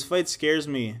scares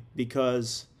me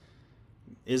because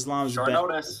Islam's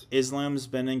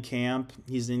been in camp.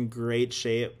 He's in great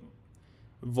shape.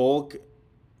 Volk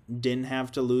didn't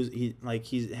have to lose. He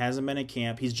hasn't been in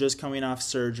camp. He's just coming off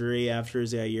surgery after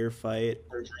his Yair fight.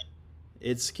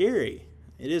 It's scary.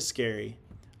 It is scary.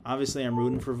 Obviously, I'm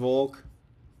rooting for Volk.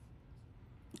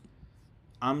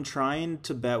 I'm trying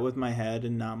to bet with my head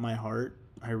and not my heart.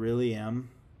 I really am.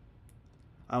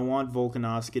 I want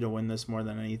Volkanovski to win this more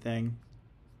than anything.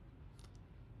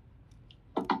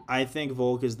 I think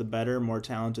Volk is the better, more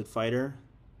talented fighter.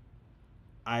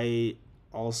 I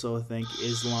also think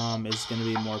Islam is going to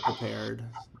be more prepared.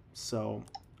 So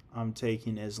I'm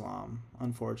taking Islam,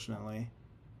 unfortunately.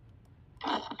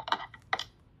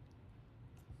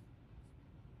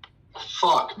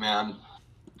 Fuck, man.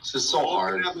 This is so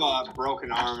hard. I have a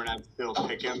broken arm and I'd still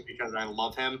pick him because I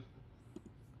love him.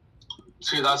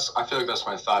 See, I feel like that's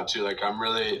my thought too. Like,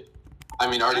 already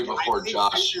before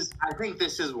Josh. I think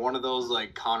this is one of those,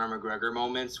 like, Conor McGregor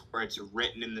moments where it's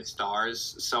written in the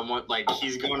stars. Someone, like,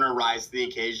 he's going to rise to the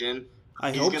occasion.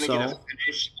 He's going to get a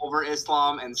finish over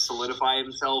Islam and solidify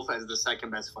himself as the second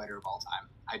best fighter of all time.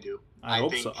 I do. I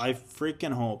hope so. I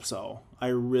freaking hope so. I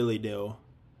really do.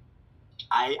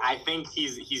 I think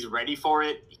he's ready for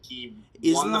it. He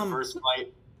won the first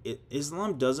fight.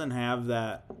 Islam doesn't have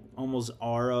that almost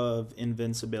aura of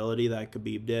invincibility that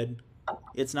Khabib did.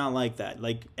 It's not like that.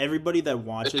 Like, everybody that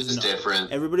watches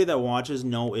different. Everybody that watches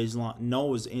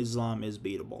knows Islam is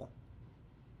beatable.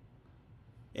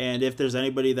 And if there's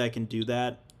anybody that can do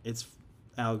that, it's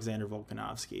Alexander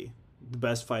Volkanovski, the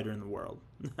best fighter in the world.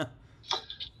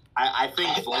 I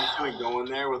think Volk's gonna go in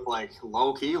there with, like,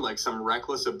 low key, like, some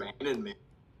reckless abandonment.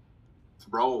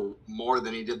 Throw more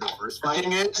than he did the first fight. The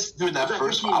thing is, dude, that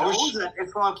first fight, that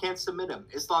Islam can't submit him.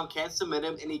 Islam can't submit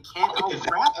him, and he can't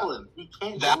out-grapple him. He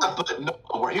can't. But no,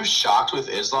 were you shocked with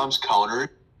Islam's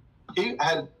counter? He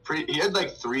had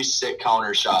like 3 sick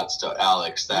counter shots to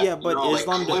Alex. That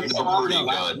Islam clipped him pretty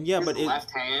good. Yeah, but his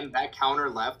left hand, that counter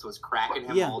left was cracking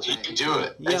him all day. He could do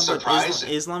it. Yeah, it's but surprising.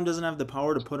 Islam doesn't have the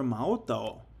power to put him out,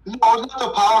 though. No, not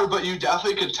the power, but you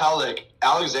definitely could tell. Like,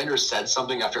 Alexander said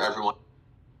something after everyone.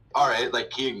 All right,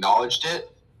 like, he acknowledged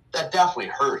it. That definitely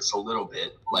hurts a little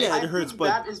bit. Like, yeah, it hurts, but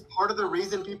that is part of the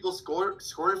reason people scored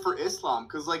it for Islam.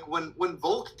 Because, like, when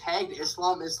Volk tagged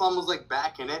Islam was, like,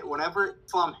 back in it. Whenever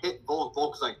Islam hit Volk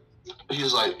was like... He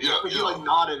was like, yeah. He, like,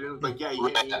 nodded and was like, yeah,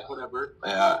 whatever.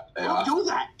 Yeah. Don't do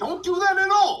that. Don't do that at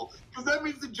all. Because that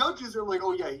means the judges are like,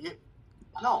 oh, yeah.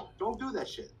 No, don't do that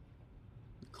shit.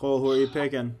 Cole, who are you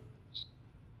picking?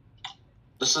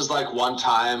 This is, like, one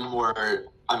time where...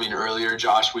 earlier,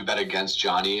 Josh, we bet against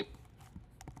Johnny.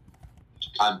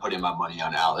 I'm putting my money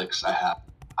on Alex.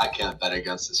 I can't bet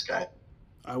against this guy.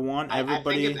 I want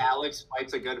everybody... I think if Alex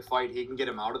fights a good fight, he can get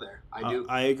him out of there. I do.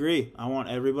 I agree. I want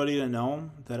everybody to know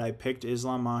that I picked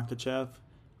Islam Makhachev.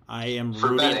 I am for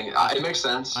rooting... betting. It makes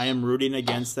sense. I am rooting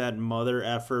against that mother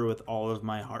effer with all of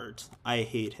my heart. I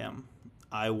hate him.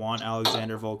 I want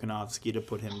Alexander Volkanovski to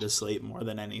put him to sleep more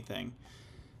than anything.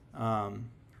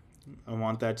 I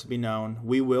want that to be known.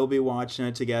 We will be watching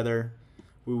it together.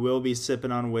 We will be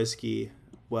sipping on whiskey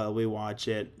while we watch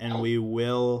it. And we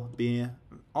will be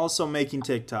also making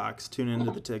TikToks. Tune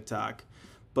into the TikTok.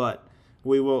 But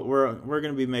we're going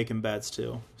to be making bets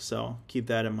too. So keep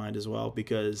that in mind as well,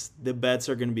 because the bets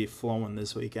are going to be flowing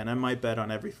this weekend. I might bet on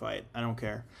every fight. I don't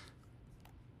care.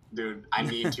 Dude, I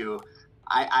need to.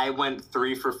 I went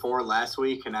 3 for 4 last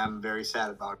week, and I'm very sad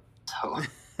about it. So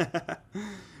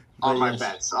on my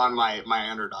bets, on my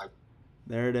underdog.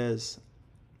 There it is.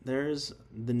 There's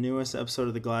the newest episode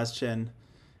of the Glass Chin.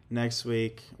 Next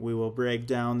week, we will break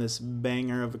down this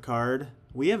banger of a card.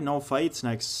 We have no fights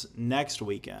next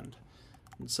weekend.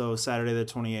 So Saturday the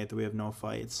 28th, we have no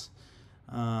fights.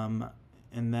 And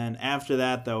then after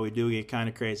that, though, we do get kind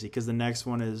of crazy because the next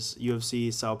one is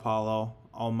UFC Sao Paulo.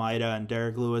 Almeida and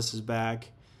Derek Lewis is back.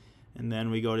 And then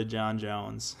we go to John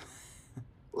Jones.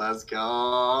 Let's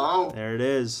go. There it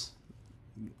is.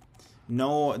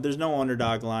 No, there's no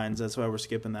underdog lines. That's why we're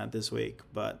skipping that this week.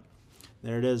 But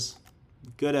there it is.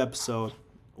 Good episode.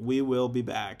 We will be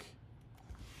back.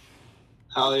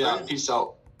 Hell yeah. Peace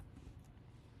out.